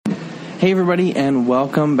Hey everybody, and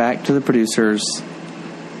welcome back to the producers.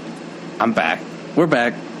 I'm back. We're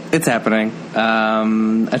back. It's happening.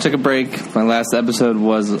 I took a break. My last episode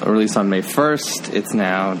was released on May 1st. It's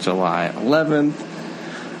now July 11th.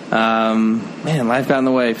 Man, life got in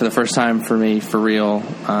the way for the first time for me, for real.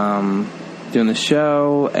 Doing the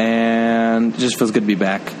show, and it just feels good to be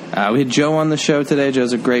back. We had Joe on the show today.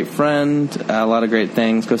 Joe's a great friend. A lot of great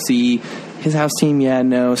things. Go see his house team,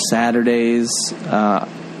 Saturdays.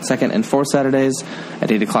 Second and fourth Saturdays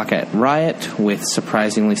at 8 o'clock at Riot with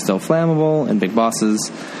Surprisingly Still Flammable and Big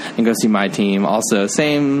Bosses. And go see my team. Also,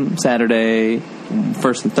 same Saturday,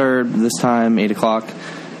 first and third, this time, 8 o'clock.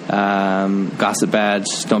 Gossip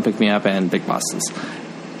Badge, Don't Pick Me Up, and Big Bosses.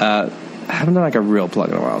 I haven't done like a real plug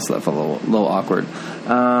in a while, so that felt a little awkward.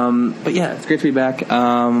 But yeah, it's great to be back.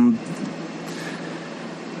 I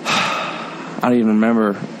don't even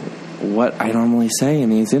remember what I normally say in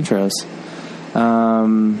these intros.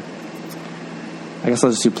 I guess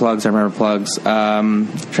I'll just do plugs. I remember plugs.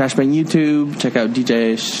 Trashbang YouTube. Check out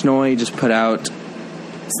DJ Schnoy. Just put out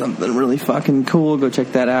something really fucking cool. Go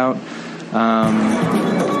check that out.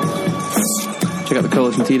 Check out the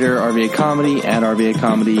Coalition Theater, RVA Comedy, at RVA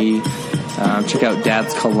Comedy. Check out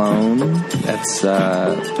Dad's Cologne. That's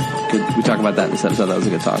good. We talk about that in this episode. That was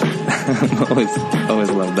a good talk. always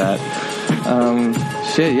love that.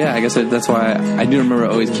 I guess that's why I do remember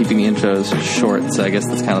always keeping the intros short, so I guess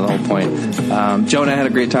that's kind of the whole point. Joe and I had a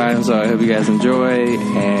great time, so I hope you guys enjoy,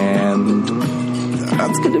 and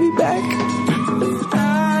it's good to be back.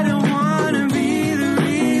 I don't want to be the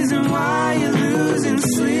reason why you're losing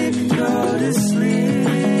sleep. Go to sleep,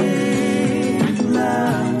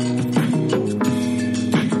 love.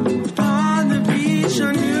 On the beach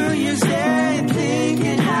on New Year's Day,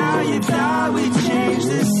 thinking how you thought we'd change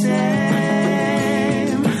the same.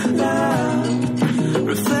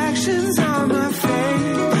 Reflections on my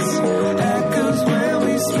face, echoes when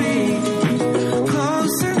we speak,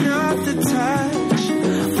 close enough to touch,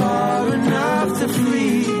 far enough to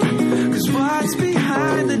flee, 'cause what's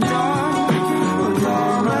behind the door with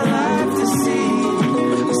all my life to see,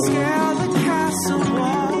 scale the castle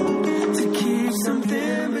wall to keep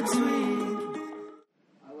something between.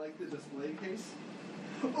 I like the display case.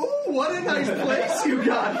 Oh, what a nice place you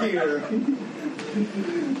got here.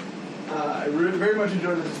 I very much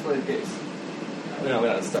enjoyed the display case. We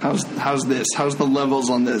gotta stop. How's this? How's the levels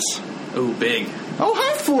on this? Oh, big. Oh,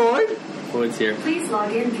 hi, Floyd. Floyd's here. Please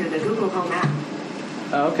log in through the Google Home app.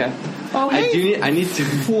 Oh, okay. Oh, hey. I need to.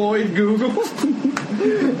 Floyd Google.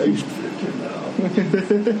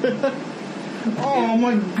 Oh,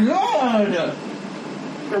 my God.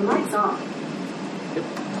 The light's off.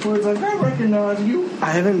 Floyd's like, I recognize you. I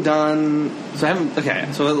haven't done a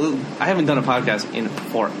podcast in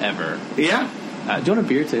forever. Yeah? Do you want a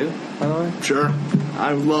beer too, by the way? Sure.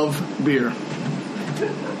 I love beer. Tell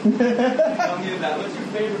me about what's your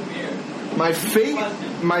favorite beer?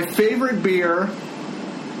 My favorite beer,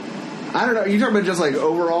 I don't know, you talking about just like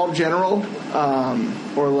overall general?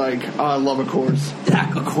 Or like, I love a Coors. Yeah,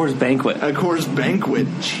 a Coors Banquet. A Coors Banquet.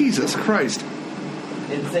 Jesus Christ.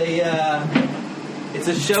 It's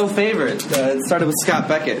a show favorite. It started with Scott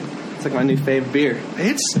Beckett. It's like my new fave beer.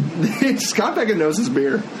 It's Scott Beckett knows his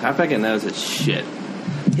beer. Scott Beckett knows it's shit.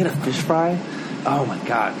 He had a fish fry. Oh my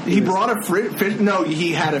God! He brought a fish. No,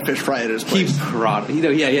 he had a fish fry at his place. He brought. He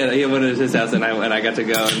had one at his house, and I got to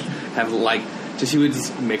go and have he would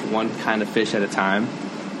just make one kind of fish at a time.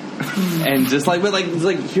 And just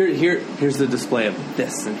here's the display of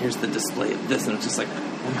this, and here's the display of this, and it's just like,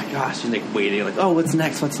 oh my gosh, you're like waiting, like, oh, what's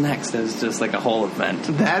next? It was just like a whole event.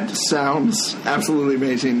 That sounds absolutely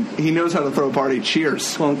amazing. He knows how to throw a party.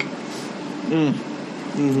 Cheers. Clunk.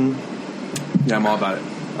 Mm-hmm. Yeah, I'm all about it.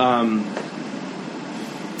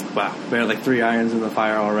 Wow, we had like 3 irons in the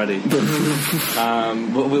fire already.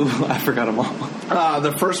 I forgot them all.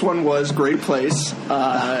 The first one was Great Place.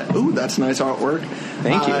 Ooh, that's nice artwork.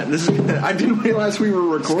 Thank you. I didn't realize we were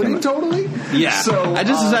recording totally. Yeah. So I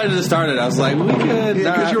just decided to start it. I was like, we could.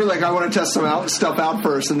 Because you were like, I want to test stuff out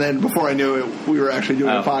first, and then before I knew it, we were actually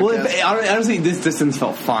doing a podcast. Well, honestly, this distance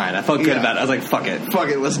felt fine. I felt good about it. I was like, fuck it. Fuck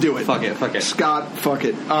it, let's do it. Fuck it. Scott, fuck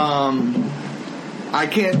it. I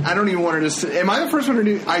don't even want to just... Am I the first one to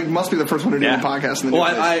do... I must be the first one to do a podcast in the new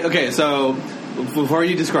place. Okay, so before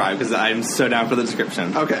you describe, because I'm so down for the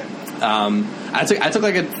description. Okay. I took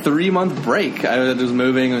like a 3-month break. I was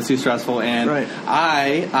moving. It was too stressful, and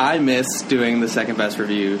I missed doing the Second Best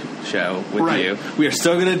Review show with you. We are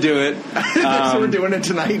still going to do it. So we're doing it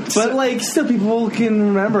tonight. But like, still, people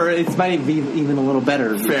can remember. It might be even a little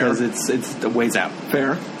better because it's a ways out.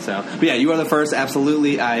 Fair. So, but yeah, you are the first.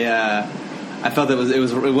 Absolutely, I felt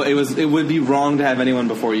it would be wrong to have anyone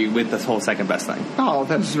before you with this whole second best thing. Oh,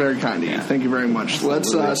 that's very kind of you. Thank you very much.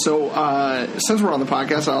 Let's since we're on the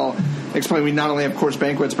podcast, I'll explain. We not only have Course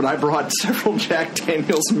Banquets, but I brought several Jack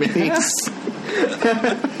Daniels minis,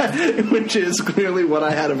 which is clearly what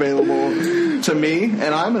I had available to me,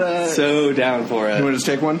 and I'm gonna so down for it. You want to just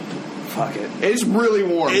take one? Fuck it. It's really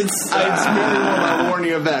warm. It's very warm. I warn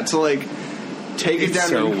you of that. So like. Take it down.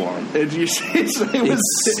 So warm. It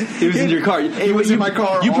was in your car. It was in my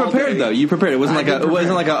car. You prepared though. You prepared. It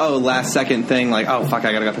wasn't like a last second thing. Like fuck,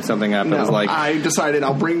 I gotta go pick something up. No, it was like I decided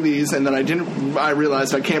I'll bring these, and then I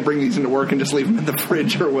realized I can't bring these into work and just leave them in the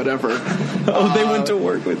fridge or whatever. They went to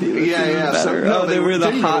work with you. Yeah. So, they were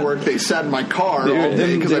the hot work. They sat in my car all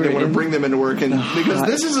day because I didn't want to bring them into work, and because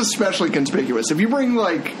this is especially conspicuous. If you bring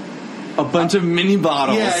like. A bunch of mini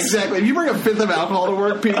bottles. Yeah, exactly. If you bring a fifth of alcohol to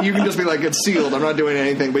work, you can just be like, it's sealed. I'm not doing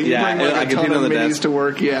anything. But you bring like a ton of minis to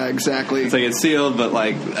work. Yeah, exactly. It's like it's sealed, but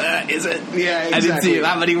like, is it? Yeah, exactly. I didn't see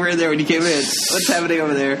how many were there when you came in. What's happening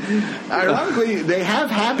over there? Ironically, they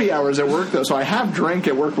have happy hours at work, though, so I have drank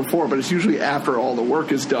at work before, but it's usually after all the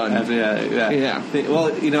work is done. Yeah.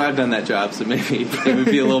 Well, I've done that job, so maybe it would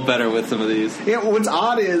be a little better with some of these. Yeah, what's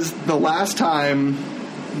odd is the last time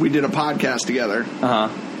we did a podcast together,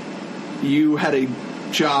 you had a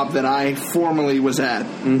job that I formerly was at.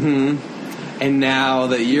 Mm-hmm. And now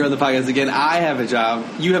that you're on the podcast again, I have a job.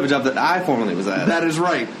 You have a job that I formerly was at. That is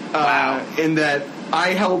right. Wow. In that I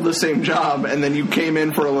held the same job, and then you came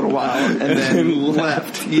in for a little while, and then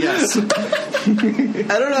left. Yes. I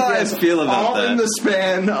don't know how I feel about all that. All in the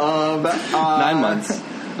span of 9 months.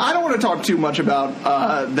 I don't want to talk too much about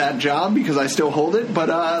that job because I still hold it,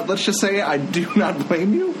 but let's just say I do not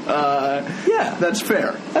blame you. Yeah. That's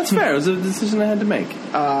fair. That's fair. It was a decision I had to make.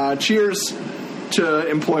 Cheers to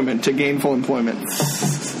employment, to gainful employment.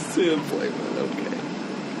 To employment, okay.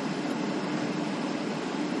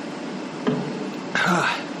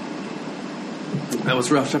 That was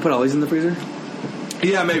rough. Should I put all these in the freezer?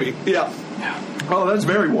 Yeah, maybe. Yeah. Oh, that's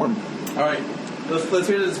very warm. All right. Let's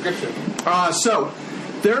hear the description. So...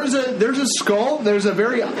 There's a skull. There's a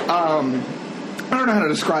very I don't know how to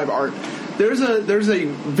describe art. There's a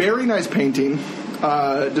very nice painting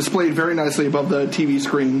displayed very nicely above the TV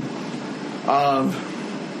screen of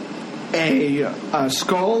a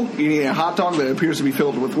skull eating a hot dog that appears to be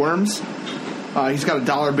filled with worms. He's got a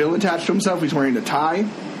dollar bill attached to himself. He's wearing a tie.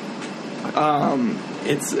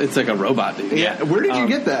 It's like a robot, dude. Yeah. Where did you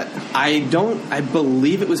get that? I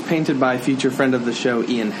believe it was painted by future friend of the show,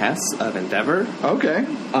 Ian Hess of Endeavor. Okay.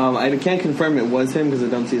 I can't confirm it was him because I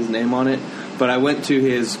don't see his name on it. But I went to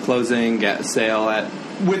his closing sale at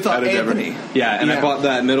Anthony. Yeah, and I bought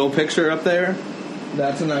that middle picture up there.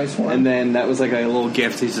 That's a nice one. And then that was like a little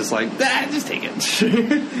gift. He's just like, just take it.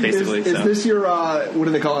 Basically. Is this your, what do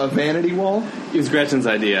they call it, a vanity wall? It was Gretchen's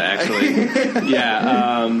idea, actually.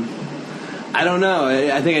 Yeah. I don't know.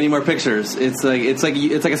 I think I need more pictures. It's like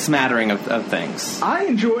a smattering of things. I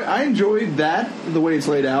enjoyed that the way it's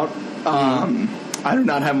laid out. I do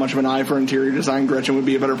not have much of an eye for interior design. Gretchen would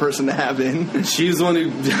be a better person to have in. She's the one who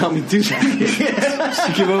helped me do that.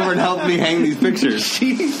 She came over and helped me hang these pictures.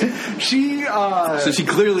 So she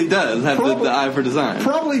clearly does have the eye for design.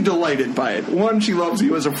 Probably delighted by it. One, she loves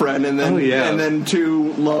you as a friend, and then and then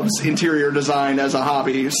two, loves interior design as a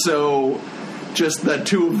hobby. So. Just the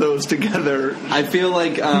two of those together. I feel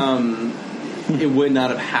like it would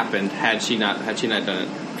not have happened had she not done it.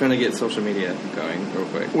 I'm trying to get social media going real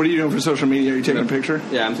quick. What are you doing for social media? Are you taking a picture?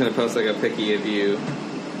 Yeah, I'm just going to post like a picky of you.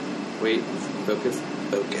 Wait, focus.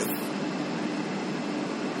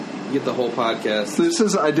 Get the whole podcast. This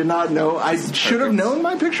is, I did not know. I should have known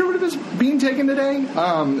my picture would have been being taken today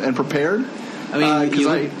and prepared. I mean, you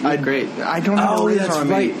look great. I don't have a razor on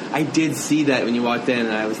me. Right. I did see that when you walked in,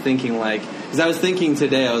 and I was thinking, because I was thinking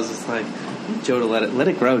today, I was just like, Joe, to let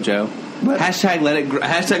it grow, Joe. Hashtag let it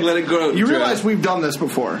grow. You realize we've done this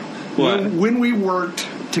before. What? When we worked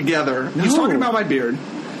together, he's talking about my beard,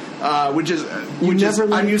 I'm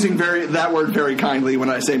using that word very kindly when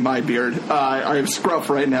I say my beard. I have scruff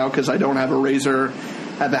right now because I don't have a razor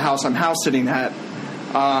at the house I'm house sitting at.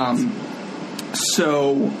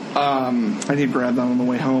 So I need to grab that on the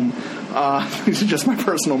way home. These are just my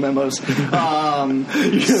personal memos. You can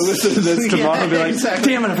listen to this tomorrow and be like,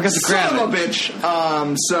 exactly. Damn it, I forgot to grab it. Son of a bitch.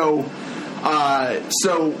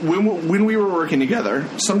 So when we were working together,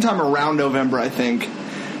 sometime around November, I think,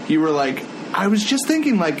 you were like, I was just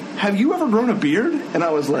thinking, have you ever grown a beard? And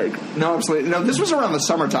I was like, no, absolutely. No, this was around the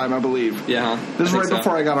summertime, I believe. Yeah. This was right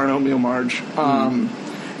before I got on Oatmeal Marge.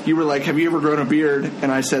 You were like, have you ever grown a beard?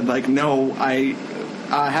 And I said, no, I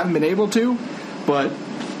haven't been able to, but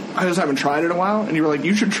I just haven't tried in a while. And you were like,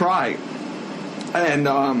 you should try. And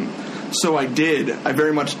so I did. I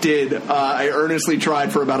very much did. I earnestly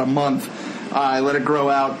tried for about a month. I let it grow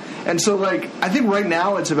out. And so, like, I think right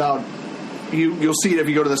now it's about, you'll see it if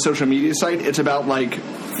you go to the social media site, it's about, like,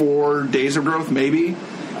 4 days of growth, maybe.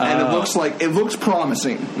 And it looks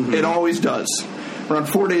promising. Mm-hmm. It always does. Around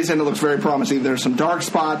 4 days in, it looks very promising. There's some dark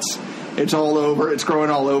spots. It's all over. It's growing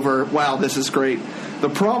all over. Wow, this is great. The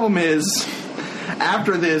problem is,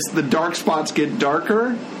 after this, the dark spots get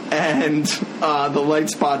darker, and the light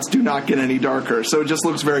spots do not get any darker. So it just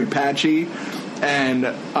looks very patchy and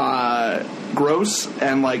gross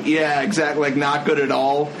and, like, yeah, exactly, like, not good at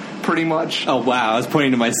all, pretty much. Oh, wow. I was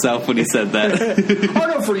pointing to myself when he said that. Oh,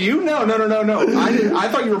 no, for you? No. I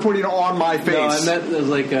thought you were pointing on my face. No, I meant it was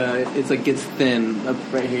like, it's thin up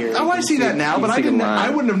right here. Oh, I see that now, but I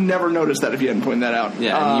wouldn't have never noticed that if you hadn't pointed that out.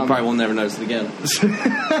 Yeah, and you probably will never notice it again.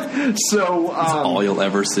 So that's all you'll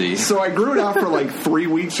ever see. So I grew it out for like 3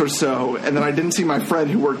 weeks or so, and then I didn't see my friend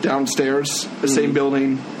who worked downstairs, the same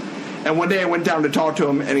building. And one day I went down to talk to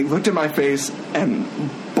him, and he looked at my face and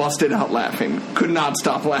busted out laughing. Could not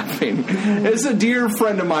stop laughing. It's a dear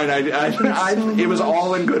friend of mine. It was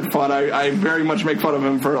all in good fun. I very much make fun of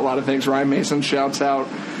him for a lot of things. Ryan Mason shouts out.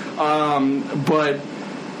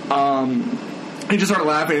 He just started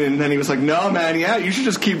laughing, and then he was like, no, man, yeah, you should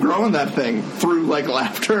just keep growing that thing, through, like,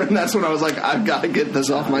 laughter. And that's when I was like, I've got to get this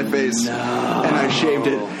off my face. No. And I shaved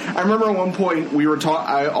it. I remember at one point we were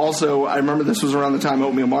I remember this was around the time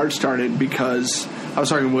Oatmeal March started, because I was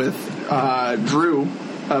talking with Drew,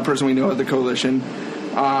 a person we know at the Coalition.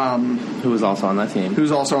 Who was also on that team.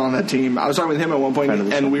 I was talking with him at one point,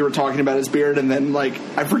 and we were talking about his beard, and then, like,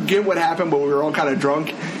 I forget what happened, but we were all kind of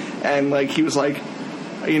drunk, and, like, he was like,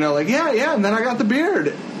 you know, like, yeah, and then I got the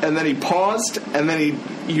beard. And then he paused, and then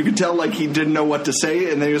you could tell, like, he didn't know what to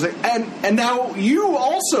say, and then he was like, and now you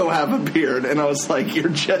also have a beard. And I was like, you're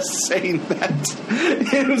just saying that.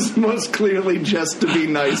 It was most clearly just to be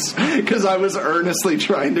nice, because I was earnestly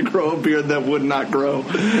trying to grow a beard that would not grow.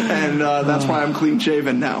 And that's why I'm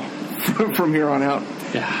clean-shaven now, from here on out.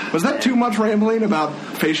 Yeah. Was that too much rambling about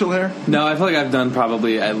facial hair? No, I feel like I've done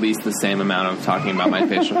probably at least the same amount of talking about my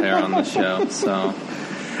facial hair on the show, so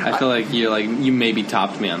I feel like you maybe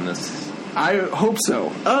topped me on this. I hope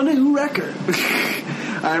so. A new record.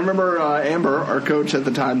 I remember Amber, our coach at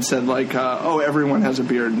the time, said, like, everyone has a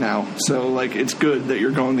beard now, so, like, it's good that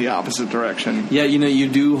you're going the opposite direction. Yeah, you know, you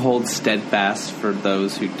do hold steadfast for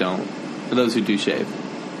those who don't, for those who do shave.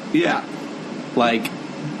 Yeah. Like,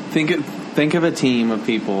 think of a team of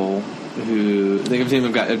people of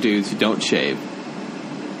dudes who don't shave.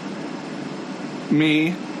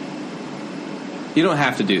 Me. You don't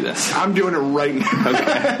have to do this. I'm doing it right now.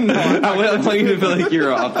 Okay. No, I want you to feel like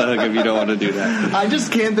you're off the hook if you don't want to do that. I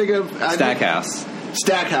just can't think of...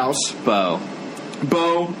 Stackhouse. Bo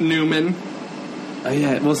Newman. Oh,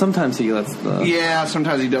 yeah. Well, sometimes he lets the... Yeah,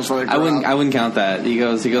 sometimes he does let it go I wouldn't count that. He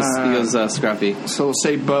goes scruffy. So we'll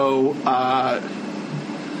say Bo... I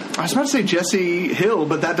was about to say Jesse Hill,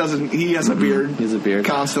 but that doesn't... He has a beard. He has a beard.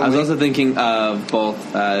 Constantly. I was also thinking of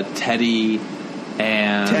both Teddy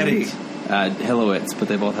and... Hillowitz, but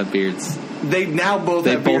they both have beards. They both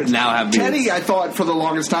have beards. Teddy, I thought, for the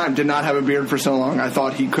longest time, did not have a beard for so long. I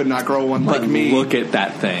thought he could not grow one like me. Look at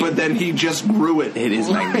that thing. But then he just grew it. It is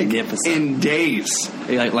magnificent. In days.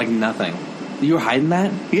 Like nothing. You were hiding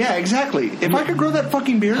that? Yeah, exactly. If I could grow that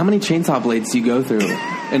fucking beard... How many chainsaw blades do you go through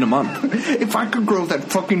in a month? If I could grow that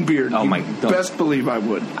fucking beard, best believe I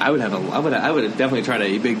would. I would have definitely tried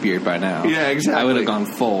a big beard by now. Yeah, exactly. I would have gone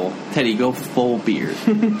full. Teddy, go full beard.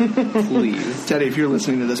 Please. Teddy, if you're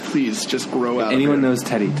listening to this, please just grow out. Anyone knows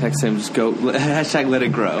Teddy, text him, just go, hashtag let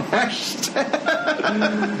it grow.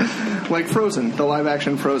 Like Frozen, the live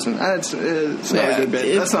action Frozen. That's not a good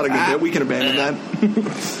bit. That's not a good bit. We can abandon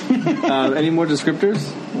that. Any more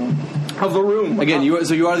descriptors of the room? Again, you are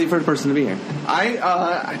the first person to be here.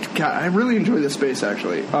 I really enjoy this space,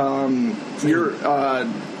 actually. You're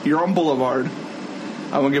on Boulevard.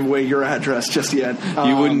 I won't give away your address just yet.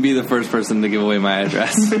 You wouldn't be the first person to give away my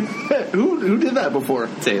address. Who did that before?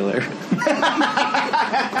 Taylor.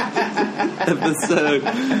 Episode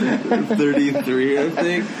 33, I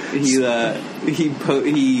think.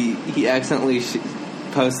 He accidentally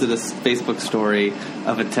posted a Facebook story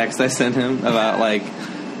of a text I sent him about, like,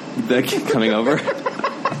 the kid coming over.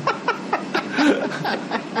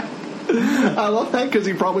 I love that because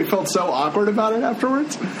he probably felt so awkward about it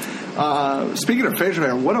afterwards. Speaking of facial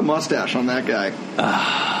hair, what a mustache on that guy.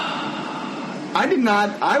 I did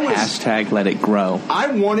not. Hashtag let it grow. I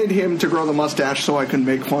wanted him to grow the mustache so I could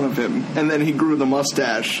make fun of him. And then he grew the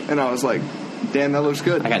mustache. And I was like, damn, that looks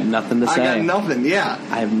good. I got nothing to say. I got nothing, yeah.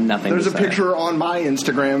 I have nothing There's to a say. picture on my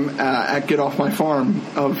Instagram, at Get Off My Farm,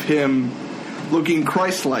 of him looking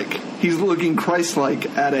Christ-like. He's looking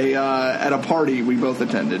Christ-like at a party we both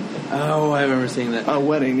attended. Oh, I remember seeing that. A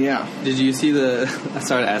wedding, yeah. Did you see the... I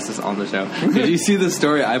started to ask this on the show. Did you see the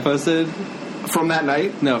story I posted? From that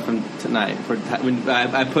night? No, from tonight. When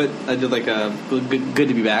I did like a good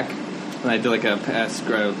to be back, and I did like a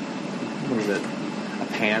what was it? A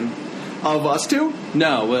pan Of us two?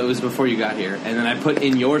 No, well, it was before you got here, and then I put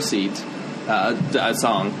in your seat a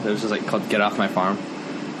song that was just like called "Get Off My Farm."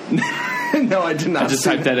 No, I did not. I just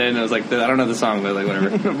typed that in, and I was like, I don't know the song, but like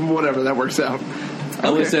whatever. Whatever, that works out. I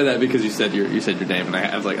only say that because you said your name, and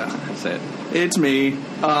I was like, oh, I say it. It's me.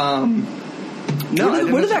 No,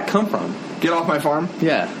 Where did that come from? Get Off My Farm?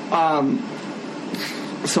 Yeah.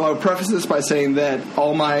 So I'll preface this by saying that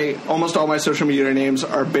almost all my social media names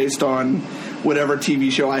are based on whatever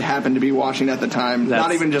TV show I happen to be watching at the time.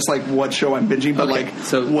 Not even just like what show I'm binging, but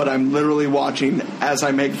what I'm literally watching as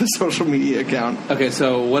I make the social media account. Okay,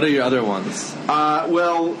 so what are your other ones?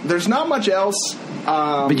 Well, there's not much else.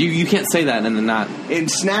 But you can't say that and then not. In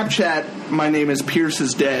Snapchat, my name is Pierce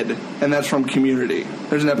is Dead, and that's from Community.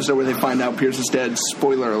 There's an episode where they find out Pierce is dead.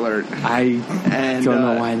 Spoiler alert. I don't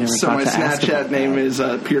know why I never so thought my to ask Snapchat about name that. is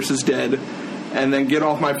Pierce is Dead. And then Get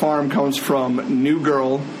Off My Farm comes from New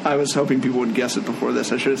Girl. I was hoping people would guess it before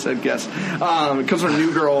this. I should have said guess. It comes from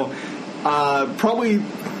New Girl. Probably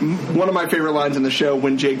one of my favorite lines in the show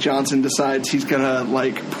when Jake Johnson decides he's going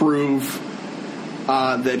to prove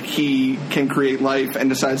that he can create life and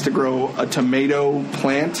decides to grow a tomato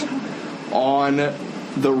plant on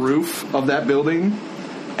the roof of that building.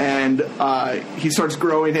 And he starts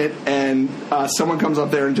growing it, and someone comes up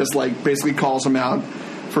there and just basically calls him out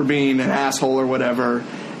for being an asshole or whatever,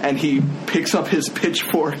 and he picks up his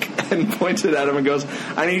pitchfork and points it at him and goes,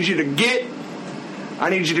 I need you to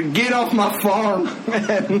get off my farm.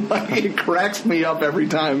 And it cracks me up every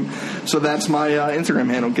time. So that's my Instagram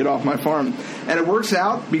handle, Get Off My Farm. And it works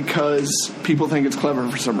out because people think it's clever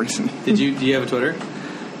for some reason. Do you have a Twitter?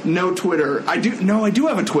 No Twitter. I do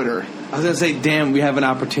have a Twitter. I was going to say, damn, we have an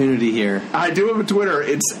opportunity here. I do have a Twitter.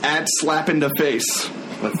 It's at @slapintoface.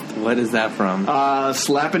 What is that from?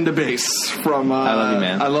 Slap into Bass from I Love You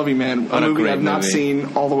Man. I Love You Man, a movie I've not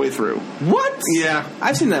seen all the way through. What? Yeah.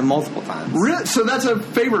 I've seen that multiple times. Really? So that's a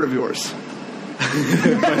favorite of yours?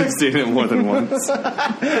 I've seen it more than once.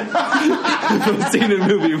 I've seen a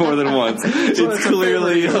movie more than once. It's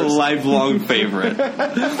clearly a lifelong favorite.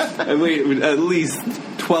 And wait, at least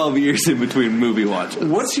 12 years in between movie watches.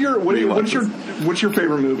 What's your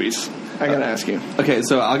favorite movies? I gotta ask you. Okay,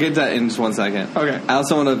 so I'll get to that in just 1 second. Okay. I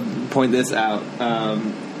also want to point this out.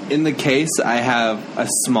 In the case, I have a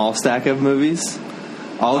small stack of movies.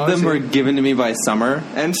 All of them were given to me by Summer.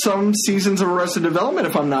 And some seasons of Arrested Development,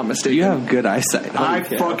 if I'm not mistaken. You have good eyesight. I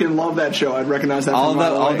fucking love that show. I'd recognize that all from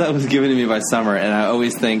of that was given to me by Summer, and I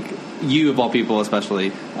always think you, of all people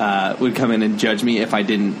especially, would come in and judge me if I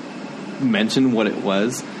didn't mention what it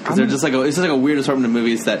was. Because they're just it's just like a weird assortment of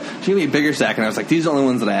movies that she gave me a bigger stack, and I was like, these are the only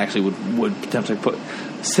ones that I actually would potentially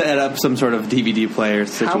set up some sort of DVD player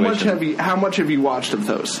situation. How much have you watched of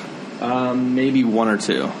those? Maybe 1 or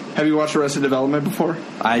 2. Have you watched Arrested Development before?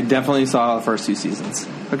 I definitely saw the first 2 seasons.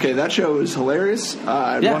 Okay, that show is hilarious.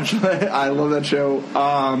 I love that show.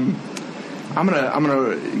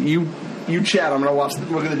 You chat. I'm gonna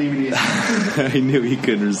look at the DVD. I knew he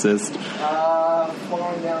couldn't resist.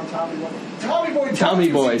 Falling down, Tommy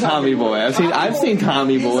Boy. I've seen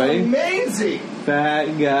Tommy Boy. He's amazing.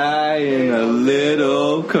 That guy in a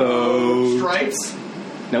little coat. Stripes.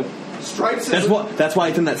 Nope. Stripes. That's why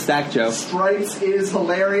it's in that stack, Joe. Stripes is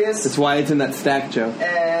hilarious. That's why it's in that stack, Joe.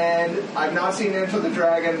 And I've not seen Enter the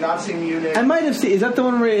Dragon. Not seen Munich. I might have seen. Is that the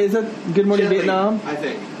one where? Is that Good Morning Vietnam? I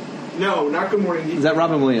think. No, not Good Morning Vietnam. Is that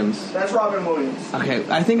Robin Williams? That's Robin Williams. Okay,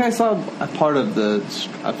 I think I saw a part of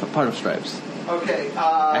Stripes. Okay.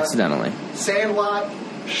 Accidentally. Sandlot,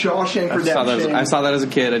 Shawshank Redemption. I saw that as a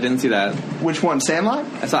kid. I didn't see that. Which one? Sandlot?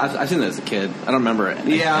 I've seen that as a kid. I don't remember it.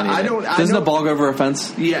 I don't. Doesn't the ball go over a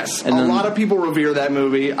fence? Yes. A lot of people revere that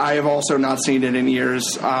movie. I have also not seen it in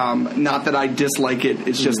years. Not that I dislike it.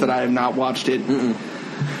 It's just that I have not watched it.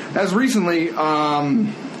 As recently, also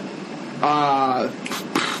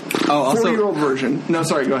 40-year-old version. No,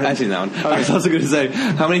 sorry, go ahead. I've seen that one. Okay. I was also going to say,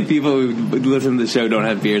 how many people who listen to the show don't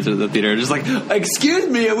have beards at the theater? Just like, excuse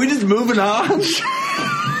me, are we just moving on?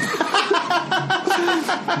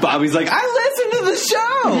 Bobby's like, I listen to the show.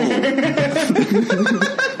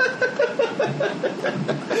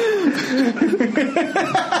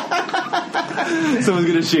 Someone's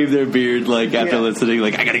gonna shave their beard like after listening.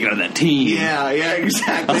 Like, I gotta get on that team. Yeah,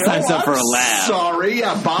 exactly. I'll sign up for a lab. Sorry,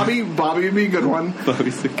 yeah, Bobby would be a good one.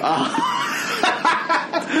 Bobby's the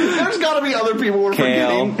There's got to be other people we're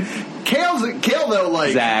Kale. forgetting. Kale though,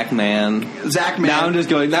 like Zach, man. Now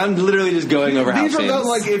I'm literally just going over house these are names. the,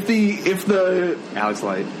 like if the Alex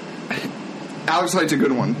Light. Alex Light's a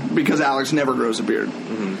good one because Alex never grows a beard.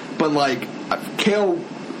 Mm-hmm. But like Kale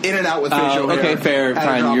in and out with facial hair. Okay, fair.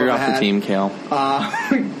 Fine, you're off the team, Kale.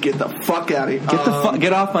 Get the fuck out of here.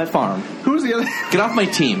 Get off my farm. Who's the other? Get off my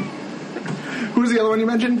team. Who's the other one you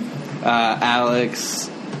mentioned? Alex.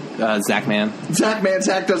 Zach Man. Zach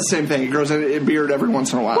does the same thing. He grows a beard every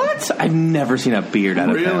once in a while. What? I've never seen a beard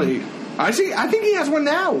out of him. Really? I think he has one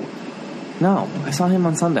now. No, I saw him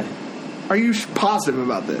on Sunday. Are you positive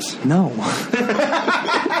about this? No. I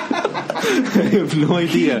have no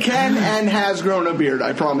idea. He can and has grown a beard.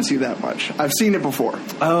 I promise you that much. I've seen it before.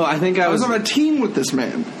 Oh, I think I was on a team with this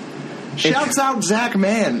man. Shouts out Zach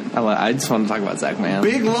Man. I just want to talk about Zach Man.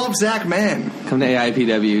 Big love, Zach Man. Come to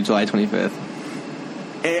AIPW July 25th.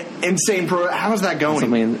 Insane pro. How's that going? I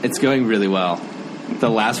mean, it's going really well. The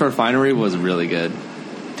last refinery was really good.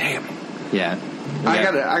 Damn. Yeah. I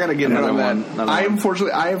gotta get in on that.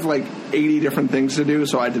 Unfortunately I have like 80 different things to do,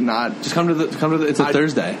 so I did not. Just come to the. It's a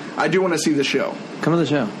Thursday. I do want to see the show. Come to the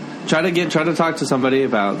show. Try to talk to somebody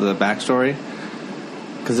about the backstory.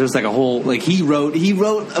 Because there's like a whole, like he wrote,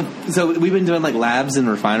 so we've been doing like labs and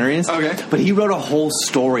refineries. Okay. But he wrote a whole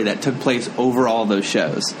story that took place over all those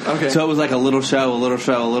shows. Okay. So it was like a little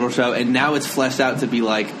show, and now it's fleshed out to be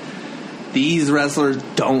like, these wrestlers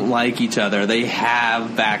don't like each other. They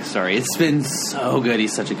have backstory. It's been so good.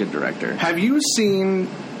 He's such a good director. Have you seen,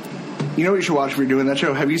 you know what you should watch if you're doing that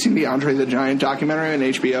show? Have you seen the Andre the Giant documentary on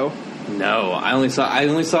HBO? No. I only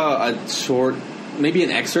saw a short, maybe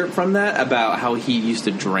an excerpt from that about how he used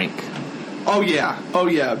to drink. Oh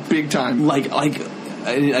yeah, big time. Like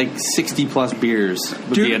 60 plus beers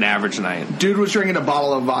would be an average night. Dude was drinking a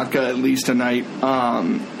bottle of vodka at least a night.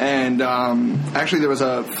 Actually there was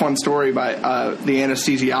a fun story by the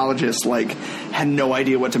anesthesiologist. Like had no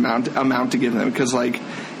idea what amount to give them because like.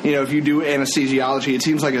 You know, if you do anesthesiology, it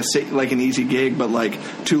seems like an easy gig, but like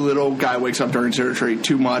too little, guy wakes up during surgery,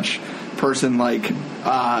 too much, person like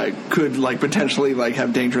could like potentially like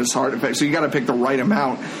have dangerous heart effects. So you got to pick the right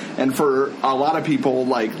amount. And for a lot of people,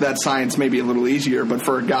 like that science may be a little easier, but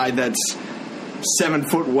for a guy that's 7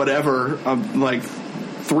 foot whatever, like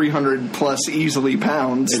 300 plus easily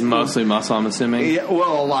pounds, it's mostly muscle, I'm assuming. Yeah,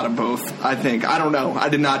 well, a lot of both. I think. I don't know. I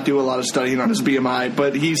did not do a lot of studying on his BMI,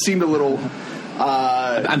 but he seemed a little.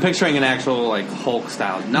 I'm picturing an actual like Hulk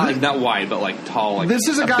style, not wide, but like tall. Like this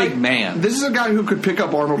is a guy, big man. This is a guy who could pick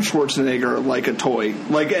up Arnold Schwarzenegger like a toy,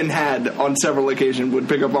 like and had on several occasions would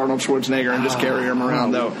pick up Arnold Schwarzenegger and just carry him around.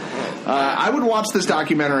 Though I would watch this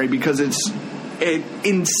documentary because it's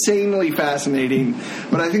insanely fascinating.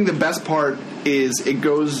 But I think the best part is it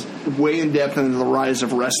goes way in depth into the rise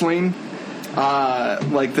of wrestling.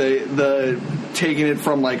 Like the taking it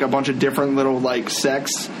from like a bunch of different little like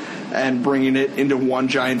sects and bringing it into one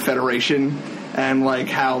giant federation, and like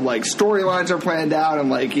how like storylines are planned out, and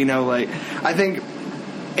like you know like I think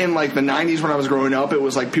in like the 90s when I was growing up it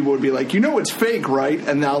was like people would be like, you know it's fake, right?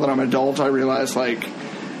 And now that I'm an adult I realize like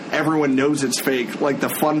everyone knows it's fake. Like the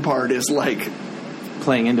fun part is like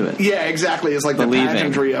playing into it. Yeah, exactly. It's like believing. The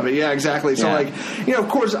pageantry of it. Yeah, exactly. So like, you know, of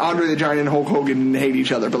course Andre the Giant and Hulk Hogan hate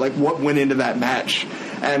each other, but like what went into that match?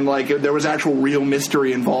 And like there was actual real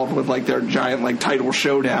mystery involved with like their giant like title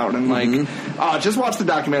showdown, and like just watch the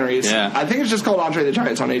documentary. I think it's just called Andre the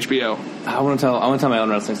Giant. It's on HBO. I want to tell my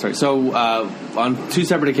own wrestling story. So on 2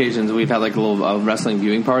 separate occasions we've had like a little wrestling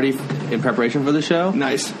viewing party in preparation for the show.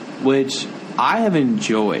 Nice. Which I have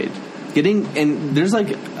enjoyed. And there's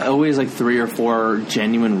like always like 3 or 4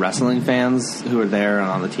 genuine wrestling fans who are there and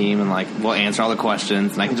on the team, and like will answer all the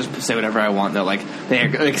questions, and I can just say whatever I want. They're like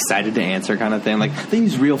they're excited to answer, kind of thing. Like they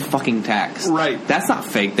use real fucking tax, right? That's not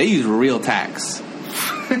fake. They use real tax.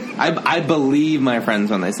 I believe my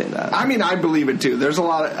friends when they say that. I mean, I believe it too. There's a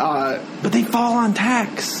lot of, but they fall on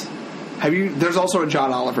tax. There's also a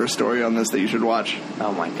John Oliver story on this that you should watch.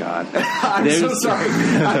 Oh my god. I'm so sorry.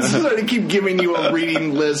 I'm so sorry to keep giving you a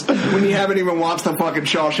reading list when you haven't even watched the fucking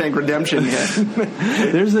Shawshank Redemption yet.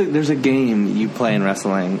 There's a game you play in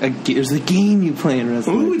wrestling. There's a game you play in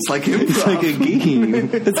wrestling. Ooh, it's like improv. It's like a game.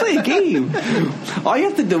 It's like a game. All you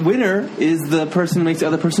have to the winner is the person who makes the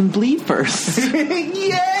other person bleed first.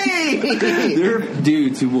 Yay! There are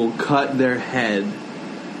dudes who will cut their head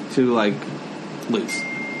to like lose.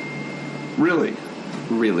 Really?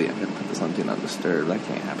 Really, I'm gonna put this on Do Not Disturb. That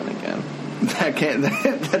can't happen again.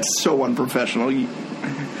 That's so unprofessional.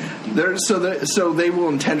 So they will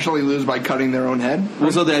intentionally lose by cutting their own head.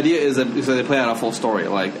 Well, so the idea is that they play out a full story.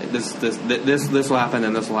 Like this will happen,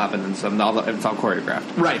 and this will happen, and so it's all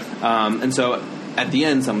choreographed. Right. And so at the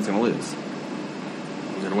end, someone's going to lose.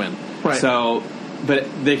 Who's going to win? Right. So, but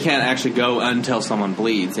they can't actually go until someone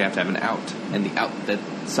bleeds. They have to have an out, and the out that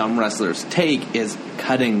some wrestlers take is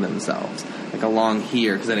cutting themselves, like along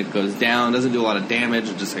here, because then it goes down, doesn't do a lot of damage.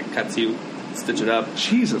 It just like cuts you. Stitch it up.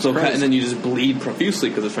 Jesus so Christ. Cut, and then you just bleed profusely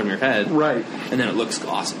because it's from your head. Right. And then it looks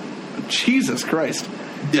awesome. Jesus Christ.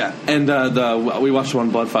 Yeah. And we watched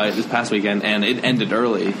one blood fight this past weekend, and it ended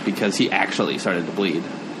early because he actually started to bleed,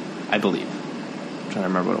 I believe. I'm trying to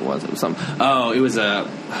remember what it was. It was something. Oh, it was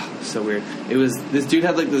so weird. It was, this dude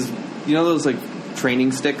had like this, you know those like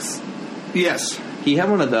training sticks? Yes. He had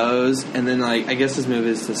one of those, and then like I guess his move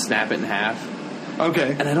is to snap it in half.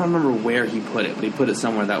 Okay. And I don't remember where he put it, but he put it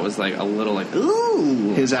somewhere that was like a little like,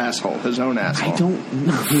 ooh. His asshole. His own asshole. I don't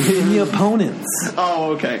know. He hit the opponents.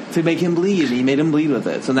 Oh, okay. To make him bleed, and he made him bleed with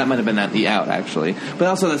it. So that might have been at the out, actually. But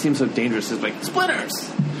also that seems so dangerous. It's like, splinters!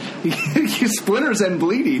 Splinters and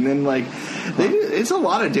bleeding, and like, it's a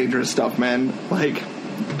lot of dangerous stuff, man. Like,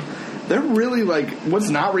 they're really like, what's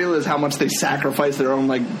not real is how much they sacrifice their own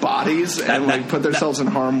like bodies and like put themselves in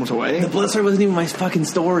harm's way. The blood story wasn't even my fucking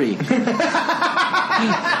story.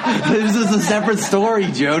 This is a separate story,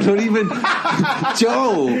 Joe. Don't even,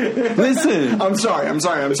 Joe. Listen. I'm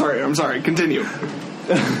sorry. Continue.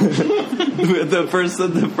 the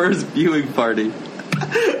first viewing party.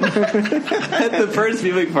 At the first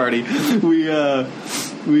viewing party,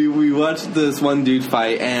 we watched this one dude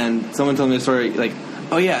fight, and someone told me a story like,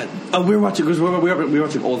 oh yeah, we were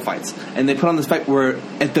watching old fights, and they put on this fight where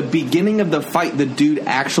at the beginning of the fight, the dude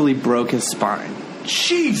actually broke his spine.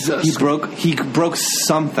 Jesus, he broke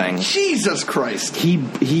something. Jesus Christ,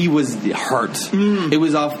 he was hurt. It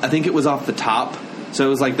was off. I think it was off the top. So it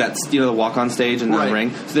was like that, you know, the walk on stage and the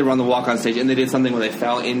ring. So they were on the walk on stage, and they did something where they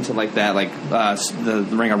fell into like that, like the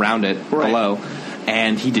ring around it below.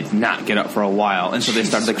 And he did not get up for a while, and so they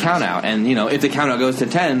started the count out. And you know, if the count out goes to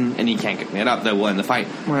 10 and he can't get up, then we'll end the fight.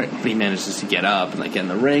 Right. But he manages to get up and like get in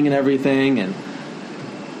the ring and everything, and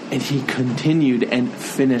he continued and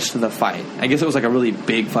finished the fight. I guess it was like a really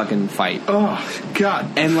big fucking fight. Oh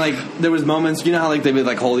God! And like there was moments, you know how like they would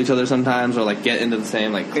like hold each other sometimes or like get into the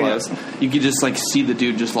same like close. Yeah. You could just like see the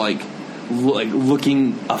dude just like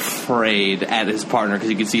looking afraid at his partner because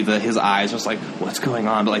you could see his eyes just like, what's going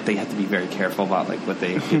on? But like they have to be very careful about like what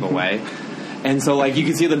they give away. And so like you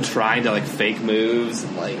could see them trying to like fake moves.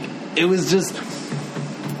 Like it was just,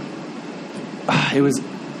 it was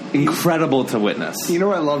incredible to witness. You know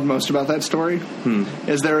what I loved most about that story?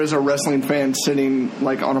 Is there is a wrestling fan sitting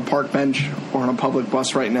like on a park bench or on a public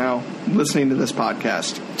bus right now listening to this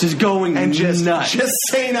podcast. Just going and nuts. Just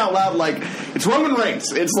saying out loud like, it's Roman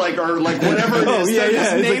Reigns. It's like, or like whatever it is. They're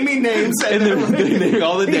just naming names. And they're naming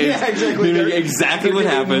all the names. Yeah, exactly. They're exactly what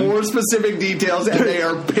happened. More specific details, and they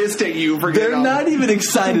are pissed at you for getting They're not even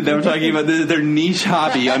excited that we're talking about their niche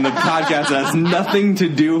hobby on the podcast that has nothing to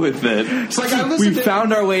do with it. It's like we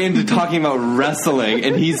found our way into talking about wrestling,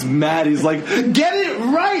 and he's mad. He's like, get it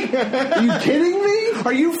right! Are you kidding me?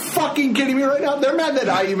 Are you fucking kidding me right now? They're mad that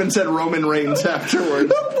I even said Roman Reigns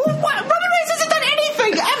afterwards. Roman Reigns hasn't done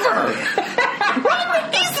anything ever! Roman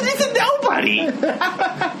Reigns is a nobody!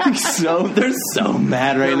 They're so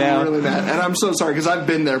mad right now. They're really mad. And I'm so sorry, because I've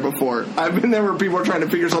been there before. I've been there where people are trying to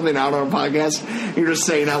figure something out on a podcast, and you're just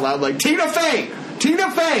saying out loud like, Tina Fey!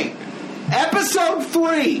 Episode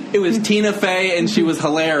 3. It was Tina Fey, and she was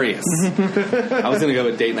hilarious. I was going to go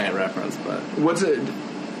with date night reference, but what's it?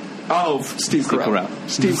 Oh, Steve Carell.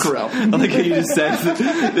 Steve Carell. I like how you just said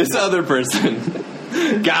this other person.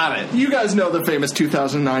 Got it. You guys know the famous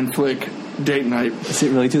 2009 flick Date Night. Is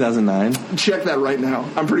it really 2009? Check that right now.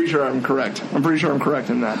 I'm pretty sure I'm correct. I'm pretty sure I'm correct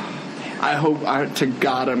in that. I hope to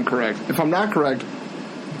God I'm correct. If I'm not correct,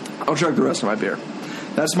 I'll chug the rest of my beer.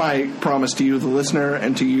 That's my promise to you, the listener,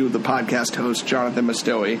 and to you, the podcast host, Jonathan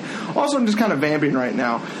Mostowy. Also, I'm just kind of vamping right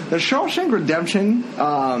now. The Shawshank Redemption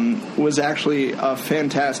was actually a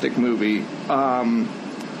fantastic movie.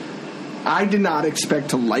 I did not expect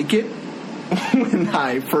to like it when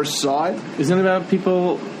I first saw it. Isn't it about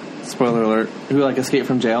people, spoiler alert, who like escape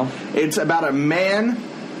from jail? It's about a man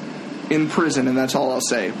in prison, and that's all I'll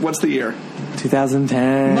say. What's the year?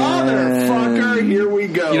 2010. Motherfucker, here we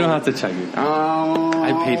go. You don't have to check it.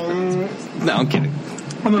 I paid for this. No, I'm kidding.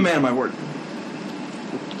 I'm a man of my word.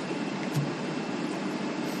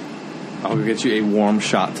 I'll go get you a warm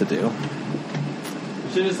shot to do. You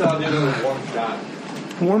should just do a warm shot.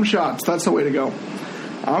 Warm shots, that's the way to go.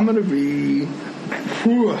 I'm going to be...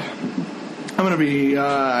 I'm going to be,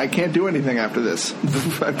 I can't do anything after this.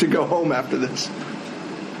 I have to go home after this.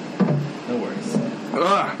 No worries. Ugh.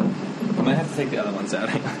 I might have to take the other ones out.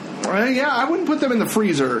 Yeah, I wouldn't put them in the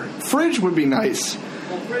freezer. Fridge would be nice.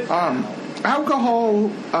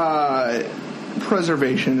 Alcohol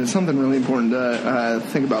preservation is something really important to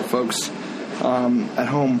think about, folks, at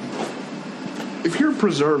home. If you're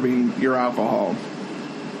preserving your alcohol,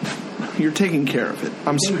 you're taking care of it.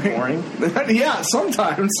 I'm sorry. Boring? Yeah,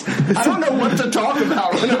 sometimes. I don't know what to talk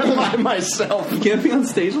about when I'm by myself. You can't be on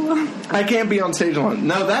stage alone? I can't be on stage alone.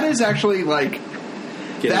 No, that is actually, like,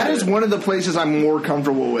 that is one of the places I'm more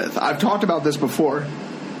comfortable with. I've talked about this before.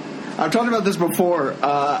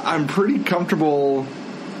 I'm pretty comfortable.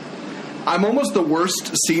 I'm almost the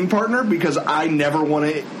worst scene partner because I never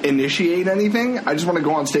want to initiate anything. I just want to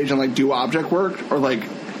go on stage and, like, do object work or, like,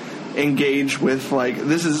 engage with, like,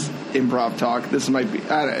 this is improv talk. This might be,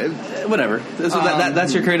 I don't know. Whatever.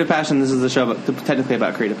 That's your creative passion. This is the show technically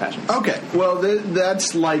about creative passion. Okay. Well,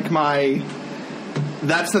 that's like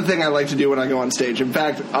that's the thing I like to do when I go on stage. In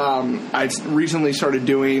fact, I recently started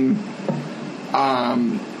doing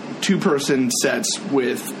 2-person sets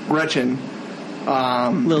with Gretchen.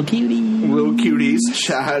 Little cuties. Little cuties.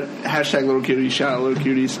 Hashtag little cuties. Shout out little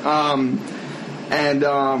cuties. And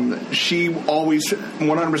she always,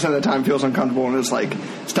 100% of the time, feels uncomfortable and is like,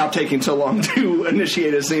 stop taking so long to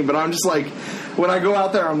initiate a scene. But I'm just like, when I go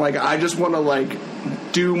out there, I'm like, I just want to, like,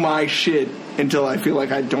 do my shit until I feel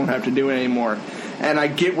like I don't have to do it anymore. And I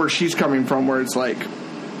get where she's coming from, where it's like,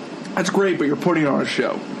 that's great, but you're putting on a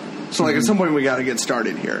show. So, like, at some point, we got to get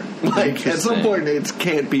started here. Like, at some point, it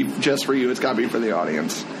can't be just for you. It's got to be for the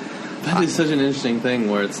audience. That is such an interesting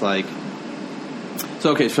thing where it's like,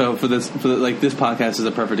 so this podcast is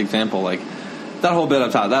a perfect example. Like, that whole bit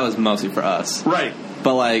up top, that was mostly for us. Right.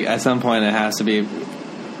 But, like, at some point, it has to be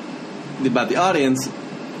about the audience.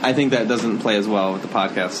 I think that doesn't play as well with the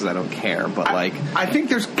podcast because I don't care. But, I think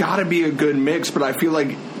there's got to be a good mix, but I feel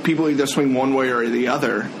like people either swing one way or the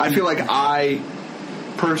other. I feel like I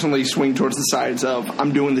personally swing towards the sides of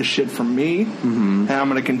I'm doing this shit for me, and I'm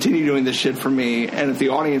going to continue doing this shit for me, and if the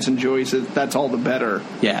audience enjoys it, that's all the better.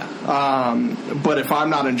 Yeah. But if I'm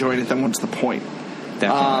not enjoying it, then what's the point?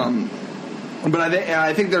 Definitely. But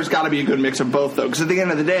I think there's got to be a good mix of both, though, because at the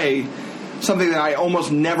end of the day, something that I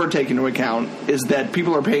almost never take into account is that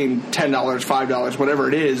people are paying $10, $5, whatever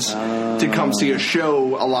it is, to come see a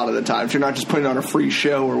show a lot of the time. So you're not just putting on a free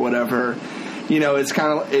show or whatever. You know, it's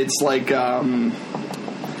like,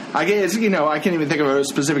 I guess, you know, I can't even think of a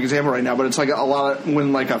specific example right now, but it's like a lot of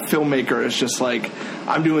when, like, a filmmaker is just like,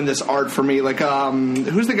 I'm doing this art for me. Like,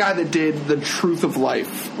 who's the guy that did The Truth of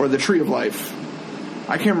Life or The Tree of Life?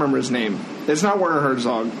 I can't remember his name. It's not Werner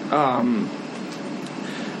Herzog.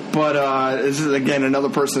 But this is, again, another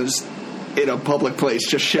person who's in a public place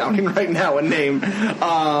just shouting right now a name.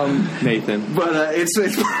 Nathan. But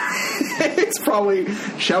it's probably,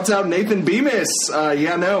 shouts out Nathan Bemis.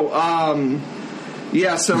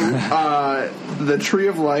 Yeah, so The Tree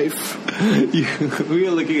of Life. We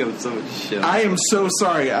are looking up so much shit. I am so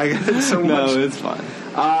sorry. I got so much. No, it's fine.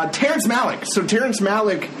 Terrence Malick. So Terrence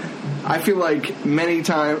Malick, I feel like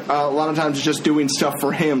a lot of times is just doing stuff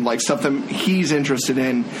for him, like stuff that he's interested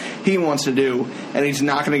in, he wants to do, and he's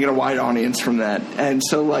not going to get a wide audience from that. And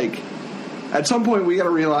so, like, at some point we got to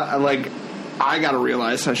realize, like, I got to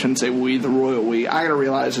realize, I shouldn't say we, the royal we, I got to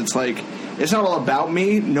realize it's like, it's not all about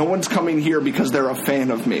me. No one's coming here because they're a fan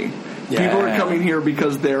of me. Yeah. People are coming here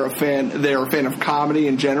because they're a fan of comedy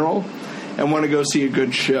in general and want to go see a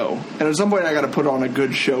good show. And at some point I got to put on a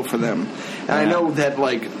good show for them. And I know that,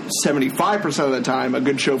 like, 75% of the time a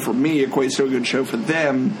good show for me equates to a good show for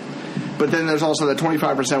them. But then there's also that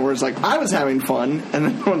 25% where it's like, I was having fun, and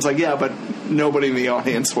then everyone's like, yeah, but nobody in the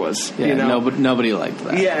audience was. Yeah, you know? Nobody liked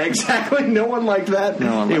that. Yeah, exactly. No one liked that.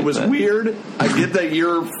 It was weird. I get that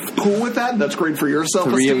you're cool with that. That's great for your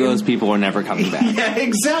self-esteem. 3 of those people are never coming back. Yeah,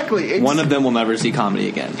 exactly. One of them will never see comedy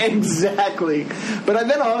again. Exactly. But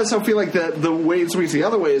then I also feel like the way it swings the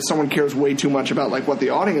other way is someone cares way too much about, like, what the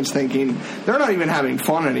audience is thinking. They're not even having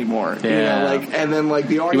fun anymore. Yeah. You know, like, and then, like,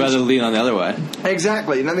 the audience... You rather lean on the other way.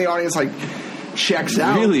 Exactly. And then the audience, like, checks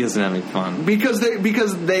out. Really isn't having fun. Because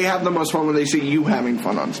they have the most fun when they see you having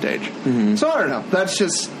fun on stage. Mm-hmm. So I don't know. That's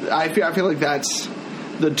just... I feel like that's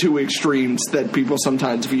the two extremes that people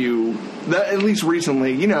sometimes view, that, at least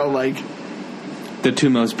recently, you know, like... The two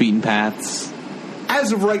most beaten paths.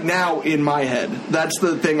 As of right now, in my head. That's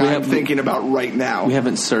the thing I'm thinking about right now. We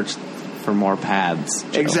haven't searched for more paths,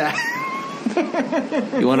 Joe. Exactly.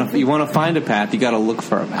 You want to find a path, you got to look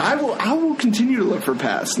for a path. I will continue to look for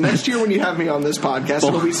paths. Next year when you have me on this podcast,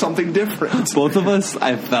 it'll be something different. Both of us,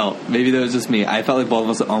 I felt, maybe that was just me, I felt like both of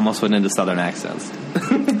us almost went into Southern accents.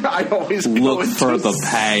 I always look for the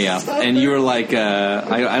path. And you were like,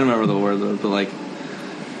 I don't remember the word, but like,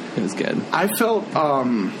 it was good. I felt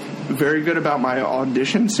very good about my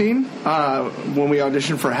audition scene when we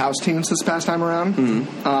auditioned for house teams this past time around.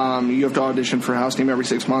 Mm-hmm. You have to audition for a house team every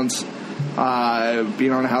 6 months.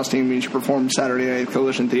 Being on a house team means you perform Saturday night at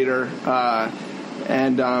Coalition Theater.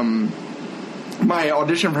 And my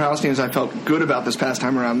audition for house teams, I felt good about this past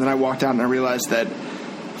time around. Then I walked out and I realized that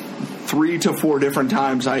 3 to 4 different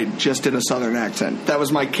times I just did a Southern accent. That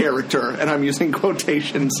was my character, and I'm using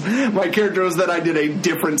quotations. My character was that I did a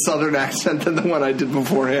different Southern accent than the one I did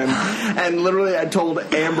beforehand. And literally I told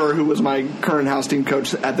Amber, who was my current house team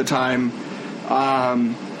coach at the time,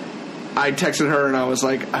 I texted her and I was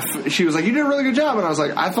like, she was like, you did a really good job. And I was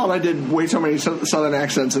like, I thought I did way too many Southern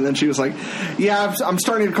accents. And then she was like, yeah, I'm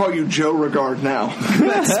starting to call you Joe Regard now.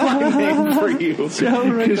 That's my name for you.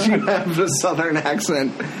 Because you have a Southern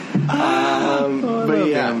accent. But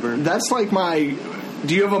yeah, Amber. That's like my,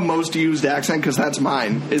 do you have a most used accent? Because that's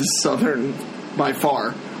mine, is Southern by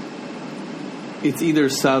far. It's either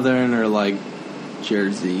Southern or like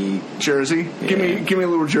Jersey. Jersey? Yeah. Give me a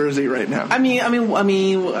little Jersey right now. I mean,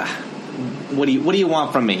 what do you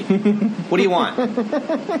want from me? What do you want? You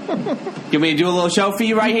want me to do a little show for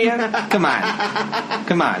you right here? Come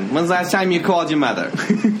on. When's the last time you called your mother?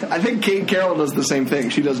 I think Kate Carroll does the same thing.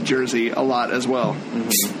 She does Jersey a lot as well.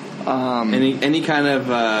 Mm-hmm. Any kind of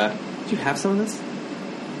do you have some of this?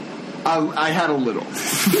 I had a little.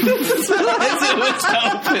 It's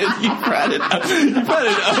open. You brought it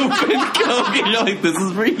open Coke, and you're like, "This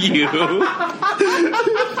is for you."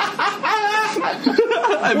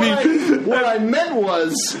 I mean, what I meant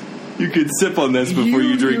was, you could sip on this before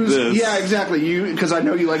you drink this. Yeah, exactly. Because I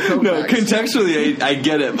know you like Coke. No, contextually, I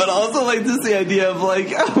get it, but also like just the idea of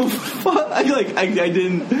like, oh, fuck. I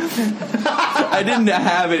didn't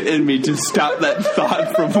have it in me to stop that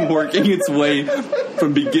thought from working its way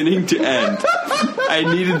from beginning to end. I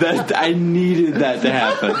needed that to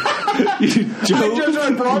happen.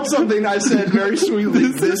 I brought something. I said very sweetly,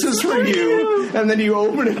 "This is for you," and then you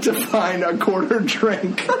open it to find a quarter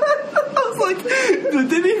drink. I was like, it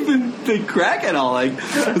didn't even crack at all. Like,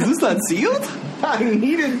 is this not sealed? You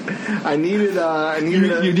needed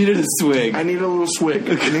a swig. I needed a little swig.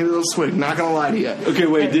 I needed a little swig. Not gonna lie to you. Okay,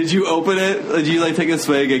 wait. Did you open it? Did you like take a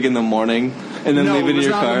swig like in the morning and then leave it in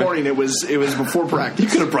your car? No, it was not in the morning. It was before practice. You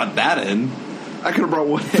could have brought that in. I could have brought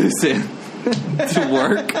what? This in to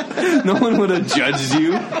work. No one would have judged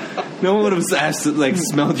you. No one would have asked, like,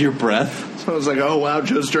 smelled your breath. So I was like, oh wow,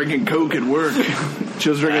 Joe's drinking Coke at work.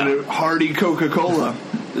 Joe's drinking a hearty Coca-Cola.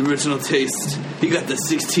 The original taste. He got the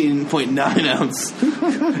 16.9 ounce.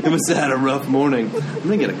 He must have had a rough morning. I'm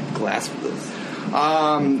gonna get a glass for this.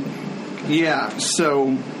 Yeah,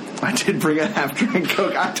 so I did bring a half drink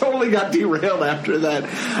Coke. I totally got derailed after that.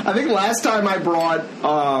 I think last time I brought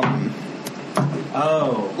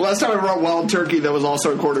Wild Turkey, that was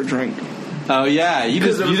also a quarter drink. Oh yeah,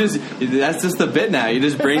 that's just the bit now. You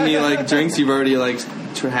just bring me like drinks you've already like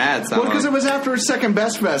had. Well, because it was after Second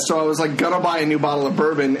Best Fest, so I was like gonna buy a new bottle of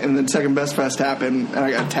bourbon, and then Second Best Fest happened, and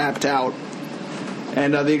I got tapped out.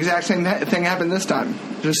 And the exact same thing happened this time.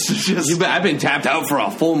 I've been tapped out for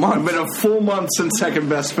a full month. It's been a full month since Second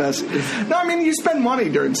Best Fest. No, I mean you spend money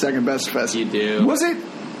during Second Best Fest. You do. Was it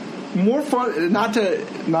more fun? Not to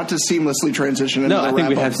seamlessly transition. No, I think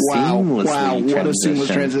we have seamlessly. Wow, what a seamless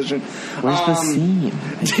transition. Where's the seam?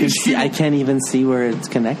 I can't even see where it's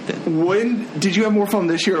connected. When did you have more fun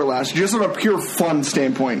this year or last? Just on a pure fun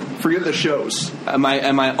standpoint. Forget the shows. Am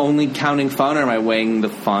I only counting fun, or am I weighing the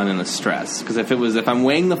fun and the stress? Because if I'm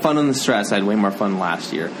weighing the fun and the stress, I had way more fun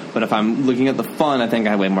last year. But if I'm looking at the fun, I think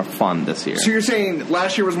I had way more fun this year. So you're saying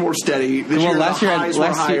last year was more steady. This year the highs were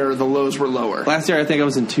higher, the lows were lower. Last year I think I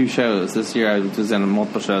was in 2 shows. This year I was in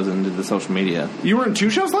multiple shows and did the social media. You were in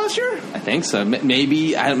 2 shows last year? I think so.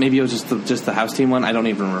 Maybe it was just the house team one. I don't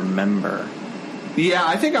even remember. Yeah,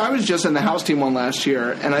 I think I was just in the house team one last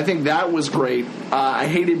year, and I think that was great. I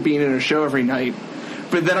hated being in a show every night,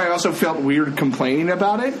 but then I also felt weird complaining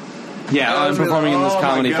about it. Yeah, I was performing in this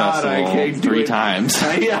comedy festival 3 times.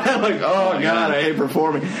 Yeah, like, God, I hate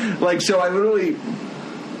performing. Like, so I literally,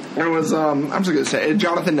 it was, I'm just going to say,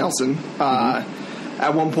 Jonathan Nelson,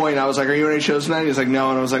 at one point, I was like, are you in any shows tonight? He's like, no.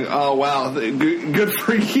 And I was like, oh, wow, good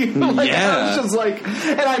for you. Like, yeah. I was just like,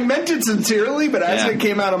 and I meant it sincerely, but as it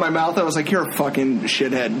came out of my mouth, I was like, you're a fucking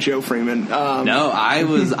shithead, Joe Freeman. No, I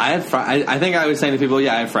think I was saying to people,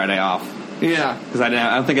 I had Friday off. Yeah. Because I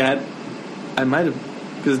don't think I had I might have,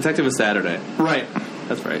 because Detective was Saturday. Right.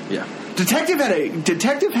 That's right. Yeah. Detective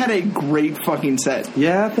had a great fucking set.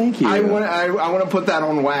 Yeah, thank you. I want to put that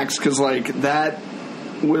on wax because like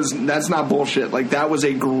that's not bullshit. Like that was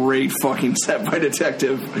a great fucking set by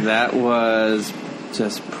Detective. That was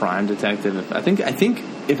just prime Detective. I think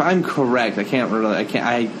if I'm correct, this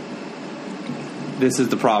is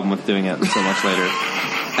the problem with doing it so much later.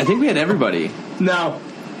 I think we had everybody. No.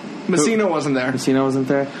 Messina wasn't there. Messina wasn't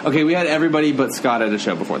there? Okay, we had everybody but Scott at a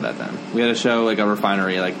show before that then. We had a show, like a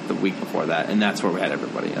refinery, like the week before that, and that's where we had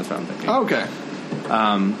everybody. That's what I'm thinking. Okay.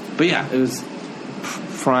 But yeah, it was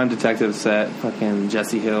prime Detective set. Fucking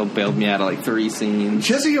Jesse Hill bailed me out of like 3 scenes.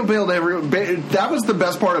 Jesse Hill bailed that was the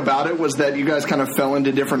best part about it, was that you guys kind of fell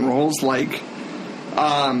into different roles. Like,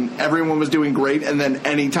 everyone was doing great, and then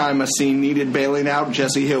anytime a scene needed bailing out,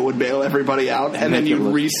 Jesse Hill would bail everybody out, and then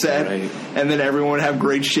you reset, great. And then everyone would have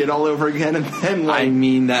great shit all over again, and then like... I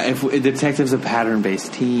mean, that if Detective's a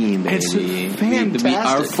pattern-based team, baby. It's fantastic.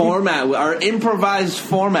 Our format, our improvised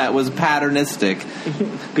format was patternistic.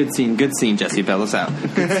 Good scene, Jesse, bail us out.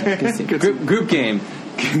 Good scene. Group game.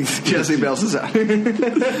 Jesse bails us out.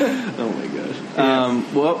 Oh my gosh. Yeah.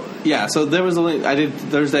 Well, yeah. So there was I did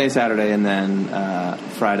Thursday, Saturday, and then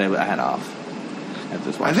Friday I had off.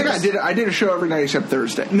 I think I did a show every night except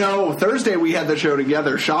Thursday. No, Thursday we had the show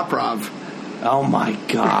together. Shotprov. Oh my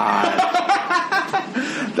god.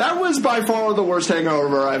 That was by far the worst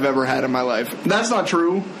hangover I've ever had in my life. That's not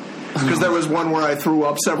true. Because there was one where I threw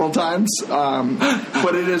up several times,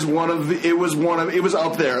 but it was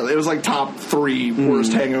up there. It was like top 3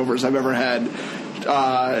 worst hangovers I've ever had.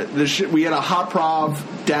 We had a Hot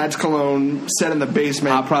Prov Dad's Cologne set in the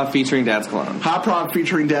basement. Hot Prov featuring Dad's Cologne. Hot Prov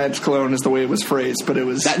featuring Dad's Cologne is the way it was phrased, but it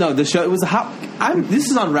was the show. It was a hot. This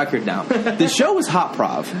is on record now. The show was Hot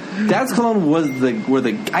Prov. Dad's Cologne was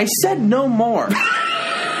I said no more.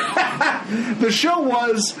 The show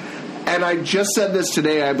was. And I just said this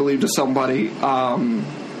today, I believe, to somebody.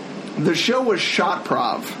 The show was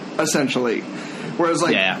Shotprov, essentially. Whereas,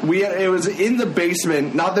 like, it was in the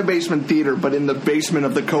basement, not the basement theater, but in the basement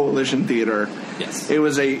of the Coalition Theater. Yes. It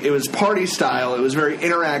was party style. It was very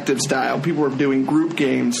interactive style. People were doing group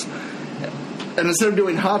games. And instead of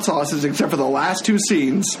doing hot sauces, except for the last 2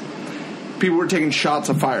 scenes, people were taking shots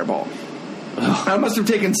of Fireball. Ugh. I must have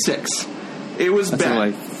taken 6. It was bad.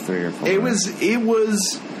 Like 3 or 4. It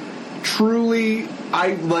was truly, I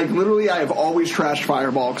have always trashed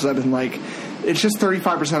Fireball because I've been like, it's just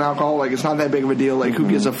 35% alcohol, like it's not that big of a deal, like who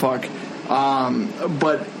gives a fuck,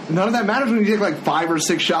 but none of that matters when you take like 5 or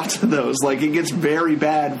 6 shots of those. Like it gets very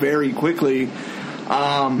bad very quickly,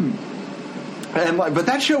 but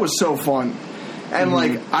that show was so fun, and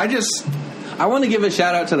I want to give a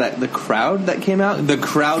shout out to the crowd that came out. The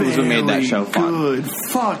crowd was what made that show fun.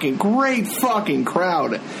 Great fucking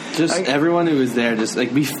crowd. Just everyone who was there, just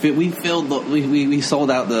like we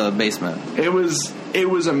sold out the basement. It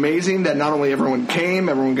was amazing that not only everyone came,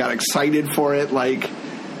 everyone got excited for it. Like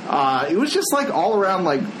it was just like all around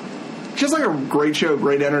just like a great show,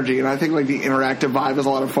 great energy, and I think like the interactive vibe is a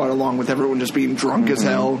lot of fun, along with everyone just being drunk as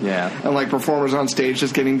hell, and like performers on stage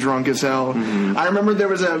just getting drunk as hell. I remember there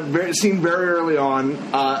was a scene very early on.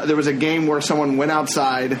 There was a game where someone went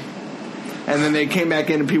outside, and then they came back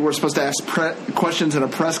in, and people were supposed to ask questions in a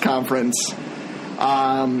press conference,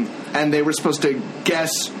 and they were supposed to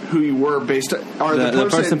guess who you were based on, or the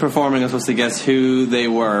person performing was supposed to guess who they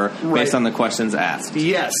were based on the questions asked.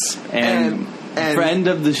 Yes, and friend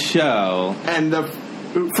of the show. And the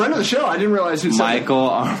friend of the show, I didn't realize who said Michael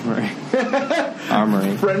Armory.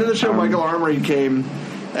 Friend of the show, Michael Armory came.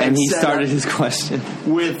 And he started his question.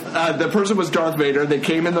 With the person was Darth Vader. They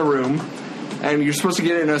came in the room, and you're supposed to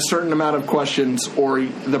get in a certain amount of questions, or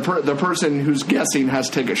the person who's guessing has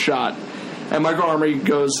to take a shot. And Michael Armory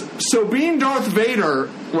goes, so being Darth Vader,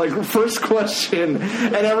 like, first question,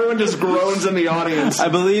 and everyone just groans in the audience. I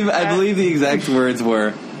believe the exact words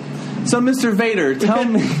were, so, Mr. Vader, tell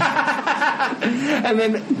me. and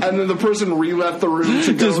then the person re-left the room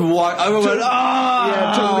to go. Just walk. I went, to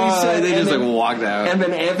reset. They just walked out. And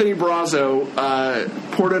then Anthony Brazzo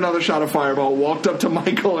poured another shot of Fireball, walked up to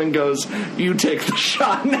Michael, and goes, "You take the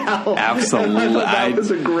shot now." Absolutely. That was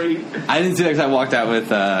a great. I didn't see that because I walked out with.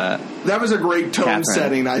 That was a great tone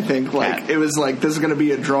setting. I think it was like, this is going to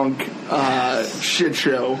be a drunk shit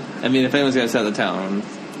show. I mean, if anyone's going to set the tone,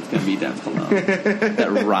 gonna be Dad's Cologne.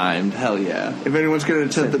 That rhymed. Hell yeah. If anyone's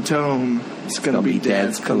gonna set the tone, it's gonna be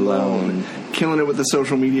Dad's Cologne. Killing it with the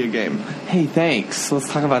social media game. Hey, thanks. Let's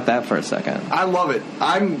talk about that for a second. I love it.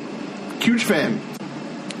 I'm a huge fan.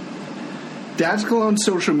 Dad's Cologne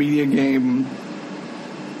social media game.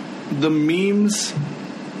 The memes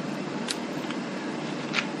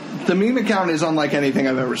The meme account is unlike anything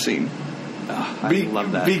I've ever seen. Oh, I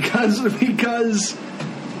love that. Because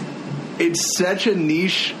it's such a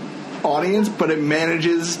niche audience, but it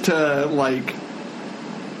manages to, like...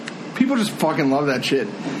 People just fucking love that shit.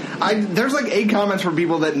 There's like 8 comments from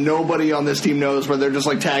people that nobody on this team knows where they're just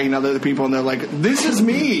like tagging other people and they're like, this is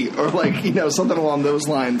me, or like, you know, something along those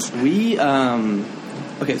lines.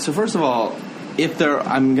 Okay, so first of all,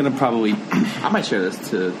 I'm gonna probably, I might share this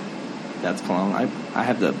to Dad's Cologne. I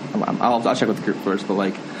have I'll check with the group first, but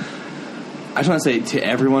like, I just want to say to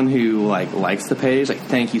everyone who like likes the page, like,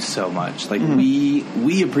 thank you so much. Like,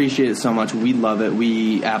 we appreciate it so much. We love it.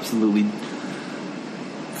 We absolutely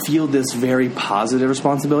feel this very positive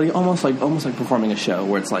responsibility, almost like performing a show,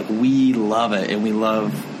 where it's like we love it and we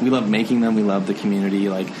love making them. We love the community.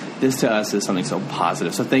 Like, this to us is something so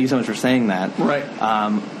positive. So thank you so much for saying that. Right.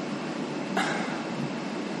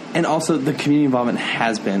 And also the community involvement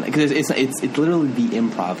has been, because it's literally the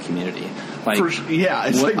improv community. Like,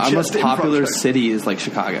 it's like our most popular improv city is like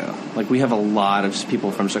Chicago. Like, we have a lot of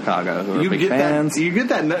people from Chicago who are big fans. You get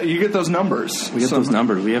those numbers. We get those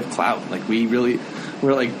numbers. We have clout. Like,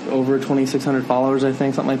 we're like over 2,600 followers, I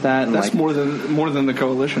think, something like that. And that's like, more than the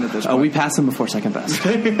coalition at this point. Oh, we passed them before second best.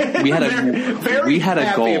 We had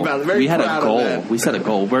a goal. We set a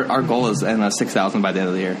goal. Our goal is 6,000 by the end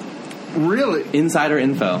of the year. Really? Insider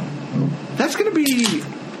info. That's going to be.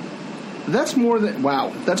 That's more than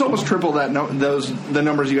That's almost triple the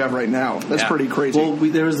numbers you have right now. That's pretty crazy. Well,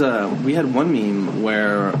 we had one meme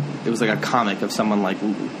where it was like a comic of someone like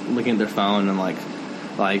looking at their phone and like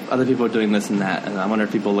other people are doing this and that, and I wonder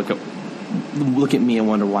if people look at me and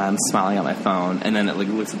wonder why I'm smiling at my phone, and then it like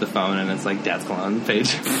looks at the phone and it's like Dad's Cologne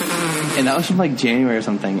page, and that was from like January or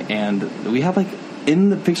something, and we had like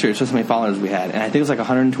in the picture it's just how many followers we had, and I think it was like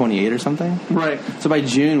 128 or something. Right. So by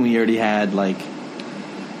June we already had like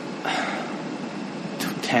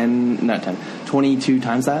 22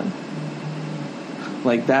 times that.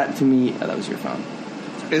 Like, that to me, that was your phone.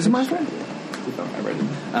 Is it my phone? Your phone, I read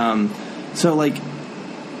it. So like,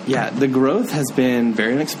 yeah, the growth has been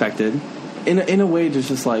very unexpected. In a way, there's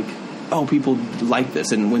just like, oh, people like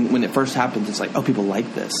this, and when it first happened, it's like, oh, people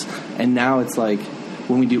like this, and now it's like,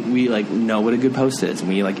 when we like know what a good post is, and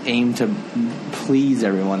we like aim to please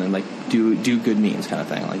everyone and like do good memes kind of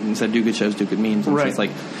thing. Like, instead of do good shows, do good memes. And right. So it's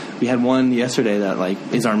like, we had one yesterday that like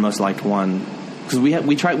is our most liked one. Because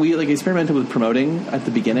we like experimented with promoting at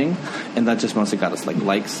the beginning, and that just mostly got us like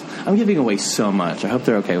likes. I'm giving away so much. I hope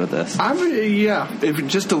they're okay with this. If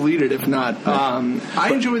just delete it. If not, I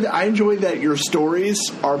enjoy that your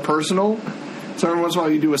stories are personal. So every once in a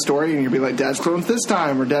while you do a story and you'll be like, Dad's Clones this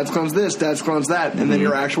time, or Dad's Clones this, Dad's Clones that, and then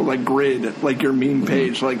your actual like grid, like your meme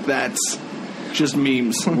page, like that's just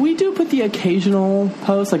memes. We do put the occasional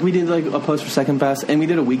post, like we did like a post for second best, and we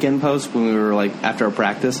did a weekend post when we were like after our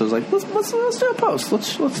practice. I was like, let's do a post.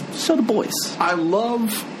 Let's show the boys. I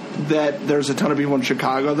love that there's a ton of people in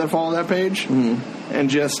Chicago that follow that page, and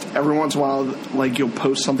just every once in a while, like you'll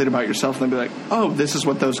post something about yourself and they'll be like, oh, this is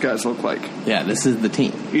what those guys look like. Yeah, this is the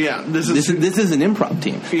team. Yeah, this is an improv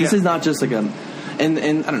team. Yeah. This is not just like and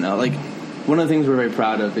I don't know, like. One of the things we're very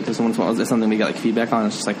proud of, because once in a while it's something we get like feedback on,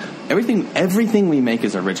 it's just like everything we make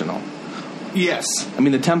is original. Yes. I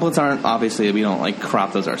mean, the templates aren't, obviously, we don't like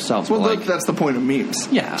crop those ourselves. Well, but, like, that's the point of memes.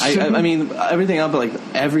 Yeah. I mean, everything else, but like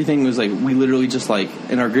everything was like, we literally just like,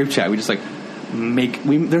 in our group chat, we just like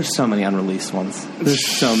there's so many unreleased ones. There's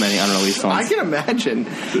so many unreleased ones. I can imagine.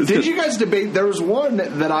 Did you guys debate? There was one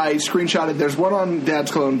that I screenshotted. There's one on Dad's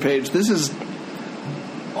Cologne page.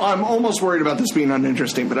 I'm almost worried about this being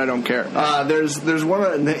uninteresting, but I don't care. There's one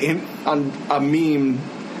on a meme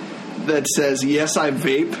that says, yes, I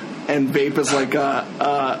vape, and vape is like a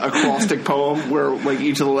acrostic poem where like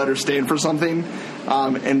each of the letters stand for something.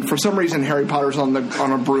 And for some reason, Harry Potter's on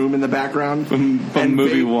a broom in the background. From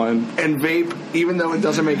movie one. And vape, even though it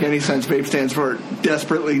doesn't make any sense, vape stands for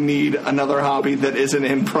desperately need another hobby that isn't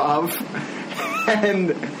improv.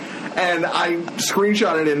 And I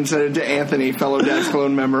screenshotted it and sent it to Anthony, fellow Dad's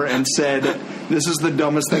Cologne member, and said, this is the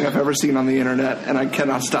dumbest thing I've ever seen on the internet, and I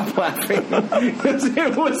cannot stop laughing. Because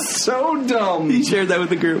it was so dumb. He shared that with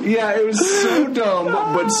the group. Yeah, it was so dumb,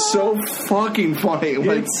 but so fucking funny.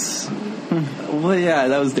 Like, well, yeah,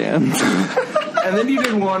 that was Dan. And then you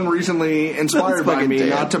did one recently inspired by me, Dan.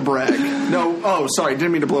 Not to brag. No, oh, sorry,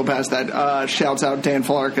 didn't mean to blow past that. Shouts out Dan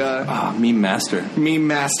Falarka. Meme master. Meme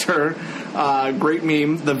master. Great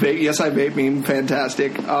meme. The vape, yes, I vape meme.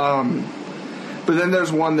 Fantastic. But then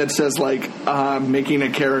there's one that says, like, making a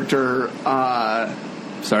character...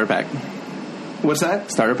 starter pack. What's that?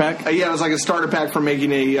 Starter pack? Yeah, it was like a starter pack for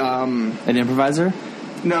making a... an improviser?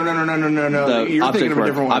 No. The You're thinking of a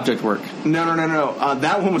different one. Object work. No.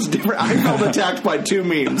 That one was different. I felt attacked by two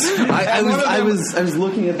memes. I was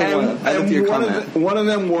looking at the one. I looked at your comment. One of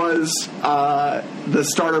them was the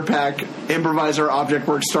starter pack, improviser object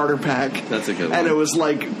work starter pack. That's a good one. And it was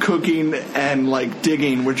like cooking and like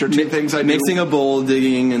digging, which are two things I do. Mixing a bowl,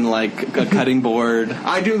 digging, and like a cutting board.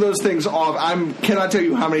 I do those things off. I cannot tell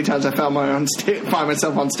you how many times I found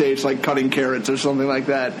myself on stage like cutting carrots or something like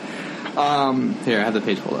that. Here, I have the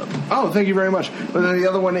page pulled up. Oh, thank you very much. But then the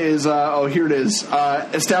other one is, here it is.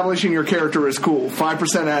 Establishing your character is cool.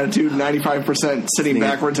 5% attitude, 95% sitting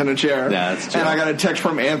backwards in a chair. Yeah, that's true. And I got a text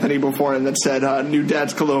from Anthony before and that said, new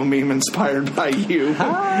Dad's Cologne meme inspired by you.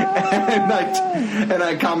 and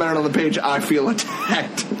I commented on the page, I feel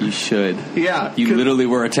attacked. You should. Yeah. You literally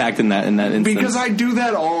were attacked in that instance. Because I do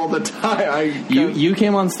that all the time. You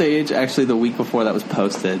came on stage actually the week before that was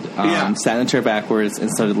posted. Sat in a chair backwards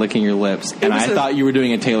and started licking your lips, and I thought you were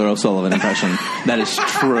doing a Taylor O'Sullivan impression. That is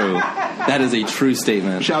true. That is a true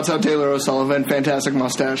statement. Shouts out Taylor O'Sullivan, fantastic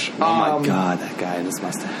mustache. Oh my god, that guy and his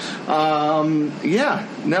mustache.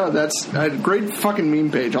 That's a great fucking meme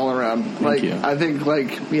page all around. Thank you. I think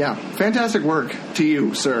fantastic work to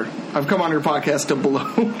you, sir. I've come on your podcast to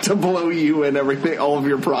blow you and everything, all of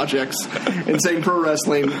your projects. Insane Pro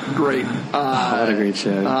Wrestling, great. What a great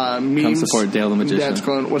show. Memes, come support Dale the Magician. Dad's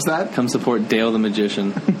Clone. What's that? Come support Dale the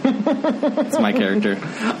Magician. It's my character.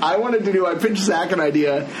 I pitched Zach an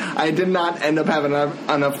idea. I did not end up having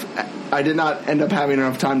enough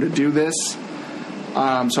time to do this.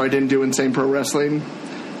 So I didn't do Insane Pro Wrestling.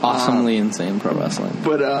 Awesomely Insane Pro Wrestling.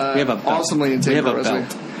 But we have a belt. Awesomely Insane Pro Wrestling.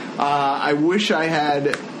 Belt. I wish I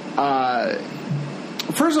had...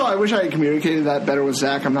 first of all, I wish I had communicated that better with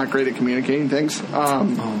Zach. I'm not great at communicating things.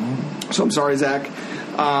 So I'm sorry, Zach.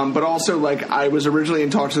 But also, I was originally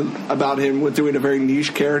in talks about him with doing a very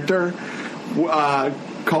niche character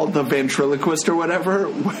called the ventriloquist or whatever,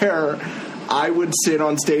 where I would sit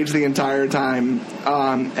on stage the entire time,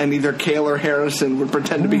 and either Kale or Harrison would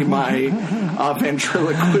pretend to be my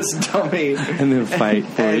ventriloquist dummy. And then fight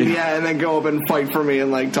for you. Yeah, and then go up and fight for me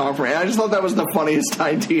and talk for me. I just thought that was the funniest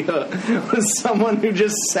idea, was someone who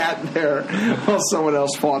just sat there while someone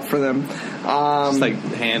else fought for them. Just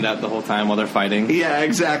hand out the whole time while they're fighting. Yeah,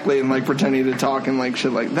 exactly, and shitting to talk and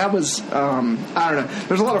shit like that was, I don't know.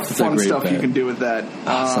 There's a lot of fun stuff you can do with that.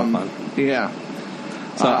 So fun. Yeah.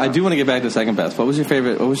 So I do want to get back to second best. What was your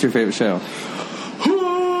favorite show?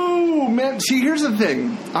 Oh man, see, here's the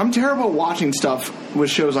thing. I'm terrible at watching stuff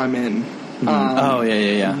with shows I'm in.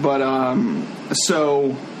 Yeah. But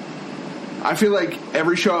so I feel like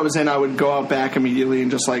every show I was in, I would go out back immediately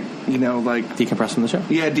and just decompress from the show.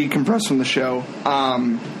 Yeah, decompress from the show.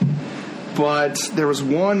 But there was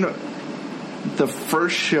one. The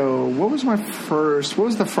first show, what was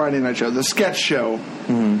the Friday night show? The sketch show.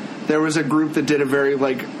 Mm-hmm. There was a group that did a very,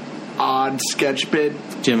 odd sketch bit.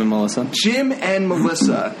 Jim and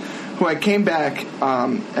Melissa, who I came back,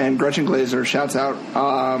 and Gretchen Glazer, shouts out,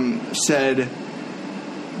 said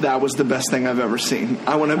that was the best thing I've ever seen.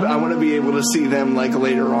 I want to be able to see them,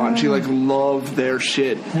 later on. She, loved their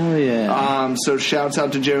shit. Hell yeah. So shouts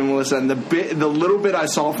out to Jim and Melissa. And the little bit I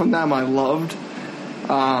saw from them, I loved.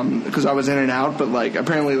 Because I was in and out, but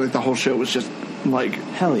apparently the whole show was just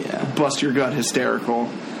hell yeah, bust your gut hysterical.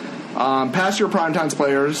 Past your Primetimes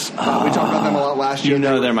players, we talked about them a lot last year.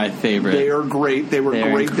 They're my favorite. They are great. They were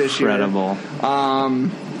great this year. Incredible.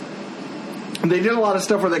 They did a lot of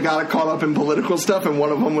stuff where they got caught up in political stuff, and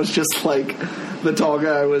one of them was just the tall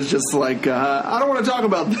guy was just I don't want to talk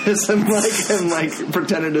about this, and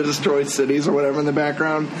pretended to destroy cities or whatever in the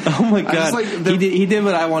background. Oh my god, he did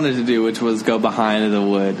what I wanted to do, which was go behind the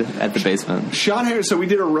wood at the basement. Sean Harris. So we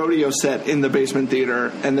did a rodeo set in the basement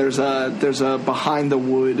theater, and there's a behind the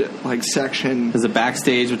wood section. There's a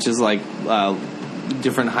backstage, which is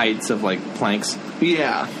different heights of planks.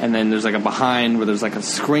 Yeah. And then there's a behind where there's a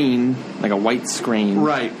screen, a white screen.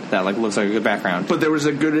 Right. That looks like a good background. But there was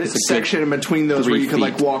a good section in between those where you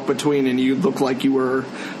could walk between and you look like you were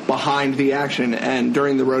behind the action. And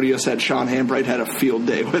during the rodeo set, Sean Hambright had a field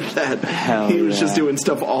day with that. He was just doing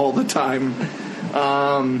stuff all the time.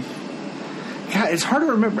 It's hard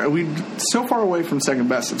to remember. We're so far away from second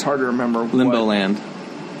best, it's hard to remember. Limbo Land.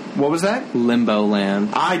 What was that? Limbo Land.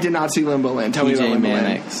 I did not see Limbo Land. Tell me about Limbo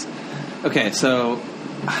Mannix. Land. Okay, so...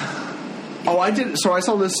 I did. So I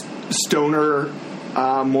saw this stoner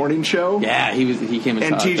morning show. Yeah, he came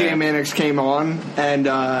and TJ Mannix came on, and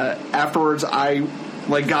afterwards I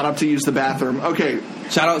got up to use the bathroom. Okay,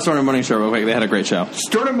 Shout out Stoner Morning Show real quick. They had a great show.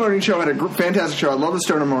 Stoner Morning Show had a fantastic show. I love the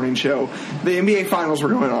Stoner Morning Show. The NBA Finals were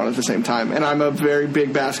going on at the same time, and I'm a very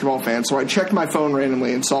big basketball fan, so I checked my phone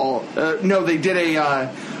randomly and saw... no, they did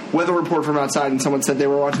a weather report from outside, and someone said they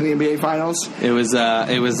were watching the NBA Finals. It was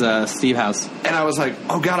Steve House. And I was like,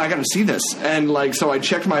 oh, God, I got to see this. And, like, so I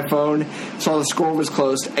checked my phone, saw the score was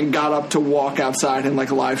closed, and got up to walk outside and,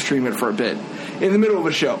 like, live stream it for a bit. In the middle of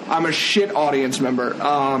a show. I'm a shit audience member.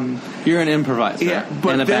 You're an improviser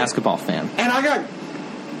and a basketball fan. And I got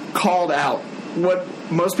called out. What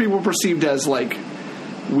most people perceived as, like,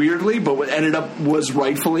 weirdly, but what ended up was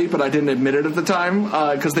rightfully, but I didn't admit it at the time,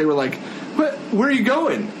 because they were like, where are you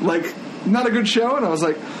going? Like, not a good show? And I was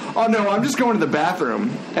like, oh, no, I'm just going to the bathroom.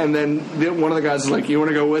 And then one of the guys was like, you want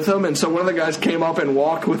to go with him? And so one of the guys came up and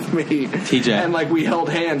walked with me. TJ. And, like, we held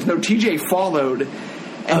hands. No, TJ followed.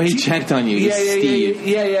 And he checked on you.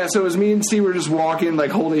 Yeah. So it was me and Steve were just walking,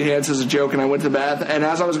 like, holding hands as a joke, and I went to the bath. And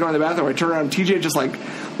as I was going to the bathroom, I turned around, TJ just, like,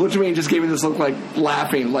 looked at me and just gave me this look, like,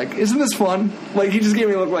 laughing. Like, isn't this fun? Like, he just gave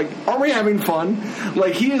me a look like, aren't we having fun?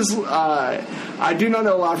 Like, he is, I do not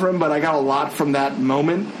know a lot from him, but I got a lot from that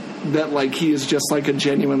moment that, like, he is just, like, a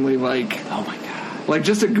genuinely, like... Oh, my God. Like,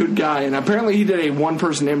 just a good guy. And apparently he did a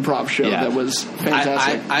one-person improv show that was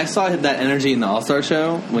fantastic. I saw that energy in the All-Star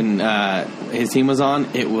show when his team was on.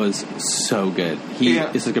 It was so good. He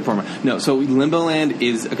is a good performer. No, so Limboland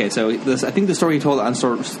is... Okay, so I think the story he told on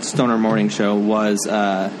Stoner Morning Show was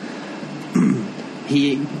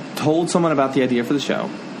he told someone about the idea for the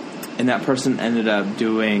show, and that person ended up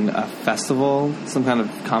doing a festival, some kind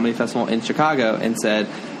of comedy festival in Chicago, and said,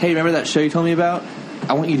 hey, remember that show you told me about?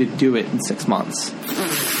 I want you to do it in 6 months.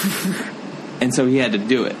 And so he had to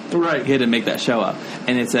do it. Right. He had to make that show up.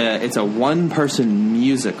 And it's a one-person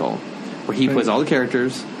musical where he plays all the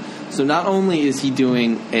characters. So not only is he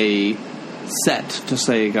doing a set, just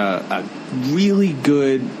like a really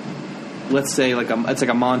good, let's say it's like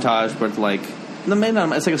a montage where it's like, no, maybe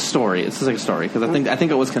not, it's like a story. It's just like a story because I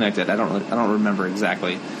think it was connected. I don't remember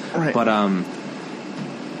exactly. Right. But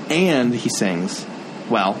and he sings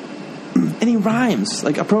well. And he rhymes,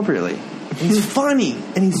 like, appropriately. And he's funny.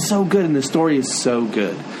 And he's so good. And the story is so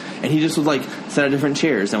good. And he just would, like, sit at different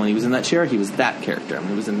chairs. And when he was in that chair, he was that character. And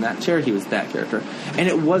when he was in that chair, he was that character. And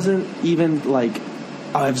it wasn't even, like,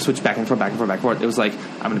 oh, I have to switch back and forth. It was like,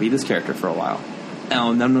 I'm going to be this character for a while.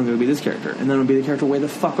 And then I'm going to be this character. And then I'm going to be the character way the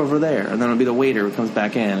fuck over there. And then I'll be the waiter who comes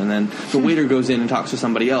back in. And then the waiter goes in and talks to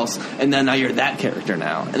somebody else. And then now you're that character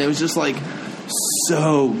now. And it was just, like,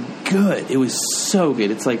 so good. It was so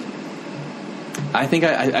good. It's like, I think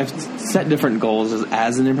I've set different goals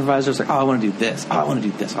as an improviser. It's like, oh, I want to do this. Oh, I want to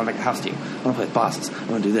do this. I want to make a house team. I want to play bosses.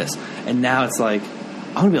 I want to do this. And now it's like,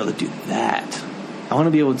 I want to be able to do that. I want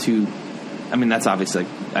to be able to, I mean, that's obviously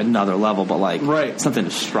like another level, but like something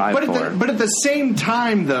to strive for. But at the same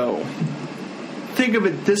time, though, think of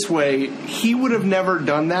it this way. He would have never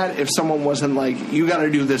done that if someone wasn't like, you got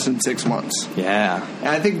to do this in 6 months. Yeah. And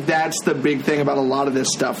I think that's the big thing about a lot of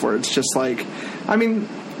this stuff where it's just like, I mean,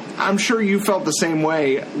 I'm sure you felt the same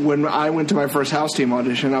way when I went to my first house team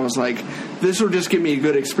audition. I was like, this will just give me a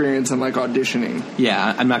good experience in, like, auditioning.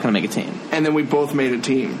 Yeah, I'm not going to make a team. And then we both made a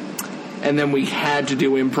team. And then we had to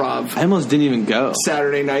do improv. I almost didn't even go.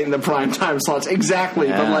 Saturday night in the prime time slots. Exactly.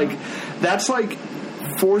 Yeah. But, like, that's, like,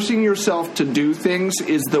 forcing yourself to do things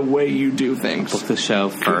is the way you do things. Book the show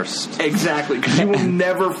first. Exactly. Because you will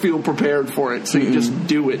never feel prepared for it. So you just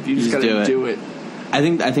do it. You just got to do it.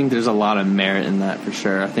 I think there's a lot of merit in that for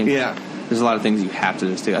sure. I think there's a lot of things you have to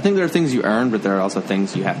just do. I think there are things you earn, but there are also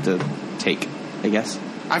things you have to take, I guess.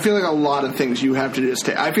 I feel like a lot of things you have to just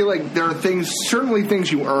take. I feel like there are certainly things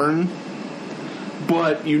you earn,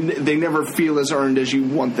 but they never feel as earned as you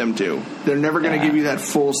want them to. They're never going to give you that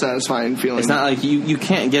full, satisfying feeling. It's not like you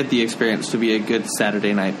can't get the experience to be a good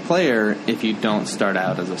Saturday night player if you don't start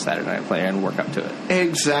out as a Saturday night player and work up to it.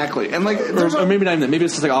 Exactly. And like, or maybe not even that. Maybe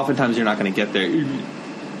it's just like oftentimes you're not going to get there.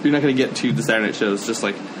 You're not going to get to the Saturday night shows just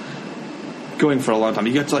like going for a long time.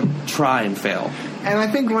 You have to like try and fail. And I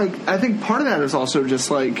think part of that is also just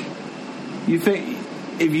like you think.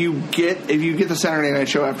 If you get the Saturday night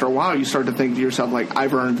show after a while, you start to think to yourself, like,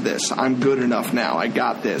 I've earned this. I'm good enough now. I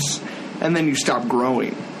got this. And then you stop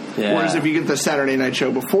growing. Yeah. Whereas if you get the Saturday night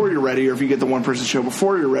show before you're ready, or if you get the one-person show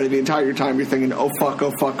before you're ready, the entire time you're thinking, oh, fuck,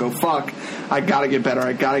 oh, fuck, oh, fuck. I got to get better.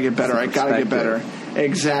 I got to get better. I got to get better.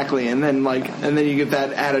 Exactly. And then you get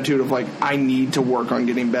that attitude of, like, I need to work on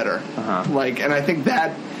getting better. Uh-huh. Like, and I think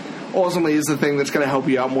that ultimately is the thing that's going to help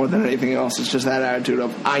you out more than anything else. It's just that attitude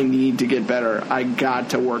of, I need to get better. I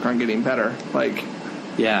got to work on getting better. Like,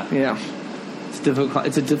 yeah. It's difficult.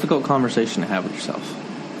 It's a difficult conversation to have with yourself.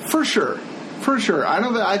 For sure. I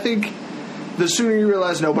know that. I think the sooner you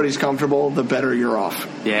realize nobody's comfortable, the better you're off.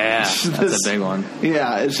 Yeah, that's a big one.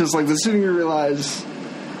 Yeah, it's just like the sooner you realize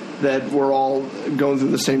that we're all going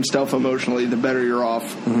through the same stuff emotionally, the better you're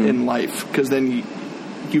off in life. Because then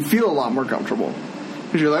you feel a lot more comfortable.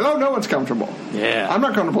 Because you're like, oh, no one's comfortable. Yeah. I'm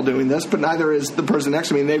not comfortable doing this, but neither is the person next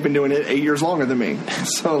to me, and they've been doing it 8 years longer than me.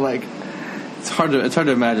 So, like... It's hard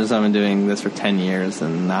to imagine someone doing this for 10 years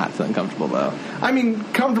and not feeling comfortable, though. I mean,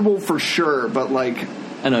 comfortable for sure, but, like...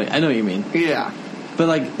 I know what you mean. Yeah. But,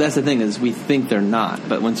 like, that's the thing is we think they're not,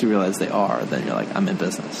 but once you realize they are, then you're like, I'm in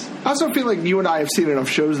business. I also feel like you and I have seen enough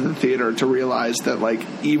shows in the theater to realize that, like,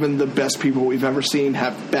 even the best people we've ever seen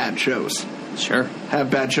have bad shows. Sure.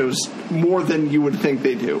 Have bad shows more than you would think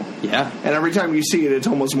they do. Yeah. And every time you see it, it's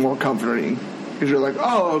almost more comforting. Because you're like,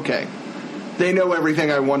 oh, okay. They know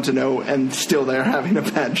everything I want to know, and still they're having a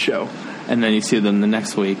bad show. And then you see them the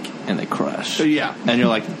next week, and they crush. Yeah. And you're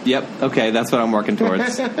like, yep, okay, that's what I'm working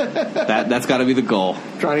towards. That's got to be the goal.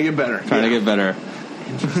 Trying to get better. Trying to get better.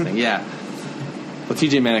 Interesting, yeah. Well,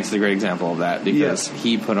 TJ Mannix is a great example of that, because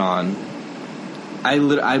he put on...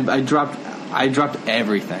 I dropped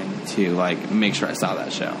everything to, like, make sure I saw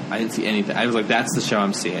that show. I didn't see anything. I was like, that's the show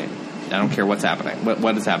I'm seeing. I don't care what's happening.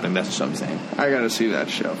 What is happening, that's the show I'm seeing. I gotta see that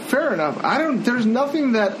show. Fair enough. There's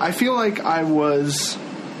nothing that... I feel like I was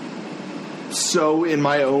so in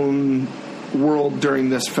my own world during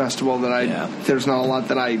this festival that there's not a lot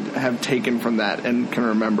that I have taken from that and can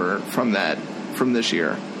remember from this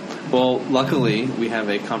year. Well, luckily, we have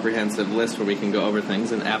a comprehensive list where we can go over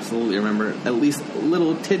things and absolutely remember at least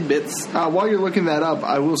little tidbits. While you're looking that up,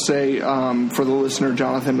 I will say for the listener,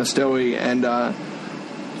 Jonathan Mastowi and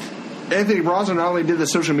Anthony Bronson not only did the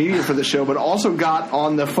social media for the show, but also got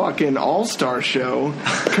on the fucking All-Star show.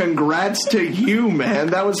 Congrats to you, man.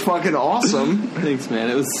 That was fucking awesome. Thanks, man.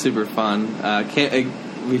 It was super fun.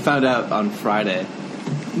 We found out on Friday.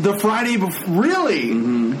 The Friday before? Really?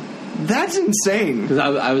 Mm-hmm. That's insane. Because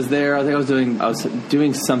I was there. I think I was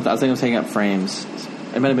doing something. I think I was hanging up frames.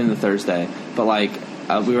 It might have been the Thursday. But, like,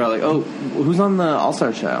 we were like, oh, who's on the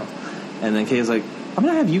All-Star show? And then Kay was like, I'm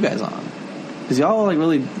going to have you guys on. Because y'all, like,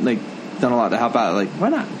 really, like, done a lot to help out. Like, why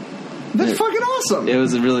not? That's fucking awesome. It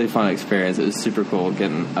was a really fun experience. It was super cool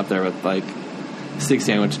getting up there with, like, Six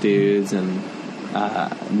Sandwich Dudes and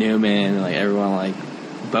Newman and, like, everyone, like,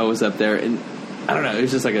 Bo was up there. And I don't know. It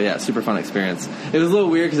was just, like, a super fun experience. It was a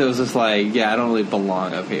little weird because it was just, like, I don't really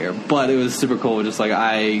belong up here. But it was super cool. Just, like,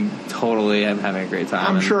 I totally am having a great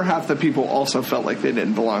time. I'm sure half the people also felt like they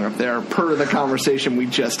didn't belong up there per the conversation we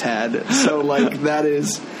just had. So, like,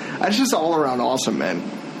 that's just all around awesome, man.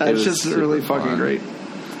 That's just really fucking great.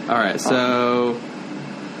 All right, so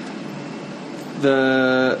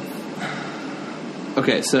the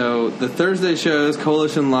Thursday shows,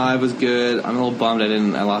 Coalition Live was good. I'm a little bummed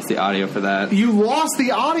I lost the audio for that. You lost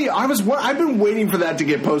the audio? I've been waiting for that to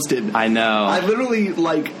get posted. I know. I literally,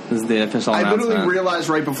 this is the official announcement. I literally realized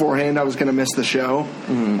right beforehand I was going to miss the show,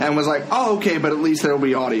 and was like, oh, okay, but at least there will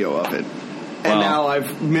be audio of it. And now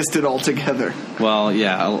I've missed it altogether. Well,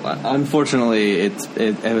 yeah. Unfortunately,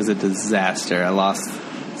 it was a disaster. I lost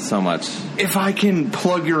so much. If I can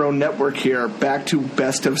plug your own network here, back to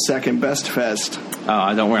Best of Second Best Fest.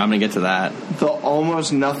 Oh, don't worry. I'm going to get to that. The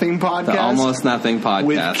Almost Nothing podcast? The Almost Nothing podcast.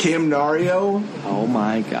 With Kim Nario. Oh,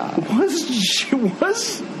 my God.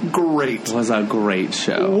 Was great. It was a great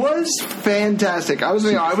show. Was fantastic. I was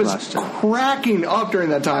cracking up during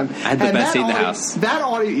that time. I had the best seat in the house. That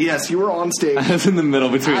audio, yes, you were on stage. I was in the middle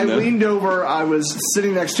between them. I leaned over. I was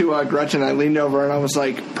sitting next to Gretchen. I leaned over and I was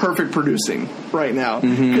like, perfect producing right now.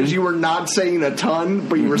 Because you were not saying a ton,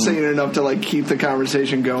 but you were saying enough to, like, keep the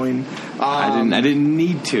conversation going. I didn't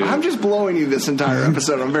need to. I'm just blowing you this entire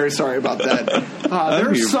episode. I'm very sorry about that.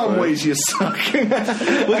 There's some ways you suck. We'll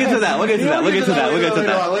get to that.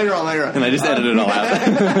 Later on. And I just edited it all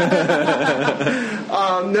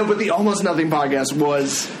out. No, but the Almost Nothing podcast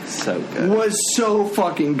was so good. Was so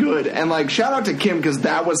fucking good. And, like, shout out to Kim because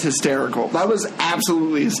that was hysterical. That was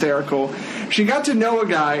absolutely hysterical. She got to know a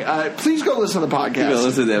guy. Please go listen to the podcast. Go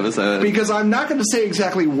listen to the episode. Because I'm not going to say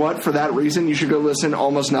exactly what for that reason. You should go listen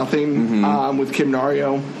Almost Nothing with Kim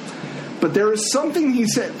Nario. But there is something he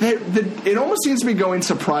said that it almost seems to be going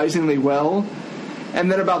surprisingly well. And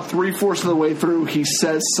then about 3/4 of the way through, he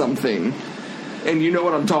says something. And you know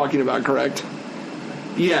what I'm talking about, correct?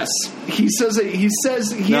 Yes. He says it.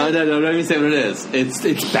 No, don't even say what it is.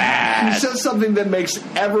 It's bad. He says something that makes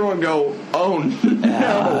everyone go, oh,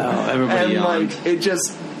 no. Everybody yawned. Like, it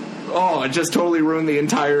just totally ruined the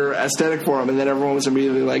entire aesthetic for him. And then everyone was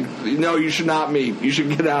immediately like, no, you should not meet. You should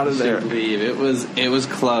get out of there. It was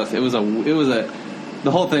close.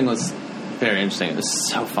 The whole thing was very interesting. It was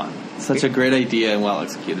so fun. Such a great idea and well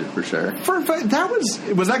executed for sure.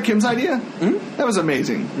 Was that Kim's idea? Mm-hmm. That was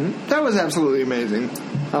amazing. Mm-hmm. That was absolutely amazing.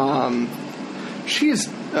 She's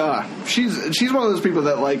one of those people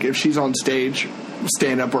that, like, if she's on stage,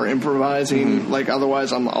 stand up or improvising, like,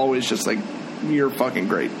 otherwise I'm always just like, you're fucking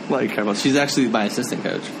great. Like, she's actually my assistant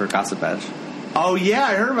coach for Gossip Badge. Oh yeah,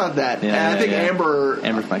 I heard about that. Yeah, and I think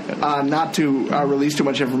Amber's my coach. Not to release too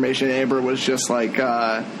much information, Amber was just like,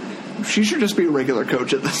 she should just be a regular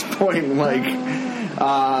coach at this point. Like,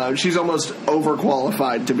 she's almost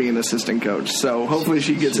overqualified to be an assistant coach. So hopefully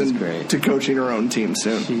she gets into coaching her own team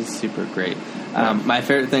soon. She's super great. My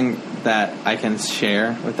favorite thing that I can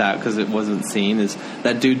share with that, because it wasn't seen, is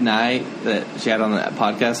that dude and I that she had on that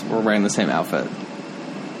podcast were wearing the same outfit.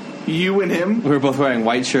 You and him? We were both wearing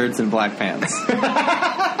white shirts and black pants.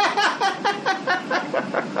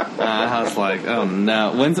 I was like, oh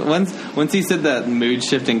no. Once he said that mood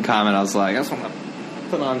shifting comment, I was like, I just want to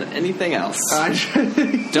put on anything else.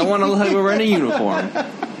 Don't want to look like we're wearing a uniform.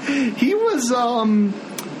 He was,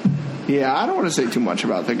 yeah, I don't want to say too much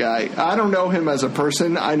about the guy. I don't know him as a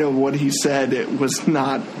person. I know what he said. It was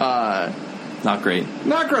not great.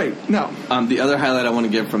 Not great, no. The other highlight I want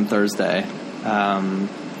to give from Thursday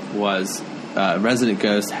was Resident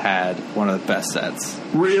Ghost had one of the best sets.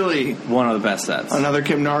 Really? One of the best sets. Another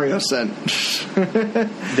Kim Nario set.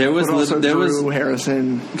 There was Drew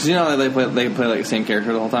Harrison. Because you know they play like the same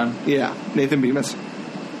character the whole time. Yeah, Nathan Bemis.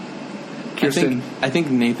 Kirsten. I think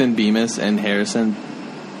Nathan Bemis and Harrison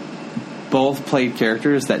both played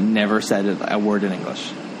characters that never said a word in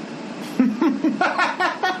English.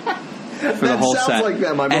 For the whole set, like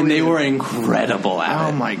them, and they were incredible at it.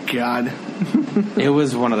 Oh my god! It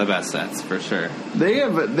was one of the best sets for sure.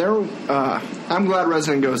 I'm glad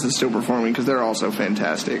Resident Ghost is still performing because they're also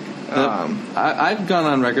fantastic. I've gone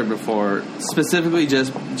on record before, specifically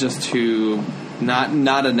just to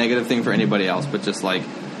not a negative thing for anybody else, but just like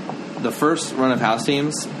the first run of house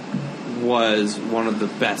teams was one of the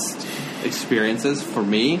best experiences for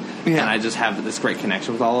me, and I just have this great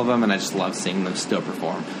connection with all of them, and I just love seeing them still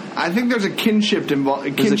perform. I think there's a kinship involved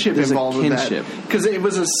with that, because it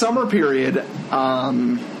was a summer period.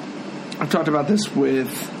 I've talked about this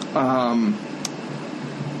with the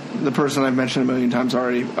person I've mentioned a million times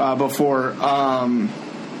already before.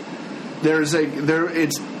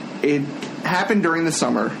 It happened during the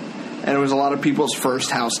summer, and it was a lot of people's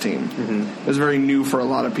first house team. Mm-hmm. It was very new for a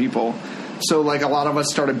lot of people. So, like, a lot of us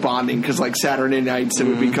started bonding because, like, Saturday nights it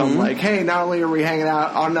would become like, hey, not only are we hanging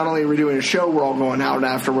out, not only are we doing a show, we're all going out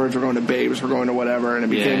afterwards. We're going to Babes, we're going to whatever, and it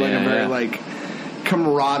became a very like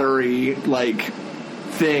camaraderie like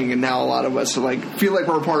thing. And now a lot of us feel like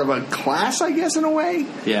we're part of a class, I guess, in a way.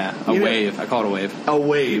 Yeah, a wave. I call it a wave. A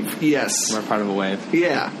wave, yes. We're part of a wave.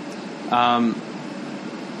 Yeah.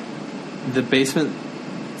 The Basement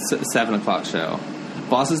 7 o'clock show.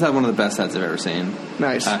 Bosses had one of the best sets I've ever seen.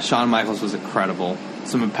 Nice. Shawn Michaels was incredible.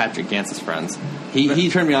 Some of Patrick Gantz's friends. He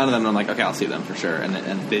turned me on to them, and I'm like, okay, I'll see them for sure. And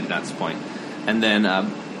they did not disappoint. And then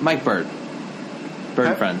Mike Bird.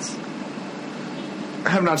 Bird Friends. I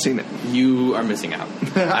have not seen it. You are missing out.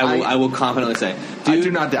 I will confidently say. Dude, I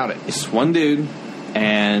do not doubt it. It's one dude,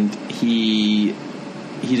 and he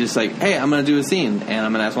just like, hey, I'm going to do a scene, and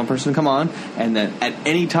I'm going to ask one person to come on, and then at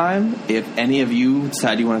any time, if any of you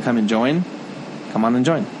decide you want to come and join, come on and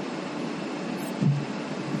join.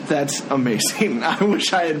 That's amazing. I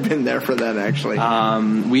wish I had been there for that, actually.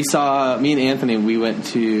 Me and Anthony, we went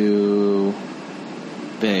to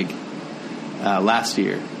Big last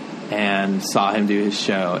year and saw him do his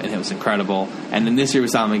show, and it was incredible. And then this year we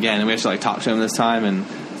saw him again, and we actually talked to him this time, and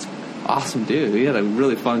it's awesome dude. We had a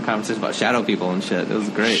really fun conversation about shadow people and shit. It was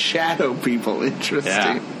great. Shadow people, interesting.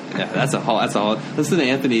 Yeah, that's a whole. Listen to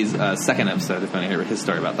Anthony's second episode if you want to hear his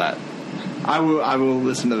story about that. I will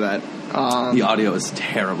listen to that. The audio is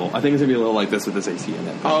terrible. I think it's gonna be a little like this with this AC in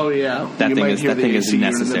it. Oh yeah, that thing is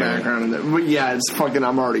necessary. In the background. But yeah, it's fucking.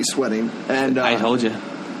 I'm already sweating. And I told you.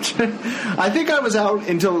 I think I was out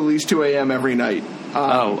until at least 2 a.m. every night.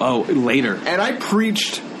 Later. And I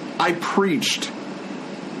preached. I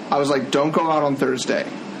was like, don't go out on Thursday.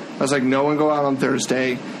 I was like, no one go out on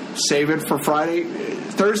Thursday. Save it for Friday.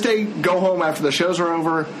 Thursday, go home after the shows are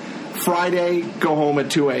over. Friday, go home at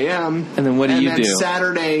 2 a.m. And then what do you do?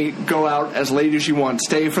 Saturday, go out as late as you want.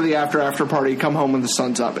 Stay for the after party. Come home when the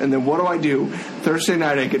sun's up. And then what do? Thursday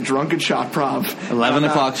night, I get drunk at Shot Prov. 11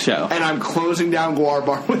 o'clock show. And I'm closing down Guar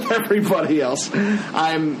Bar with everybody else.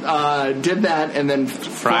 Did that, and then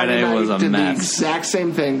Friday was a did mess. The exact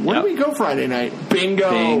same thing. Where did we go Friday night? Bingo.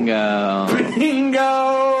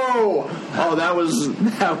 Oh, that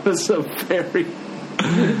was a very...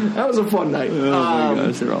 That was a fun night. Oh my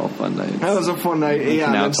gosh, they're all fun nights. That was a fun night. Yeah,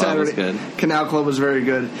 Canal and Club was Saturday, good. Canal Club was very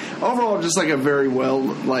good. Overall, just like a very well,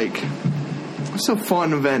 like, it's a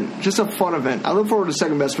fun event. Just a fun event. I look forward to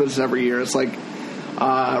Second Best Business every year. It's like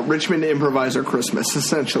Richmond Improviser Christmas,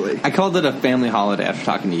 essentially. I called it a family holiday after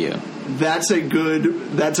talking to you. That's a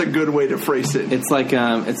good way to phrase it. It's like,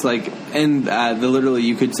 literally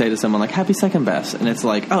you could say to someone like, "Happy Second Best," and it's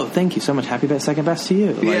like, "Oh, thank you so much. Happy Second Best to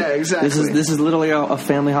you." Like, yeah, exactly. This is literally a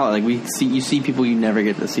family holiday. Like you see people you never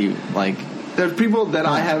get to see. Like, there's people that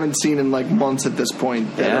I haven't seen in like months at this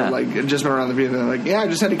point that are like just been around the video. They're like, "Yeah, I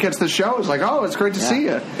just had to catch the show." It's like, "Oh, it's great to see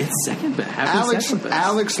you." It's Second Best. Happy Second Best.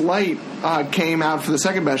 Alex Light came out for the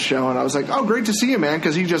Second Best show, and I was like, "Oh, great to see you, man,"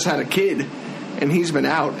 because he just had a kid. And he's been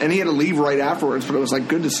out, and he had to leave right afterwards. But it was like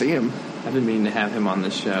good to see him. I've been meaning to have him on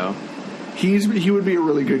this show. He would be a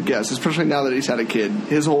really good guest, especially now that he's had a kid.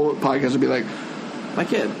 His whole podcast would be like, My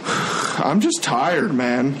kid. I'm just tired,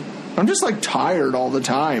 man. I'm just like tired all the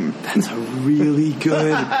time. That's a really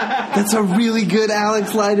good. That's a really good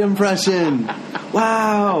Alex Light impression.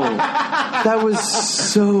 Wow, that was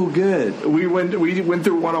so good. We went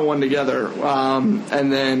through 101 together,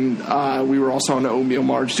 and then we were also on the Oatmeal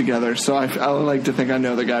March together. So I like to think I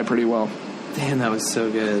know the guy pretty well. Damn, that was so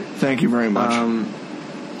good. Thank you very much.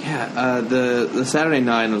 The Saturday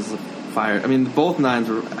 9 was fire. I mean, both 9s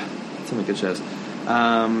were some good shows.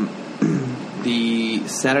 The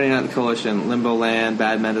Saturday Night Coalition, Limbo Land,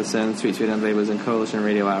 Bad Medicine, Sweet Sweet Angel Baby was in Coalition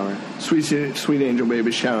Radio Hour. Sweet Angel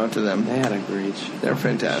Baby, shout out to them. They had a great show. They're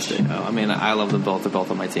fantastic. I mean, I love them both. They're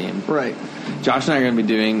both on my team. Right. Josh and I are going to be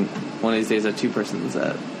doing, one of these days, a two-person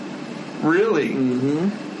set. Really?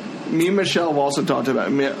 Mm-hmm. Me and Michelle have also talked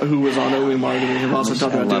about, who was on Oatmeal March, and have also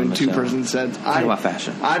talked about doing two-person sets. Talk about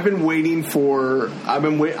fashion. I've been waiting for,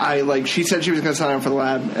 she said she was going to sign up for the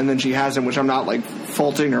lab, and then she hasn't, which I'm not, like,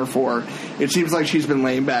 faulting her for. It seems like she's been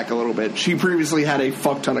laying back a little bit. She previously had a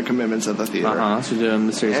fuck ton of commitments at the theater. She's doing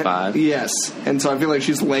Mysterious 5. Yes. And so I feel like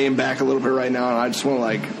she's laying back a little bit right now, and I just want to,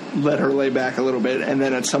 like, let her lay back a little bit, and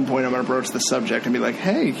then at some point I'm going to broach the subject and be like,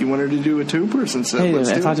 hey, you wanted to do a two-person set. Hey,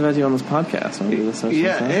 I talked about you on this podcast.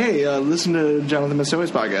 Listen to Jonathan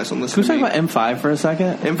Massoi's podcast. And listen Can we talk about M5 for a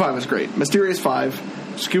second? M5 is great. Mysterious 5,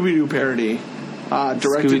 Scooby-Doo parody,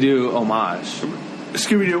 directed... Scooby-Doo homage.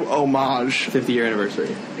 Scooby-Doo homage. 50-year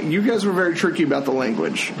anniversary. You guys were very tricky about the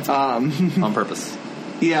language. On purpose.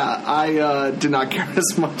 Yeah, I did not care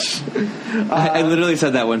as much. I literally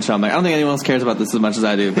said that one show. I'm like, I don't think anyone else cares about this as much as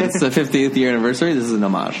I do. But it's the 50th year anniversary. This is an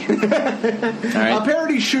homage. All right? A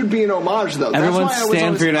parody should be an homage, though. Everyone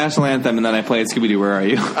stand for your national anthem, and then I played Scooby-Doo, Where Are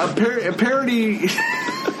You? A parody...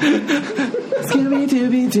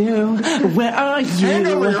 Scooby-Dooby-Doo, where are you? Hand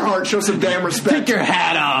over your heart, show some damn respect. Take your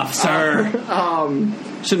hat off, sir.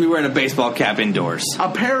 Shouldn't be wearing a baseball cap indoors.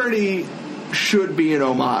 A parody should be an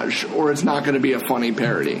homage, or it's not going to be a funny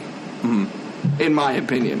parody. Mm-hmm. In my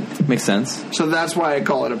opinion. Makes sense. So that's why I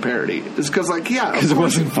call it a parody. It's because, like, yeah. Because it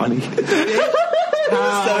wasn't funny.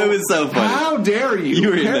 It was so funny. How dare you? You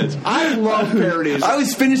were in it. I love parodies. I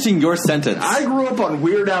was finishing your sentence. I grew up on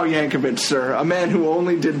Weird Al Yankovic, sir. A man who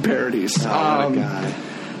only did parodies. Oh, my God.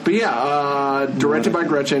 But yeah, directed by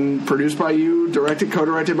Gretchen, produced by you,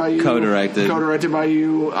 co-directed by you. Co-directed by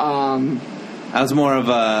you. I was more of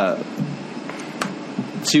a...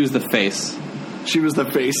 She was the face. She was the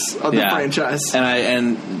face of the franchise. And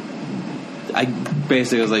I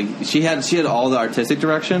basically was like, she had all the artistic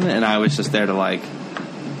direction, and I was just there to, like,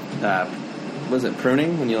 was it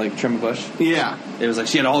pruning when you, like, trim a bush? Yeah. It was like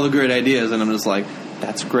she had all the great ideas, and I'm just like,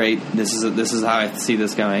 that's great. This is how I see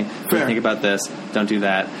this going. Fair. Think about this. Don't do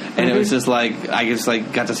that. And it was just like I just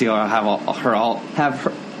like got to see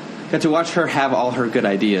her got to watch her have all her good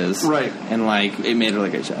ideas. Right. And like it made a really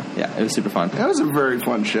great show. Yeah, it was super fun. That was a very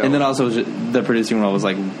fun show. And then also the producing role was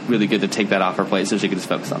like really good to take that off her plate so she could just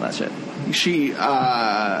focus on that shit. She,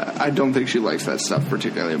 I don't think she likes that stuff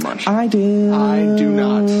particularly much. I do. I do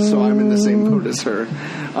not. So I'm in the same boat as her.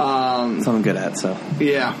 Something I'm good at. So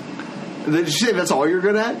yeah. Did you say that's all you're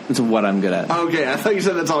good at? It's what I'm good at. Okay, I thought you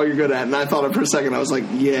said that's all you're good at, and I thought it for a second. I was like,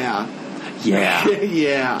 yeah. Yeah.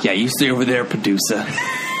 Yeah. Yeah, you stay over there, producer.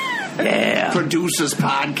 Yeah. Producers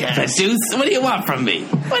podcast. Produce? What do you want from me?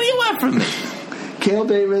 Cale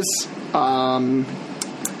Davis, Angela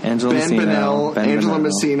Ben Messino, Bonnell, Angela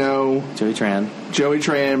Messino, Joey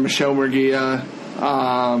Tran, Michelle Murguia,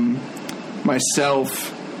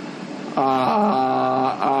 myself,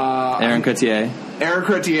 Aaron Cotier,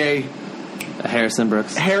 Harrison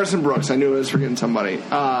Brooks. I knew I was forgetting somebody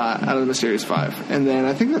out of the Mysterious Five, and then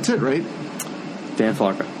I think that's it, right? Dan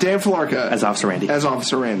Flarka. Dan Flarka. As Officer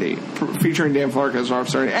Randy. Featuring Dan Flarka as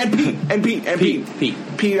Officer Randy. And Pete. Pete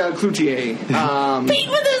Cloutier. Pete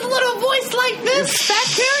with his little voice like this,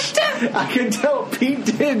 that character. I can tell Pete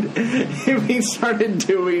he started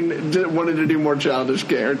wanted to do more childish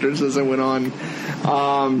characters as it went on.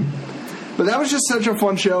 But that was just such a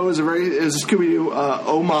fun show. It was a Scooby-Doo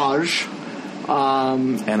homage.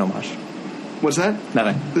 And homage. What's that?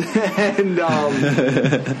 Nothing. And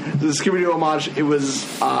the Scooby-Doo homage, it was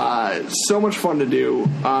so much fun to do.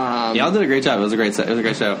 Y'all did a great job. It was a great show.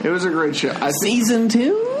 It was a great show. Season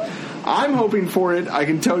 2? I'm hoping for it. I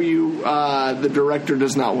can tell you the director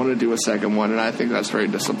does not want to do a second one, and I think that's very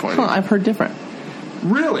disappointing. Huh, I've heard different.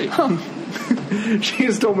 Really? Huh. She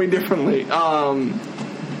has told me differently.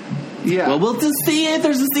 Yeah. Well, we'll just see if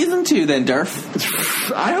there's a season 2 then,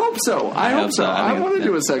 Durf. I hope so. I hope so. I want to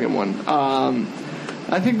do a second one.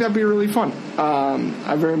 I think that'd be really fun.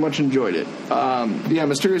 I very much enjoyed it.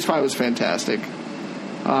 Mysterious 5 was fantastic.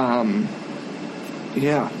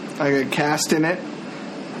 Yeah. I got cast in it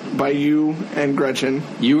by you and Gretchen.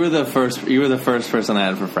 You were the first person I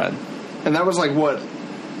had for Fred. And that was like what?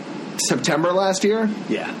 September last year?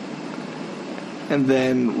 Yeah. And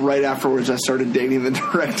then right afterwards, I started dating the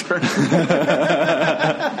director. And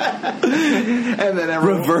then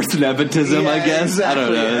everyone... Reverse nepotism, I guess. Exactly. I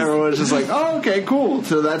don't know. Everyone was just like, oh, okay, cool.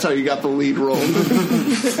 So that's how you got the lead role.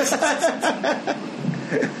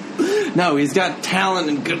 No, he's got talent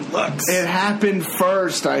and good looks. It happened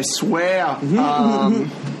first, I swear.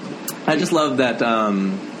 I just love that, I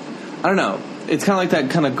don't know. It's kind of like that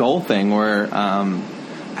kind of goal thing where...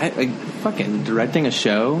 fucking directing a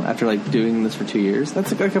show after like doing this for 2 years.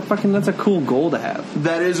 That's that's a cool goal to have.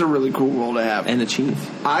 That is a really cool goal to have and achieve.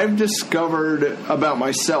 I've discovered about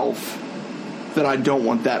myself that I don't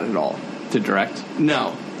want that at all. To direct?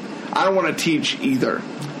 No, I don't want to teach either.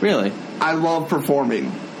 Really? I love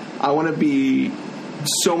performing. I want to be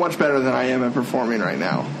so much better than I am at performing right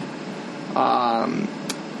now.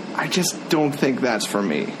 I just don't think that's for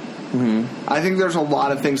me. Mm-hmm. I think there's a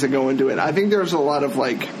lot of things that go into it. I think there's a lot of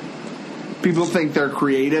like people think they're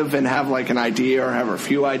creative and have like an idea or have a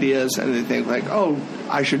few ideas, and they think like, oh,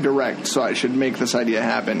 I should direct, so I should make this idea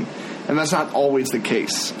happen. And that's not always the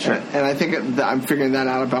case. Sure. And I think that I'm figuring that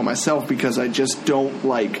out about myself because I just don't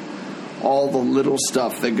like all the little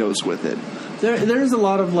stuff that goes with it. There's a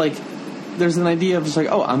lot of like, there's an idea of just like,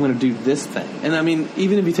 oh, I'm going to do this thing. And I mean,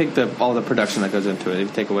 even if you take all the production that goes into it, if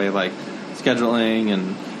you take away like scheduling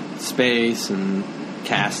and space and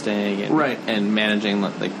casting and, right. and managing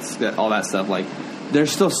like all that stuff, like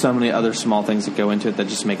there's still so many other small things that go into it that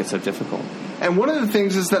just make it so difficult. And one of the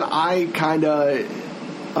things is that I kind of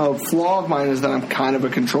a flaw of mine is that I'm kind of a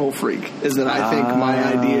control freak, is that I think my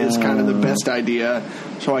idea is kind of the best idea,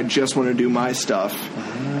 so I just want to do my stuff.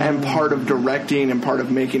 And part of directing and part of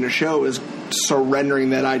making a show is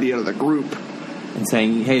surrendering that idea to the group and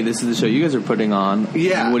saying, hey, this is the show you guys are putting on.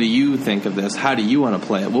 Yeah. What do you think of this? How do you want to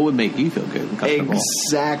play it? What would make you feel good and comfortable?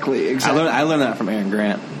 Exactly. I learned that from Aaron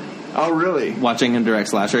Grant. Oh, really? Watching him direct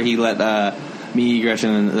Slasher. He let me, Gretchen,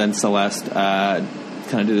 and then Celeste kind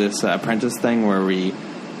of do this apprentice thing where we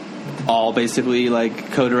all basically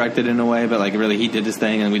like co-directed in a way, but like really he did his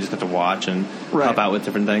thing and we just got to watch and help out with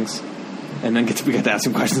different things. And then we got to ask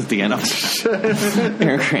him questions at the end.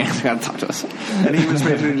 Aaron Grant got to talk to us. And he was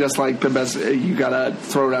basically just like the best. You got to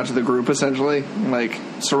throw it out to the group, essentially. Like,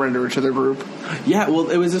 surrender it to the group. Yeah, well,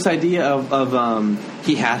 it was this idea of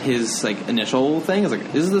he had his, like, initial thing. It was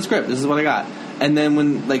like, this is the script. This is what I got. And then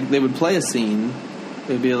when, like, they would play a scene,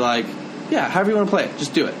 they'd be like, yeah, however you want to play it,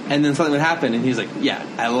 just do it. And then something would happen, and he's like, yeah,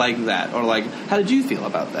 I like that. Or, like, how did you feel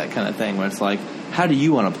about that kind of thing? Where it's like, how do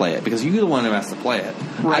you want to play it? Because you're the one who has to play it.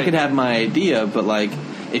 Right. I could have my idea, but like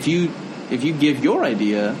if you give your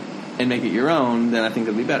idea and make it your own, then I think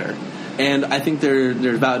it'll be better. And I think there's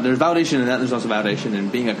validation in that. There's also validation in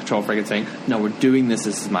being a control freak and saying, no, we're doing this.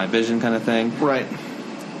 This is my vision, kind of thing. Right.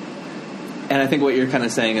 And I think what you're kind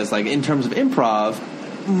of saying is like in terms of improv,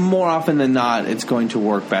 more often than not, it's going to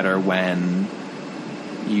work better when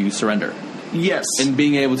you surrender. Yes. And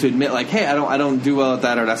being able to admit, like, hey, I don't do well at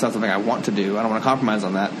that, or that's not something I want to do. I don't want to compromise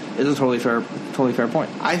on that. Is a totally fair point.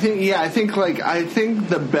 I think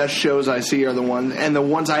the best shows I see are the ones, and the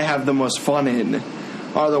ones I have the most fun in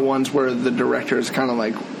are the ones where the director is kind of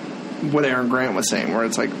like what Aaron Grant was saying, where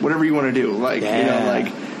it's like whatever you want to do, like you know, like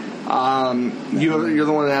you're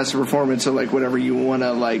the one that has to perform it, so like whatever you want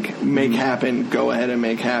to like make happen, go ahead and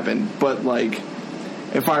make happen. But like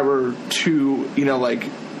if I were to, you know, like.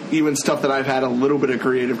 Even stuff that I've had a little bit of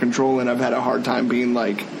creative control in, I've had a hard time being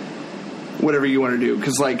like, whatever you want to do.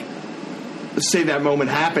 Because, like, say that moment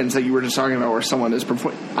happens that you were just talking about, where someone is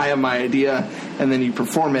I have my idea, and then you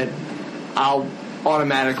perform it, I'll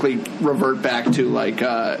automatically revert back to like,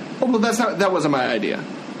 oh, well, that wasn't my idea.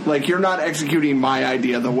 Like, you're not executing my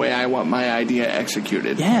idea the way I want my idea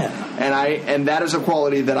executed. Yeah. And that is a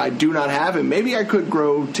quality that I do not have, and maybe I could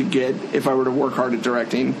grow to get if I were to work hard at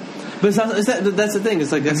directing. But that's the thing.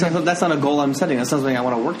 It's like that's not a goal I'm setting. That's something I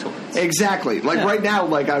want to work towards. Exactly. Like right now,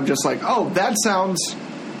 like I'm just like, oh, that sounds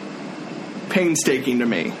painstaking to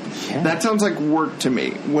me. Yeah. That sounds like work to me.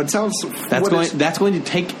 That's going to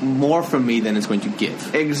take more from me than it's going to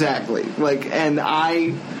give. Exactly. Like, and I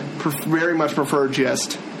very much prefer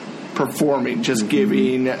just performing, just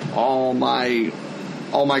giving all my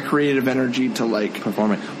creative energy to like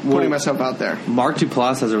performing, putting myself out there. Mark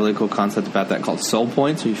Duplass has a really cool concept about that called soul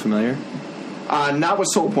points. Are you familiar? Not with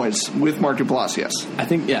soul points. With Mark Duplass, yes. I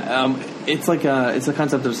think it's like it's a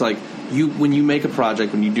concept that's like when you make a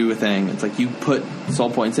project, when you do a thing, it's like you put soul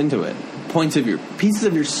points into it. Pieces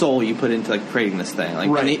of your soul you put into like creating this thing. Like,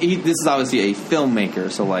 right. This is obviously a filmmaker,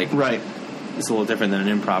 so like right. It's a little different than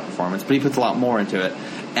an improv performance, but he puts a lot more into it.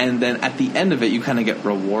 And then at the end of it, you kind of get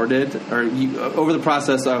rewarded, or over the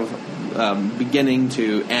process of beginning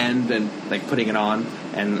to end and like putting it on,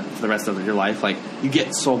 and for the rest of your life, like you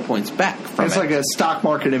get soul points back from it. It's like a stock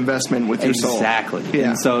market investment with your soul. Exactly. Yeah.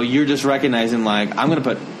 And so you're just recognizing like I'm going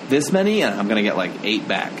to put this many, and I'm going to get like 8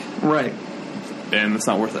 back. Right. And it's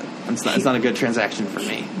not worth it. It's not a good transaction for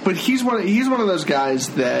me. But he's one of those guys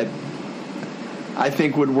that I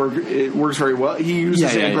think would work. It works very well. He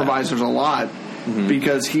uses improvisers a lot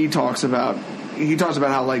because he talks about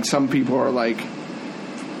how like some people are like,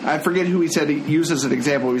 I forget who he said he uses an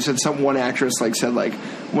example. He said one actress like said like,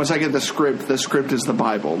 once I get the script is the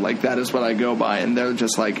Bible. Like that is what I go by. And they're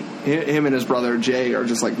just like, him and his brother Jay are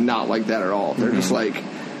just like not like that at all. They're just like,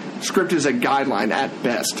 script is a guideline at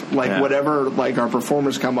best. Like whatever like our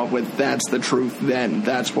performers come up with, that's the truth. Then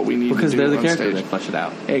that's what we need to do because they're the on character. stage. They flesh it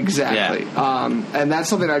out. Exactly. Yeah. And that's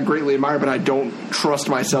something I greatly admire, but I don't trust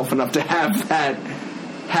myself enough to have that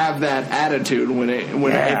attitude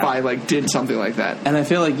if I like did something like that. And I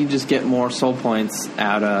feel like you just get more soul points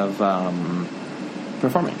out of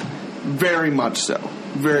performing. Very much so.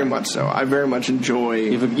 Very much so. I very much enjoy.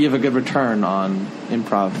 You have a good return on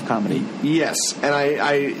improv comedy. Yes, and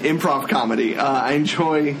I improv comedy. I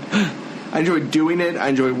enjoy doing it. I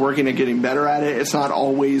enjoy working at getting better at it. It's not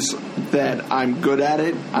always that I'm good at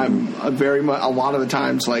it. I'm a lot of the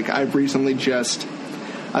times like I've recently just.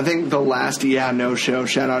 I think the last Yeah No show.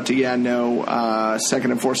 Shout out to Yeah No.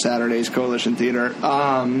 Second and fourth Saturdays Coalition Theater.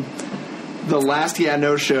 The last Yeah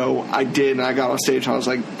No show I did, and I got on stage, and I was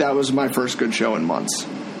like, that was my first good show in months.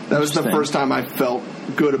 That was the first time I felt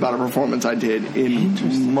good about a performance I did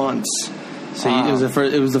in months. So it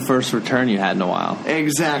was the first return you had in a while.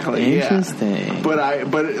 Exactly. Interesting. Yeah.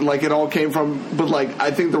 But like it all came from. But like I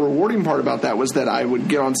think the rewarding part about that was that I would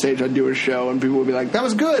get on stage, I'd do a show, and people would be like, that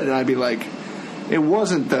was good, and I'd be like, it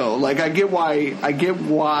wasn't though. Like I get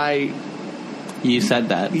why. You said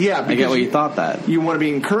that. Yeah, I get why you thought that. You want to be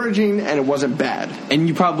encouraging, and it wasn't bad. And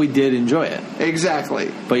you probably did enjoy it. Exactly.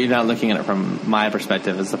 But you're not looking at it from my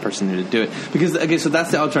perspective as the person who did do it. Because, okay, so that's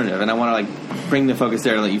the alternative, and I want to, like, bring the focus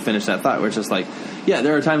there and let you finish that thought, where it's just like, yeah,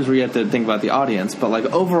 there are times where you have to think about the audience, but, like,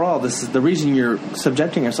 overall, this is the reason you're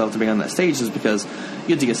subjecting yourself to being on that stage is because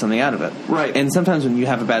you have to get something out of it. Right. And sometimes when you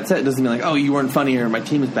have a bad set, it doesn't mean like, oh, you weren't funny or my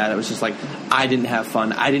team is bad. It was just like, I didn't have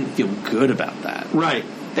fun. I didn't feel good about that. Right.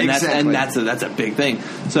 And exactly. That's a big thing.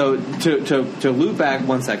 So to loop back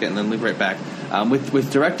 1 second and then loop right back, with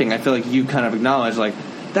directing, I feel like you kind of acknowledge, like,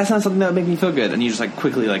 that's not something that would make me feel good. And you just, like,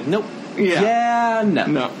 quickly, like, nope. Yeah. Yeah, no.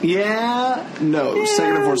 No. Yeah, no. Yeah,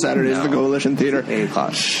 second and fourth Saturdays at the Coalition Theater. 8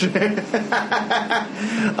 o'clock.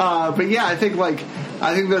 But yeah, I think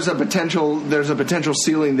there's a potential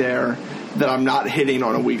ceiling there that I'm not hitting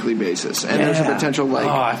on a weekly basis, and there's a potential like.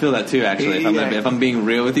 Oh, I feel that too. Actually, if I'm being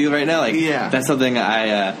real with you right now, like, that's something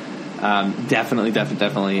I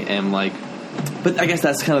definitely am like. But I guess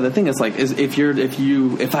that's kind of the thing. It's like,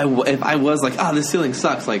 if I was like, oh, this ceiling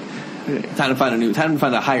sucks, like. Time to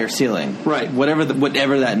find a higher ceiling, right? Whatever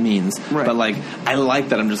that means, right? But like, I like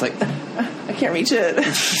that. I'm just like, I can't reach it.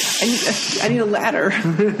 I need a ladder.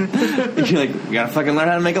 You're like, you gotta fucking learn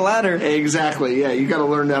how to make a ladder. Exactly. Yeah, you gotta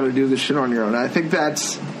learn how to do this shit on your own. I think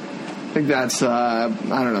that's I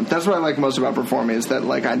don't know. That's what I like most about performing is that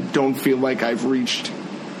like I don't feel like I've reached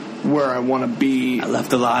where I want to be. I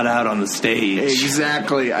left a lot out on the stage.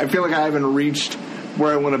 Exactly. I feel like I haven't reached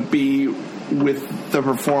where I want to be with the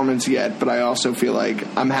performance yet, but I also feel like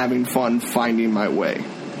I'm having fun finding my way.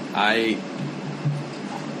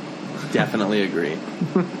 definitely agree.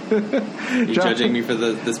 You judging me for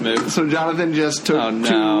this move? So Jonathan just took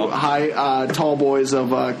two tall boys of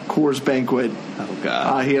Coors Banquet. Oh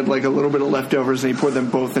God! He had like a little bit of leftovers, and he poured them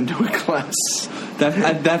both into a glass.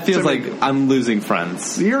 That feels like I'm losing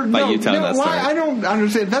friends by you telling that story. I don't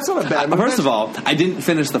understand. That's not a bad move. First of all, I didn't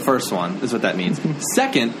finish the first one, is what that means.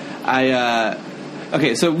 Second,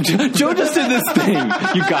 okay, so Joe just did this thing,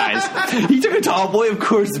 you guys. He took a tall boy of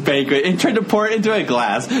Coors Banquet and tried to pour it into a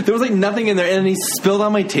glass. There was like nothing in there, and then he spilled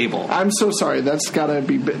on my table. I'm so sorry. That's got to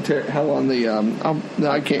be hell on the. No,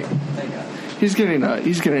 I can't. Thank God. He's getting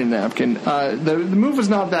a napkin. The move was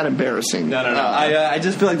not that embarrassing. No. I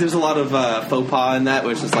just feel like there's a lot of faux pas in that,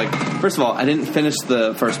 which is like, first of all, I didn't finish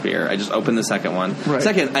the first beer. I just opened the second one. Right.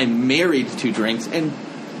 Second, I married 2 drinks, and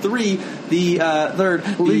 3, the third,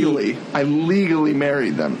 I legally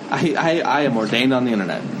married them. I am ordained on the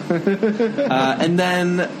internet. And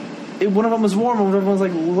then one of them was warm, and one of them was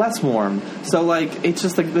like less warm. So like it's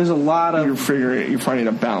just like there's a lot of you're finding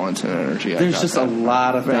a balance in energy. There's just a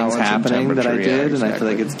lot of things happening that I did, and I feel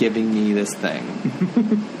like it's giving me this thing.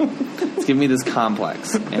 It's giving me this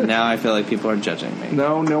complex, and now I feel like people are judging me.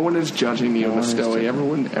 No one is judging you, Stoey.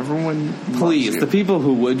 Everyone. Please, the people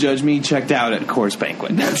who would judge me checked out at Coors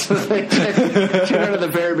Banquet. That's what they checked out at the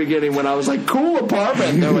very beginning when I was like, "Cool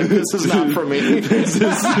apartment." They're like, "This is not for me." This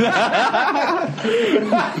is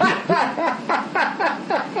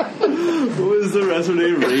What was the rest of the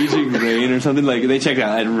name? Raging Rain or something? Like they checked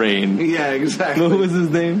out at Rain. Yeah, exactly. What was his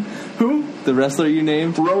name? Who? The wrestler you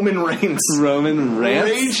named? Roman Reigns. Roman Reigns?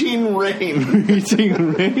 Raging Rain.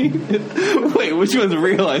 Raging Rain? Wait, which one's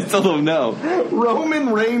real? I still don't know. Roman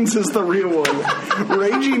Reigns is the real one.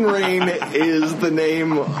 Raging Rain is the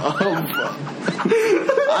name of...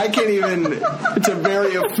 I can't even... It's a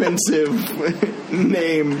very offensive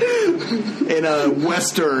name in a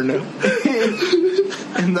Western in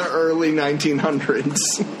the early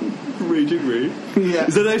 1900s. Raging Rain? Yeah.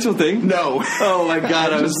 Is that an actual thing? No. Oh my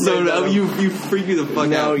God, I was so... You freaked me the fuck out.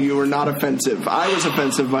 No, you were not offensive. I was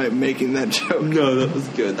offensive by making that joke. No, that was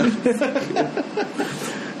good.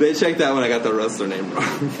 They checked out when I got the wrestler name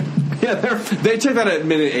wrong. Yeah, they checked out at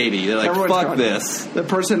minute 80. They're like, Everyone's fuck this. The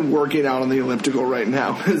person working out on the elliptical right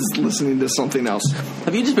now is listening to something else.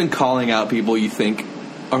 Have you just been calling out people you think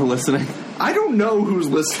are listening? I don't know who's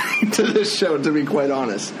listening to this show, to be quite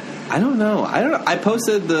honest. I don't know. I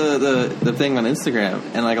posted the thing on Instagram,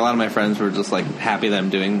 and like a lot of my friends were just like happy that I'm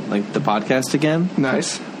doing like the podcast again.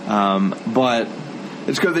 Nice. But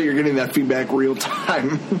it's good that you're getting that feedback real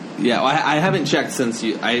time. Yeah, well, I haven't checked since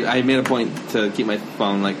you. I made a point to keep my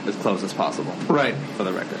phone like as close as possible. Right. For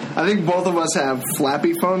the record. I think both of us have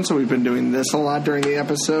flappy phones, so we've been doing this a lot during the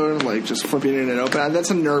episode, like just flipping it open. That's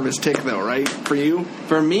a nervous tick, though, right? For you?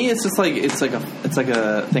 For me, it's just like it's like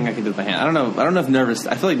a thing I can do with my hand. I don't know if nervous.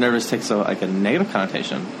 I feel like nervous ticks are like a negative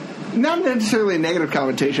connotation. Not necessarily a negative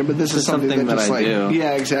connotation, but this is something that just I do.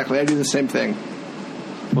 Yeah, exactly. I do the same thing.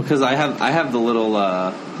 Well, because I have the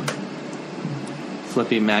little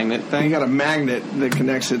flippy magnet thing. You got a magnet that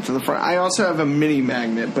connects it to the front. I also have a mini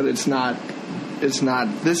magnet, but it's not. This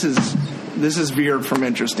is veered from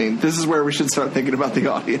interesting. This is where we should start thinking about the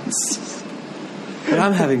audience. But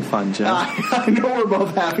I'm having fun, Jeff. I know we're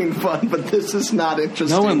both having fun, but this is not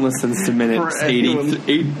interesting. No one listens to minutes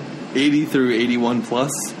 80 through 81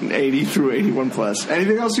 plus. 80 through 81 plus.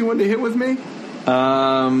 Anything else you wanted to hit with me?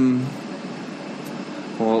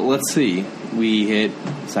 Well, let's see. We hit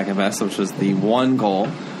second best, which was the one goal.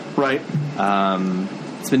 Right.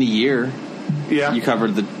 It's been a year. Yeah. You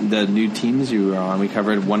covered the new teams you were on. We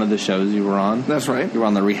covered one of the shows you were on. That's right. You were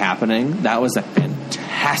on the Rehappening. That was a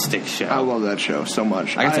fantastic show. I love that show so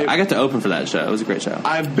much. I got to open for that show. It was a great show.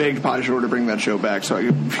 I've begged Potty Shore to bring that show back so I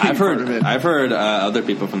could be part of it. I've heard other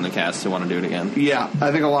people from the cast who want to do it again. Yeah,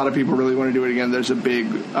 I think a lot of people really want to do it again. There's a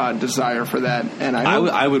big desire for that, and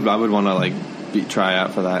I would want to try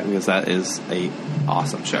out for that because that is a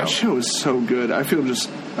awesome show. That show is so good. I feel just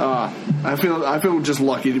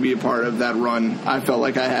lucky to be a part of that run. I felt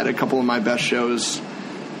like I had a couple of my best shows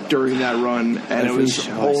during that run, and it was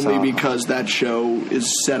only because that show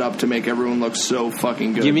is set up to make everyone look so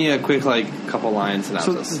fucking good. Give me a quick couple lines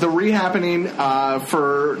synopsis. So the Rehappening,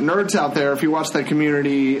 for nerds out there, if you watch that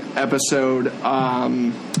Community episode,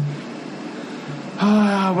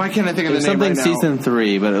 why can't I think of the name right now? Something season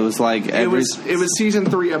 3, but it was like it was season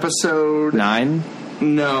 3 episode 9.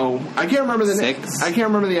 No, I can't remember the 6. I can't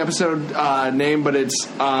remember the episode name, but it's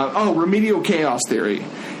Remedial Chaos Theory.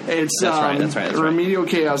 It's that's right. Remedial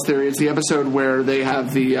Chaos Theory. It's the episode where they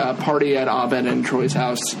have the party at Abed and Troy's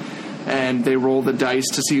house, and they roll the dice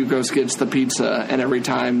to see who gets the pizza, and every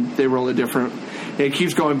time they roll a different. It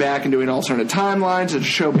keeps going back and doing alternate timelines. It's a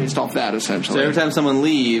show based off that, essentially. So every time someone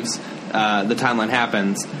leaves, the timeline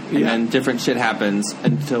happens, and then different shit happens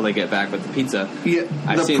until they get back with the pizza. Yeah,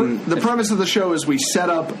 the premise of the show is we set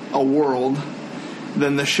up a world,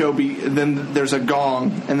 then then there's a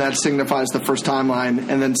gong, and that signifies the first timeline,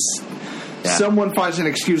 and then someone finds an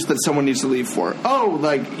excuse that someone needs to leave for. Oh,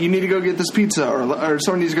 like, you need to go get this pizza, or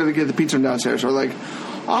someone needs to go get the pizza from downstairs, or like,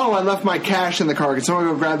 oh, I left my cash in the car. Can someone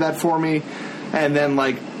go grab that for me? And then,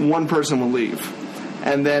 like, one person will leave,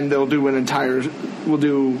 and then we'll do an entire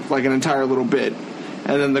little bit,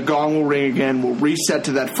 and then the gong will ring again. We'll reset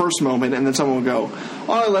to that first moment, and then someone will go,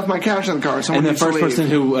 "Oh, I left my cash in the car." Someone and the first person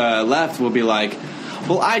who left will be like,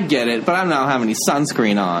 "Well, I get it, but I don't have any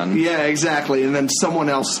sunscreen on." Yeah, exactly. And then someone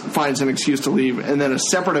else finds an excuse to leave, and then a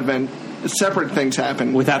separate things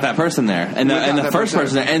happen without that person there, and the first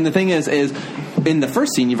person there. And the thing is in the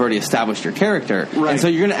first scene, you've already established your character, right? And so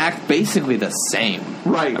you're going to act basically the same,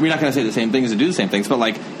 right? I mean, you're not going to say the same things and do the same things, but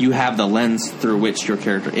like you have the lens through which your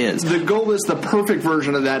character is. The goal is the perfect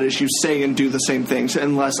version of that is you say and do the same things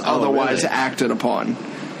unless otherwise acted upon.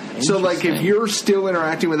 So, like, if you're still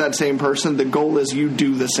interacting with that same person, the goal is you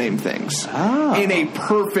do the same things in a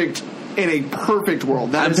perfect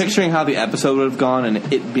world. I'm picturing how the episode would have gone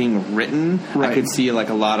and it being written. Right. I could see like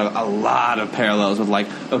a lot of parallels with like,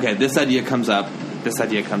 okay, this idea comes up. This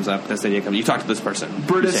idea comes up. This idea comes up. You talk to this person.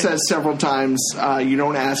 Britta says several times, you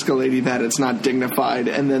don't ask a lady that. It's not dignified.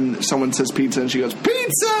 And then someone says pizza, and she goes,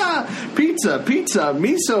 pizza, pizza, pizza,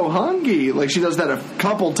 me so hungry. Like, she does that a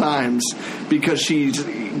couple times because she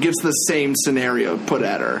gets the same scenario put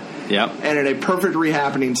at her. Yep. And in a perfect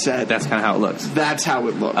rehappening set, that's kind of how it looks. That's how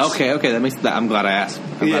it looks. Okay. I'm glad I asked.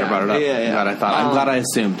 I'm glad I brought it up. I'm glad I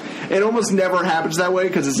assumed. It almost never happens that way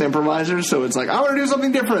because it's improvisers, so it's like, I want to do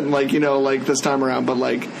something different, like, like this time around. But,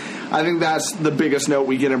 like, I think that's the biggest note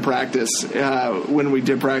we get in practice. When we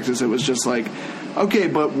did practice, it was just like, okay,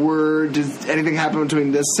 but did anything happen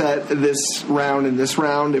between this round, and this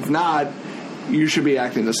round? If not, you should be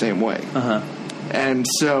acting the same way. Uh-huh. And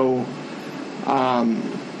so,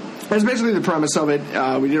 that's basically the premise of it.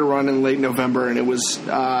 We did a run in late November, and it was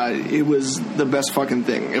the best fucking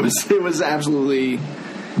thing. It was absolutely.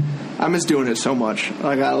 I miss doing it so much.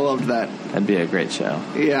 Like, I loved that. That'd be a great show.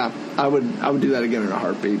 Yeah, I would do that again in a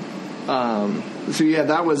heartbeat. So yeah,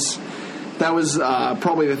 that was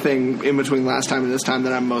probably the thing in between last time and this time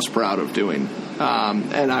that I'm most proud of doing.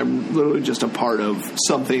 And I'm literally just a part of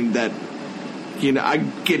something that, I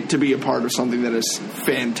get to be a part of something that is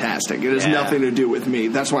fantastic. It has nothing to do with me.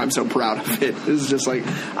 That's why I'm so proud of it. It's just like,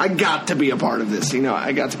 I got to be a part of this.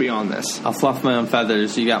 I got to be on this. I'll fluff my own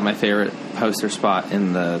feathers. You got my favorite poster spot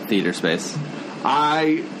in the theater space.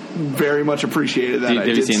 I very much appreciated that. Have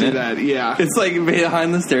you seen it? That. Yeah. It's like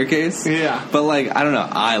behind the staircase. Yeah. But like, I don't know.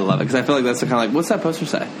 I love it because I feel like that's the kind of like, what's that poster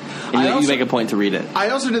say? And you make a point to read it. I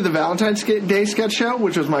also did the Valentine's Day sketch show,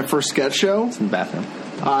 which was my first sketch show. It's in the bathroom.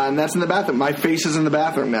 And that's in the bathroom. My face is in the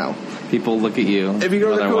bathroom now. People look at you if you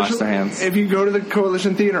go while they wash their hands. If you go to the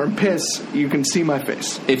Coalition Theater and piss, you can see my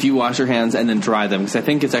face. If you wash your hands and then dry them, because I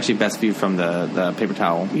think it's actually best viewed from the paper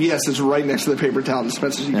towel. Yes, it's right next to the paper towel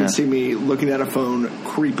dispenser. You can see me looking at a phone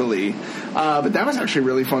creepily. But that was actually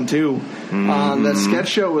really fun, too. Mm-hmm. The sketch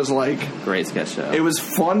show was like... Great sketch show. It was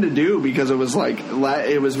fun to do because it was like...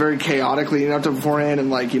 It was very chaotic leading up to beforehand,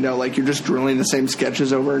 and like, like you're just drilling the same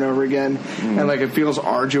sketches over and over again. And like it feels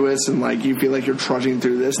arduous, and like you feel like you're trudging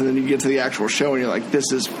through this, and then you get to the actual show and you're like,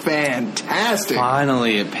 this is fantastic.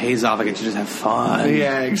 Finally, it pays off. I get to just have fun.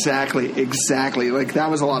 Yeah, exactly. Like, that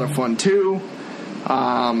was a lot of fun, too.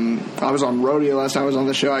 I was on Rodeo last time I was on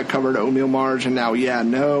the show. I covered O'Meal Marge and now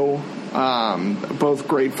both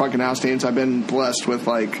great fucking house teams. I've been blessed with,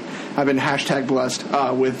 I've been hashtag blessed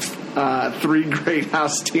with 3 great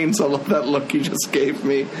house teams. I love that look you just gave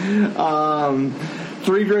me. 3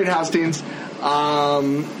 great house teams.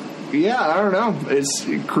 Yeah, I don't know. It's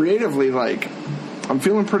creatively, I'm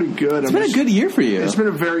feeling pretty good. It's been a good year for you. It's been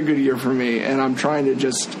a very good year for me, and I'm trying to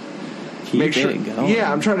just make sure. Yeah,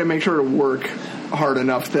 I'm trying to make sure to work hard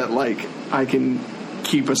enough that I can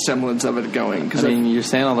keep a semblance of it going. I mean, you're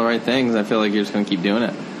saying all the right things. I feel like you're just going to keep doing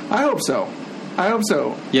it. I hope so. You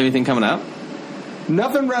have anything coming up?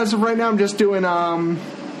 Nothing as of right now. I'm just doing.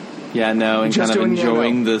 Yeah, no, and kind of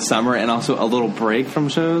enjoying the summer and also a little break from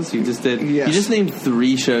shows. You just did. Yes. You just named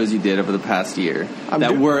 3 shows you did over the past year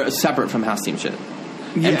that were separate from House Team shit.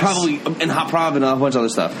 Yes. And Hot Prov and a bunch of other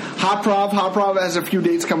stuff. Hot Prov has a few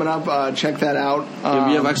dates coming up. Check that out.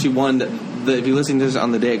 You have actually one that if you listen to this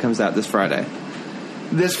on the day it comes out this Friday.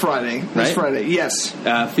 This Friday. Right? Yes.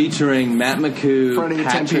 Featuring Matt McCoo, Friday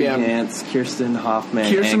at 10 Patrick p.m. Gantz, Kirsten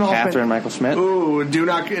Hoffman, Kirsten and Hoffman. Catherine Michael Schmidt. Ooh,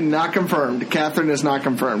 not confirmed. Catherine is not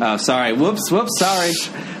confirmed. Oh, sorry. Whoops, sorry.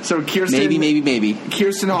 So Kirsten... Maybe.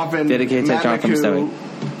 Kirsten Hoffman, Dedicated to Matt Jonathan McCoo, Stowe.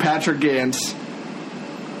 Patrick Gantz,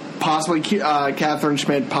 possibly Catherine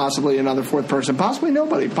Schmidt, possibly another fourth person, possibly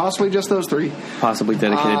nobody, possibly just those three. Possibly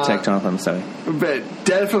dedicated tech Jonathan Stowe. But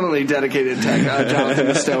definitely dedicated tech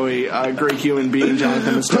Jonathan Stowe, great human being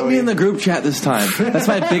Jonathan Stowe. Put me in the group chat this time. That's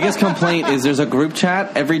my biggest complaint. Is there's a group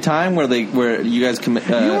chat every time where you guys commit.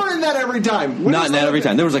 You were in that every time. Not every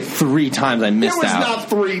time. There was like 3 times I missed out. There was not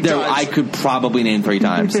 3 times. I could probably name 3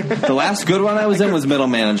 times. The last good one I was in was middle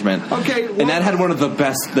management. Okay, and that had one of the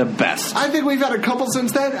best. I think we've had a couple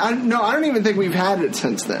since then. I don't even think we've had it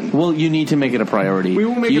since then. Well, you need to make it a priority. We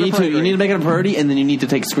will make it a priority. You need to make it a priority, and then you need to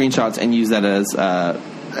take screenshots and use that as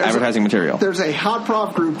advertising material. There's a Hot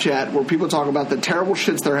Prof group chat where people talk about the terrible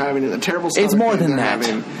shits they're having and the terrible stuff. It's more than that.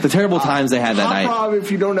 The terrible times they had that night. Hot Prof,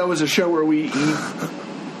 if you don't know, is a show where we eat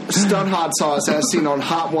stunt hot sauce as seen on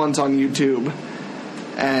Hot Ones on YouTube,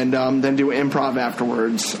 and then do improv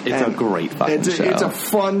afterwards. It's a great fucking show. It's a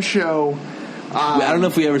fun show. I don't know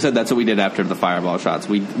if we ever said that's what we did after the fireball shots.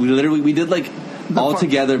 We literally did like all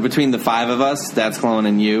together between the 5 of us, that's Clone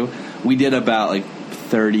and you. We did about like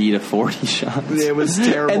 30 to 40 shots. It was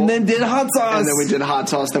terrible. And then did hot sauce. And then we did hot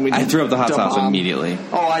sauce. Then we did I threw up the hot sauce bomb. immediately.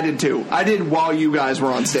 Oh, I did too. I did while you guys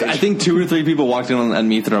were on stage. I think 2 or 3 people walked in on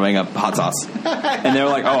me throwing up hot sauce. And they were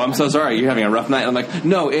like, oh, I'm so sorry. You're having a rough night. I'm like,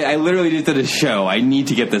 no, I literally just did a show. I need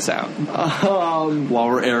to get this out. While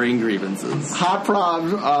we're airing grievances. Hot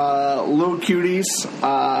Prov, Little Cuties,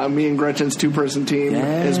 me and Gretchen's 2-person team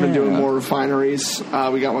has been doing more refineries.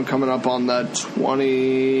 We got one coming up on the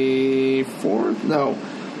 24th? No.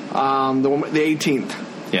 The 18th.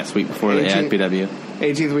 Yes, week before the AIPW.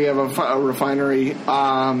 18th, we have a refinery.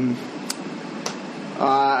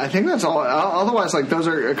 I think that's all. Otherwise, like, those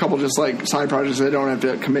are a couple just like side projects that I don't have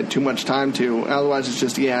to commit too much time to. Otherwise, it's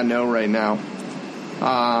just no right now.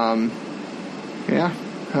 Yeah,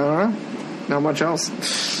 I don't know. Not much else.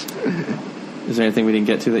 Is there anything we didn't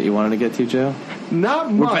get to that you wanted to get to, Joe?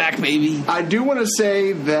 Not much. We're back, baby. I do want to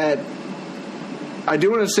say that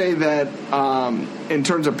in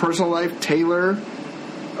terms of personal life, Taylor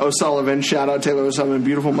O'Sullivan, shout out Taylor O'Sullivan,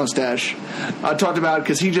 beautiful mustache, talked about,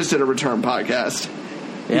 because he just did a return podcast.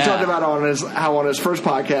 He talked about on his first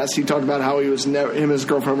podcast, he talked about how him and his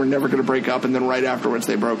girlfriend were never going to break up, and then right afterwards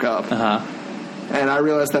they broke up. And I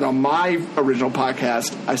realized that on my original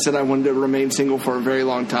podcast, I said I wanted to remain single for a very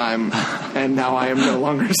long time, and now I am no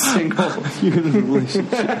longer single. You're in a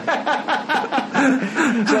relationship.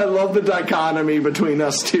 So I love the dichotomy between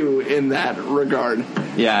us two in that regard.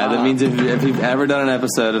 Yeah, that means if you've ever done an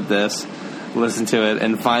episode of this, listen to it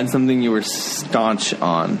and find something you were staunch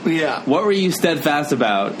on. Yeah. What were you steadfast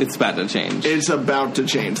about? It's about to change. It's about to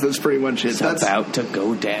change. That's pretty much it. It's about to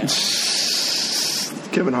go down.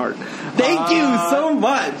 Kevin Hart. Thank you so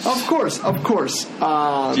much. Of course.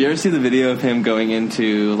 Did you ever see the video of him going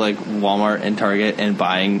into like Walmart and Target and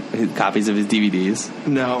buying copies of his DVDs?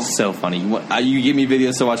 No. So funny. You give me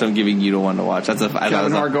videos to watch, I'm giving you one to watch.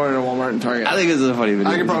 Kevin Hart going to Walmart and Target. I think this is a funny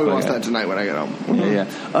video. I can probably watch that tonight when I get home. Mm-hmm. Yeah.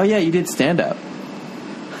 Oh yeah, you did stand up.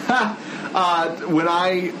 When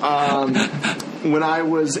I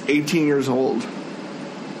was 18 years old,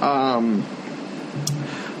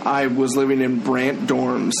 I was living in Brant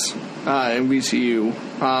dorms in VCU,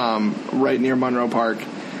 right near Monroe Park,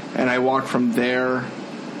 and I walked from there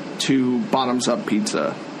to Bottoms Up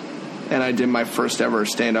Pizza, and I did my first ever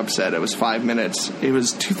stand-up set. It was 5 minutes. It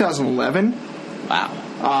was 2011. Wow.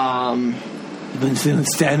 You've been doing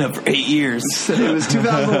stand-up for 8 years. It was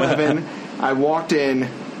 2011. I walked in,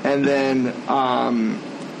 and then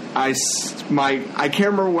I can't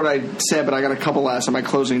remember what I said, but I got a couple laughs, and my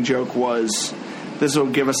closing joke was, this will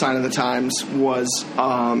give a sign of the times, was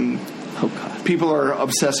people are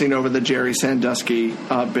obsessing over the Jerry Sandusky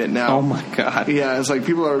bit now. Oh my God. Yeah, it's like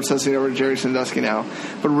people are obsessing over Jerry Sandusky now.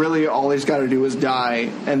 But really all he's got to do is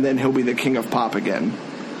die, and then he'll be the king of pop again.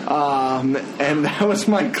 And that was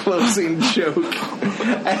my closing joke.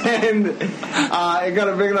 And I got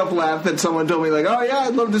a big enough laugh that someone told me, like, oh yeah,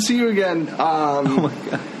 I'd love to see you again. Oh my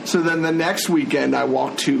God. So then the next weekend I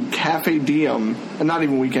walked to Cafe Diem, and not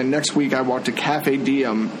even weekend, next week I walked to Cafe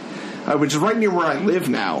Diem, which is right near where I live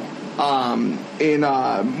now, in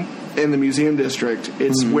the museum district.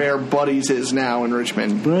 It's where Buddy's is now in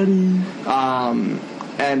Richmond. Buddy.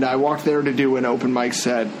 And I walked there to do an open mic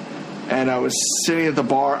set. And I was sitting at the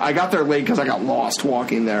bar. I got there late because I got lost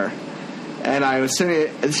walking there. And I was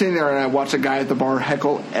sitting there, and I watched a guy at the bar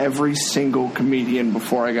heckle every single comedian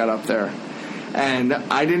before I got up there. And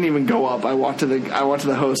I didn't even go up. I walked to the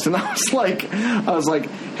host, and I was like,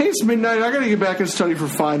 hey, it's midnight. I got to get back and study for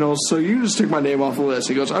finals, so you just took my name off the list.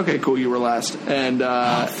 He goes, okay, cool, you were last. And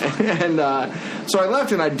so I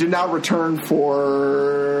left, and I did not return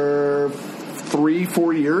for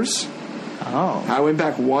 3-4 years. Oh. I went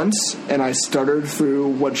back once, and I stuttered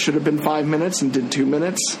through what should have been 5 minutes and did 2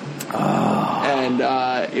 minutes. Oh. And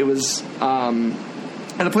it was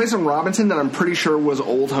at a place in Robinson that I'm pretty sure was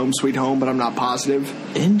Old Home Sweet Home, but I'm not positive.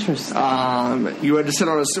 Interesting. You had to sit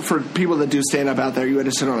on for people that do stand up out there, you had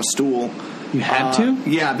to sit on a stool. You had to?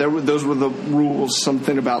 Yeah, those were the rules.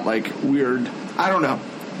 Something about like weird. I don't know.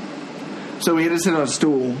 So we had to sit on a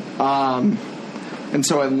stool, and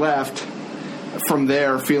so I left from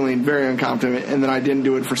there feeling very incompetent, and then I didn't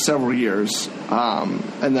do it for several years.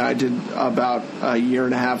 And then I did about a year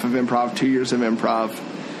and a half of improv, 2 years of improv,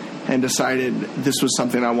 and decided this was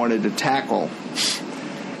something I wanted to tackle.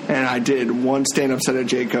 And I did one stand-up set at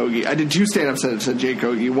Jay Kogi. I did 2 stand-up sets at Jay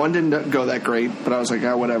Kogi. One didn't go that great, but I was like,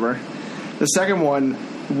 whatever. The second one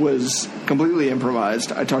was completely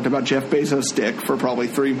improvised. I talked about Jeff Bezos' dick for probably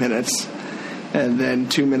 3 minutes, and then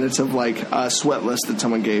 2 minutes of like a sweat list that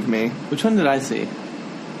someone gave me. Which one did I see?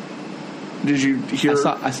 Did you hear?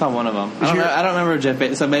 I saw one of them. I don't remember Jeff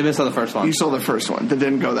Bezos, so maybe I saw the first one. You saw the first one. That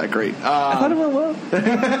didn't go that great. I thought it went well.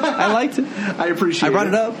 I liked it. I appreciate it. I brought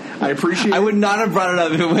it up. I appreciate it. I would not have brought it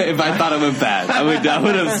up if I thought it went bad. I would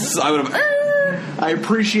have. I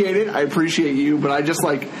appreciate it. I appreciate you, but I just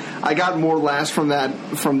like I got more laughs from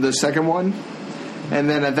the second one, and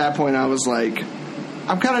then at that point I was like,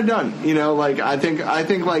 I'm kind of done. You know, like I think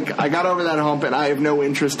like I got over that hump, and I have no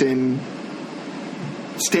interest in.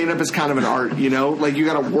 Stand-up is kind of an art, you know? Like, you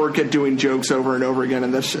got to work at doing jokes over and over again,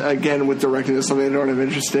 and that's, again, with directing is something I don't have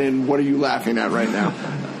interest in. What are you laughing at right now?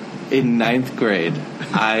 In 9th grade,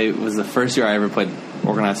 I was the first year I ever played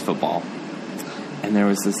organized football, and there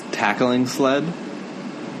was this tackling sled.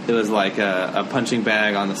 It was like a punching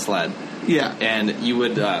bag on the sled. Yeah. And you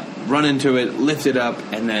would run into it, lift it up,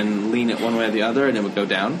 and then lean it one way or the other, and it would go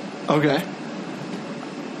down. Okay.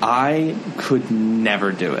 I could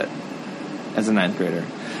never do it as a 9th grader.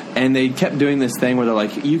 And they kept doing this thing where they're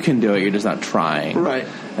like, you can do it, you're just not trying. Right.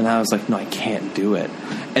 And I was like, no, I can't do it.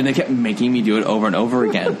 And they kept making me do it over and over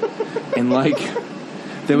again. And like,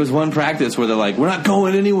 there was one practice where they're like, we're not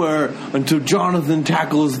going anywhere until Jonathan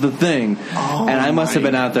tackles the thing. Oh, and I must have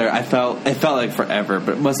been out there, it felt like forever,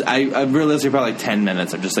 but I realized probably like 10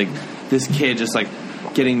 minutes of just like this kid just like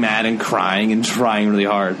getting mad and crying and trying really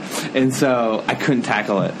hard, and so I couldn't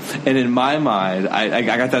tackle it. And in my mind, I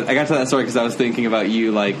got to that story because I was thinking about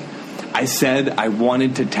you. Like, I said I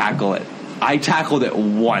wanted to tackle it. I tackled it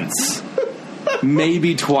once,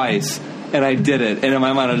 maybe twice, and I did it. And in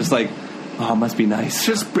my mind, I was just like, oh, it must be nice.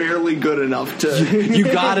 Just barely good enough to. You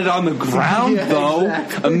got it on the ground, yeah, though.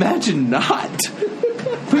 Exactly. Imagine not.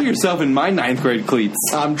 Put yourself in my 9th grade cleats.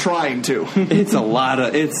 I'm trying to. It's a lot.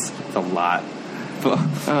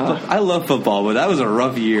 I love football, but that was a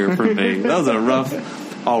rough year for me. That was a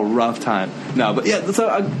rough time. No, but yeah, so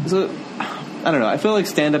I don't know. I feel like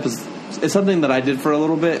stand-up is something that I did for a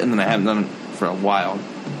little bit, and then I haven't done it for a while.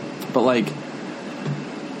 But like,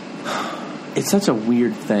 it's such a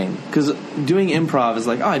weird thing because doing improv is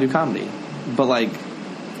like, oh, I do comedy, but like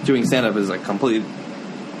doing stand-up is like a completely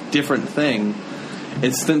different thing.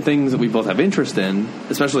 It's things that we both have interest in,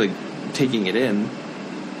 especially like, taking it in.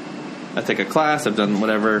 I take a class, I've done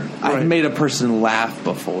whatever. Right. I've made a person laugh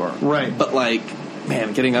before. Right. But, like,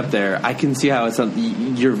 man, getting up there, I can see how it's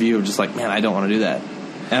your view of just like, man, I don't want to do that.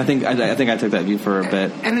 And I think I took that view for a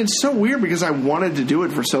bit. And it's so weird because I wanted to do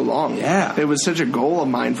it for so long. Yeah. It was such a goal of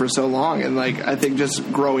mine for so long. And, like, I think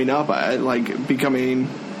just growing up, I like becoming...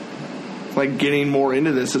 like getting more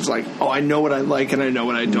into this is like, oh, I know what I like and I know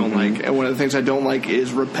what I don't like. And one of the things I don't like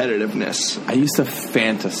is repetitiveness. I used to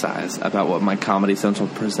fantasize about what my Comedy Central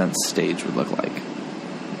Presents stage would look like.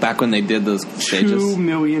 Back when they did those stages.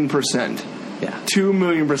 2,000,000%. Yeah.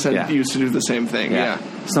 2,000,000% used to do the same thing. Yeah.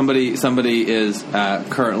 Somebody is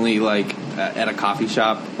currently like at a coffee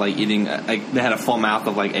shop, like eating. Like they had a full mouth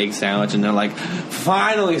of like egg sandwich, and they're like,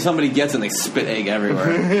 finally somebody gets it. And they spit egg everywhere.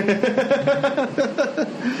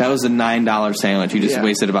 That was a $9 sandwich. You just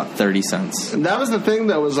wasted about 30 cents. And that was the thing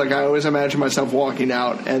that was like I always imagined myself walking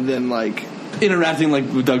out and then like interacting like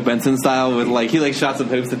with Doug Benson style with like he like shot some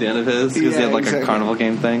hoops at the end of his because he had like a carnival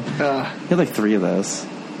game thing. He had like 3 of those.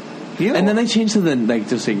 And then they changed to the like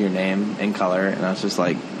just saying your name and color, and I was just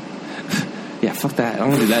like, yeah, fuck that. I don't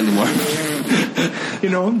want to do that anymore.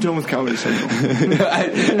 I'm done with Comedy Central.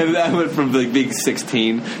 And I went from like being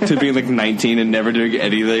 16 to being like 19 and never doing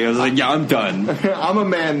anything. I was like, yeah, I'm done. I'm a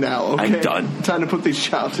man now. Okay? I'm done. Time to put these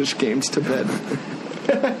childish games to bed.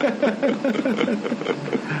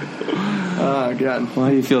 Oh God. How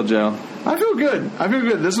do you feel, Joe? I feel good.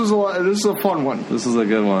 This is a fun one. This is a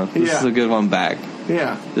good one. This is a good one back.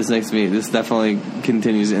 Yeah. This definitely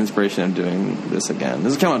continues the inspiration of doing this again.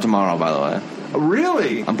 This is coming out tomorrow, by the way.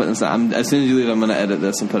 Really? I'm putting this out. As soon as you leave, I'm going to edit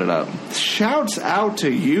this and put it up. Shouts out to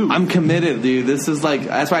you. I'm committed, dude. This is like,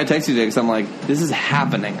 that's why I texted you today, because I'm like, this is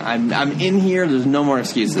happening. I'm in here. There's no more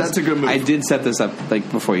excuses. That's a good move. I did set this up like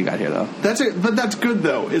before you got here, though. But that's good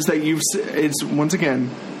though. Is that it's once again,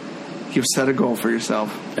 you've set a goal for yourself,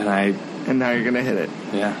 and now you're gonna hit it.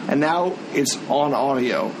 Yeah. And now it's on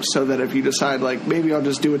audio, so that if you decide like maybe I'll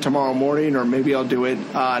just do it tomorrow morning, or maybe I'll do it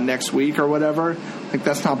next week or whatever, like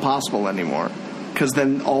that's not possible anymore. Because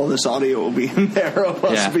then all this audio will be in there of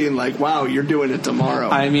us being like, wow, you're doing it tomorrow.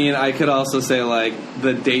 I mean, I could also say, like,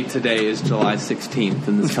 the date today is July 16th,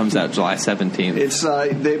 and this comes out July 17th. It's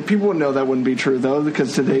people would know that wouldn't be true, though,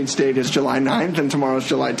 because today's date is July 9th, and tomorrow's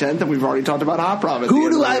July 10th, and we've already talked about Hot Prov. Who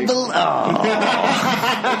do I believe? Oh.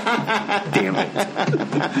 Damn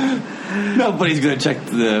it. Nobody's going to check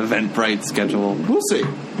the Eventbrite schedule. We'll see.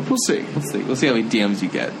 We'll see how many DMs you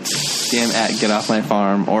get. DM at Get Off My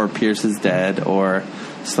Farm, or Pierce is Dead, or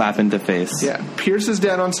Slap into Face. Yeah, Pierce is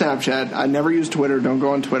Dead on Snapchat. I never use Twitter. Don't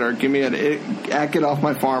go on Twitter. Give me at Get Off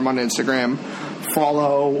My Farm on Instagram.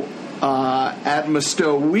 Follow at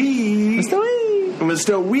Mistowee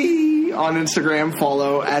on Instagram.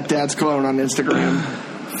 Follow at Dad's Cologne on Instagram.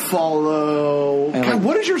 Follow. God,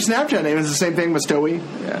 what is your Snapchat name? Is it the same thing, Mistowee?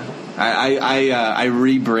 Yeah, I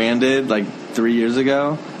rebranded like 3 years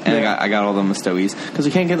ago. And I got all the Mustowies. Because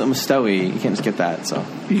you can't get the Mustowie. You can't just get that. So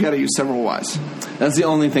you got to use several Ys. That's the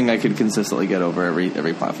only thing I could consistently get over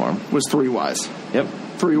every platform. Was 3 Ys. Yep.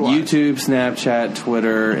 3 Ys. YouTube, Snapchat,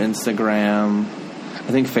 Twitter, Instagram. I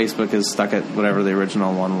think Facebook is stuck at whatever the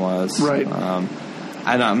original one was. Right.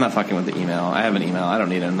 I'm not fucking with the email. I have an email. I don't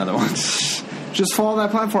need another one. Just follow that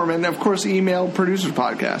platform. And, of course, email Producers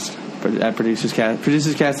Podcast. At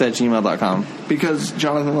producerscast@gmail.com. Because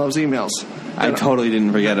Jonathan loves emails. I totally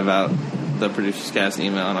didn't forget about the Producers Cast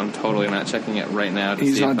email, and I'm totally not checking it right now to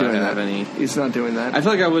see if I have any. He's not doing that. I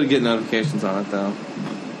feel like I would get notifications on it, though.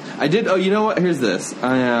 I did. Oh, you know what? Here's this.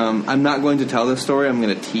 I'm not going to tell this story. I'm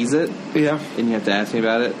going to tease it. Yeah. And you have to ask me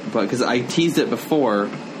about it. But because I teased it before.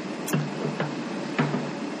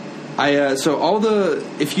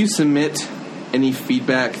 If you submit any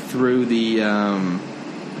feedback through the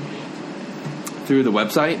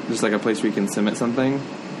website, there's like a place where you can submit something.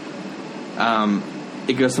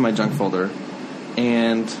 It goes to my junk folder,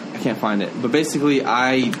 and I can't find it. But basically,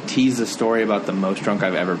 I teased a story about the most drunk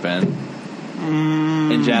I've ever been.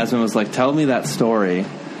 And Jasmine was like, tell me that story.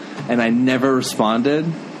 And I never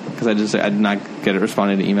responded, because I did not get it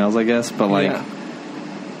responding to emails, I guess. But,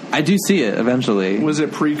 I do see it eventually. Was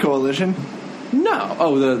it pre-coalition? No.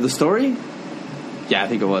 Oh, the story? Yeah, I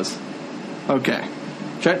think it was. Okay.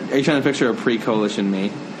 Are you trying to picture a pre-coalition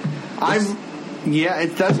me?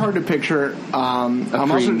 That's hard to picture.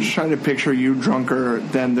 I'm also just trying to picture you drunker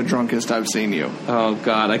than the drunkest I've seen you. Oh,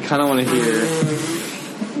 God. I kind of want to hear.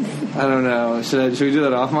 I don't know. Should we do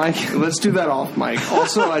that off mic? Let's do that off mic.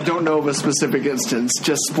 Also, I don't know of a specific instance.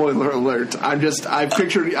 Just spoiler alert. I've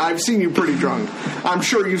seen you pretty drunk. I'm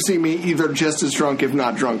sure you've seen me either just as drunk, if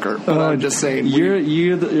not drunker. But I'm just saying.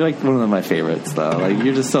 You're like one of my favorites, though. Like,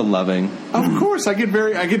 you're just so loving. Of course, I get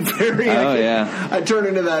very. I turn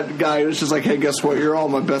into that guy who's just like, hey, guess what? You're all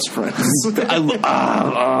my best friends. I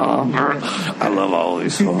love all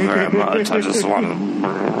these so very much. I just want to.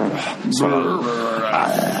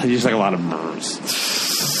 You just like a lot of burrs.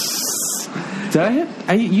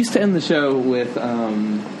 I used to end the show with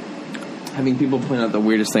having people point out the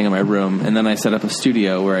weirdest thing in my room, and then I set up a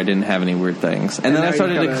studio where I didn't have any weird things, and then I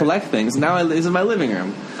started to collect things. Now it's in my living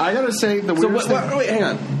room. I gotta say the weirdest thing. Wait, hang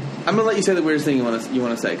on. I'm gonna let you say the weirdest thing you want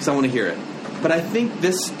to say, because I want to hear it. But I think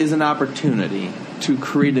this is an opportunity to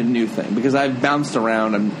create a new thing, because I've bounced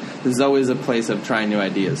around. There's always a place of trying new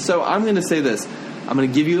ideas. So I'm going to say this. I'm going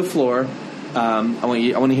to give you the floor. I want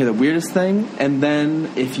to hear the weirdest thing, and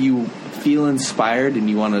then if you feel inspired and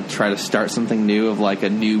you want to try to start something new, of like a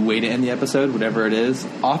new way to end the episode, whatever it is,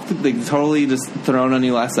 totally just thrown on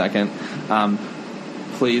you last second,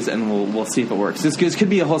 please, and we'll see if it works. This could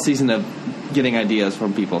be a whole season of getting ideas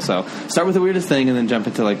from people. So start with the weirdest thing, and then jump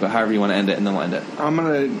into like however you want to end it, and then we'll end it.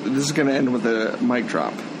 This is gonna end with a mic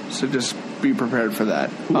drop, so just be prepared for that.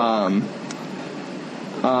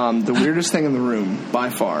 The weirdest thing in the room, by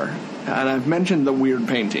far, And I've mentioned the weird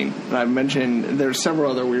painting. And I've mentioned there's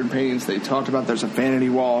several other weird paintings they talked about. There's a vanity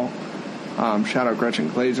wall. Shout out Gretchen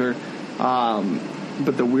Glazer.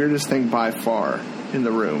 But the weirdest thing by far in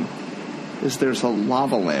the room is there's a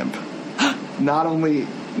lava lamp. Not only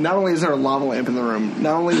is there a lava lamp in the room,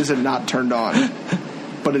 not only is it not turned on,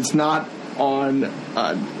 but it's not on a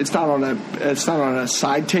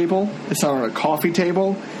side table. It's not on a coffee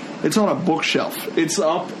table. It's on a bookshelf. It's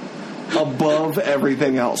up above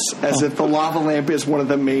everything else, as if the lava lamp is one of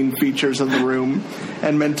the main features of the room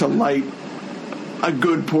and meant to light a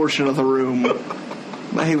good portion of the room.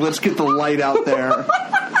 Hey, let's get the light out there.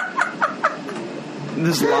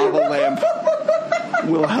 This lava lamp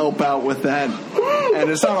will help out with that. And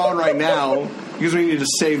it's not on right now because we need to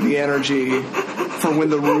save the energy for when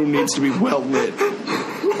the room needs to be well lit.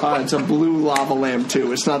 It's a blue lava lamp,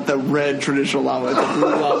 too. It's not the red traditional lava. It's a blue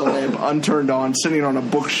lava lamp, unturned on, sitting on a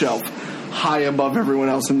bookshelf high above everyone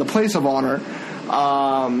else in the place of honor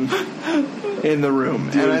in the room.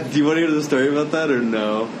 Do you want to hear the story about that or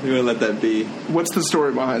no? You want to let that be? What's the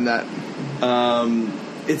story behind that?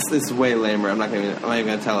 It's way lamer. I'm not even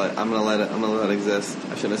going to tell it. I'm going to let it exist.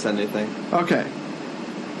 I shouldn't have said anything. Okay.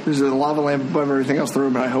 There's a lava lamp above everything else in the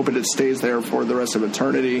room, and I hope it stays there for the rest of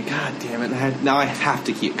eternity. God damn it. Now I have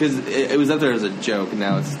to keep... Because it was up there as a joke, and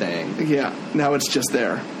now it's staying. Yeah, now it's just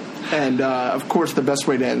there. And, of course, the best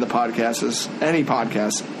way to end the podcast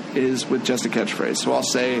is with just a catchphrase. So I'll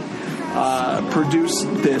say, produce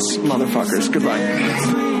this, motherfuckers.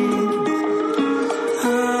 Goodbye.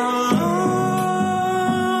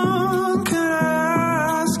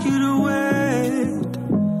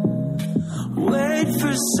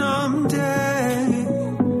 Someday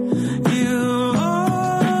you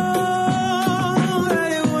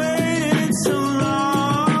already waited so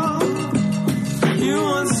long. You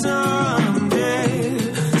want someday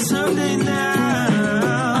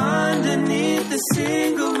now. Underneath the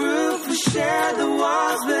single roof, we share the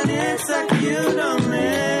walls, but it's like you don't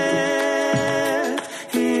live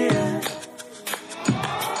here.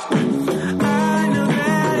 I know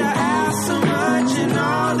that I ask so much, and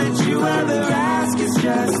all that you ever ask is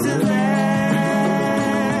just a